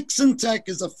 Ethics in Tech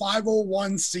is a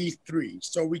 501c3,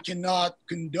 so we cannot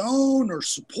condone or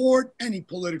support any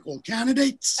political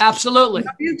candidates. Absolutely.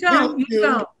 You don't.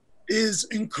 is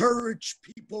encourage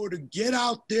people to get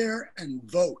out there and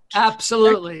vote.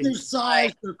 Absolutely.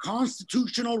 Exercise their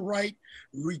constitutional right,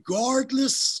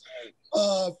 regardless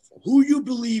of who you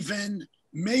believe in.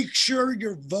 Make sure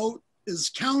your vote is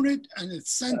counted and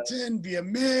it's sent in via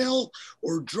mail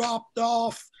or dropped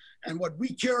off. And what we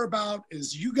care about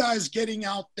is you guys getting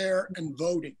out there and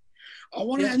voting. I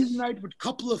want to end the night with a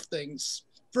couple of things.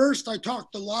 First, I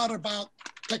talked a lot about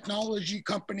technology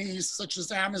companies such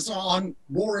as Amazon.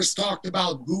 Boris talked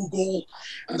about Google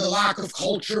and the lack of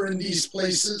culture in these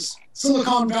places.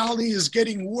 Silicon Valley is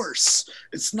getting worse.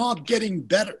 It's not getting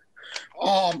better.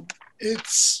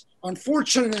 It's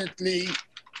unfortunately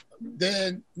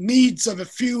the needs of a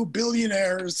few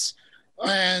billionaires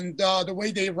and the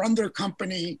way they run their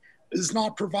company is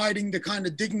not providing the kind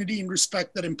of dignity and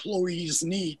respect that employees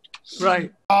need.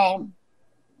 Right.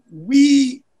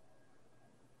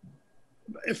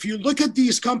 If you look at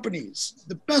these companies,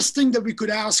 the best thing that we could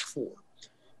ask for,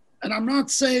 and I'm not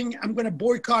saying I'm going to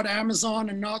boycott Amazon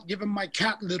and not give them my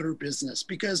cat litter business,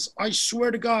 because I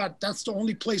swear to God, that's the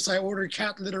only place I order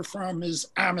cat litter from is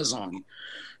Amazon,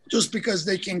 just because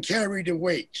they can carry the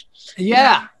weight.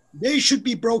 Yeah. They should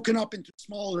be broken up into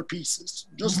smaller pieces,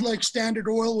 just like Standard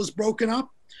Oil was broken up.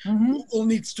 Google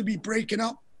needs to be broken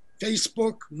up.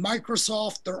 Facebook,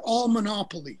 Microsoft, they're all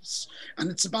monopolies.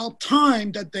 And it's about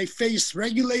time that they face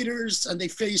regulators and they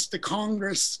face the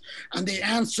Congress and they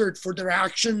answered for their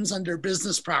actions and their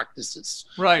business practices.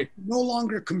 Right. No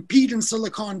longer compete in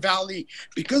Silicon Valley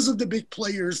because of the big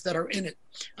players that are in it.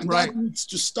 And that needs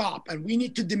to stop. And we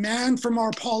need to demand from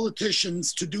our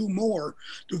politicians to do more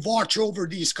to watch over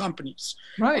these companies.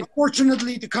 Right.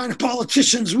 Unfortunately, the kind of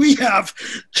politicians we have,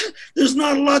 there's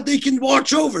not a lot they can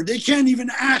watch over. They can't even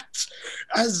act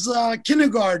as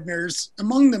kindergartners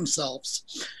among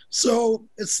themselves. So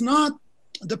it's not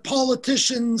the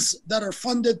politicians that are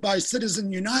funded by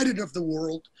Citizen United of the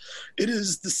world. It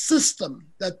is the system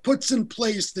that puts in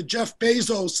place the Jeff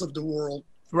Bezos of the world,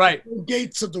 right,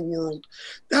 Gates of the world.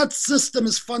 That system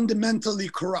is fundamentally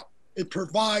corrupt. It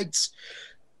provides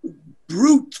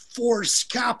brute force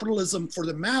capitalism for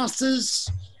the masses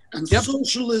and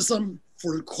socialism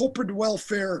for the corporate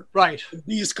welfare of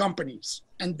these companies.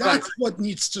 And that's what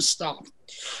needs to stop.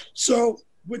 So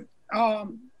with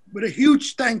a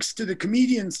huge thanks to the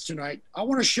comedians tonight, I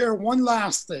want to share one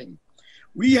last thing.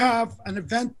 We have an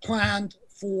event planned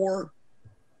for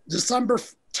December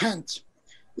 10th.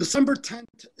 December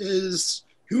 10th is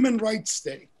Human Rights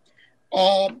Day.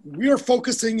 We are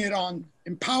focusing it on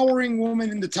empowering women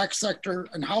in the tech sector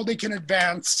and how they can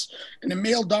advance in a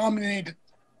male-dominated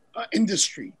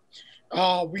industry.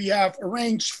 We have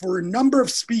arranged for a number of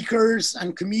speakers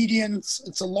and comedians.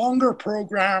 It's a longer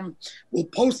program. We'll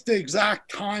post the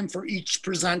exact time for each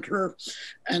presenter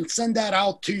and send that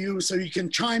out to you so you can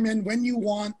chime in when you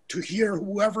want to hear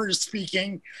whoever is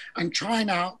speaking and chime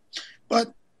out.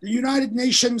 But the United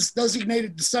Nations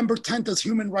designated December 10th as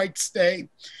Human Rights Day.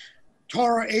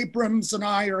 Tara Abrams and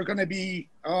I are going to be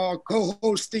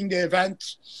co-hosting the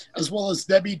event, as well as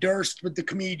Debbie Durst with the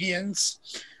comedians.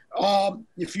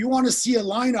 If you want to see a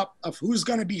lineup of who's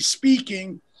going to be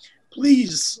speaking,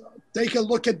 please take a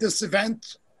look at this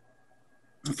event,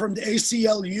 from the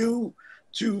ACLU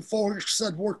to folks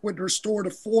that work with Restore the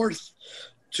Fourth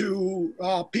to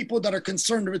people that are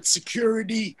concerned with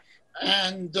security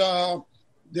and a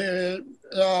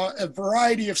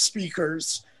variety of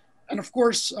speakers. And of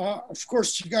course,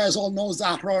 you guys all know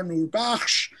Zahra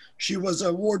Nourbakhsh. She was an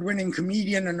award-winning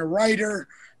comedian and a writer.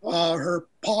 Her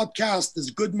podcast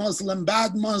is Good Muslim,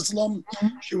 Bad Muslim.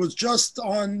 She was just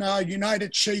on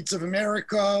United Shades of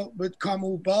America with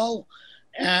Kamu Bell.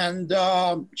 And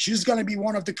she's going to be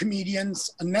one of the comedians.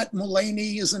 Annette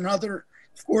Mullaney is another.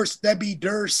 Of course, Debbie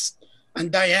Durst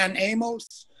and Diane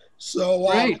Amos. So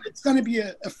it's going to be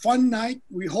a fun night.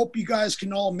 We hope you guys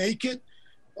can all make it.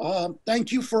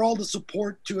 Thank you for all the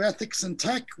support to Ethics in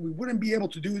Tech. We wouldn't be able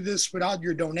to do this without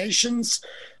your donations.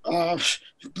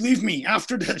 Believe me,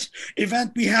 after the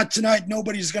event we had tonight,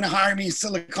 nobody's going to hire me in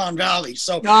Silicon Valley.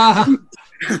 So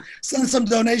send some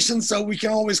donations so we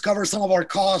can always cover some of our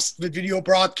costs with video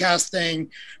broadcasting,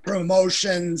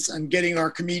 promotions, and getting our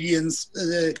comedians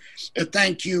a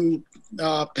thank you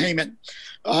payment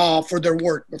for their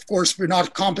work. Of course, we're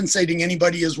not compensating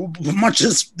anybody as much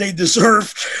as they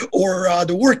deserve or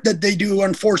the work that they do,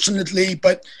 unfortunately,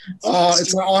 but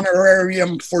it's an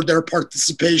honorarium for their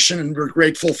participation, and we're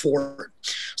grateful for it.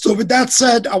 So with that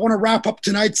said, I want to wrap up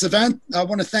tonight's event. I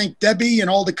want to thank Debbie and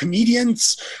all the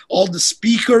comedians, all the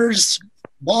speakers,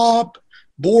 Bob,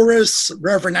 Boris,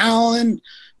 Reverend Allen.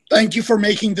 Thank you for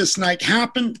making this night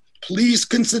happen. Please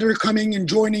consider coming and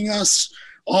joining us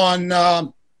on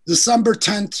December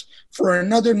 10th for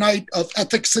another night of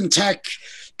ethics and tech,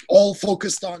 all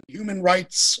focused on human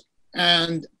rights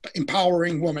and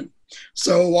empowering women.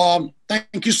 So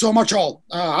thank you so much all.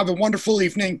 Have a wonderful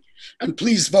evening, and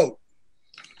please vote.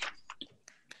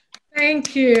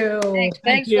 Thank you. Thanks,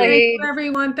 Thank you,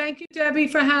 everyone. Thank you, Debbie,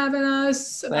 for having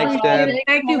us. Thanks, Deb.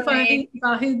 Thank you,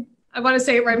 Vahid. I want to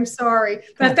say it right. I'm sorry.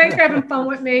 But thanks for having fun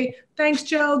with me. Thanks,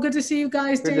 Joe. Good to see you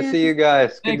guys. Good Dan. to see you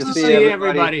guys. Good Thanks to to see see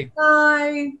everybody. everybody.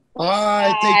 Bye.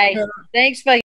 Bye. Take care. Thanks, Vahid.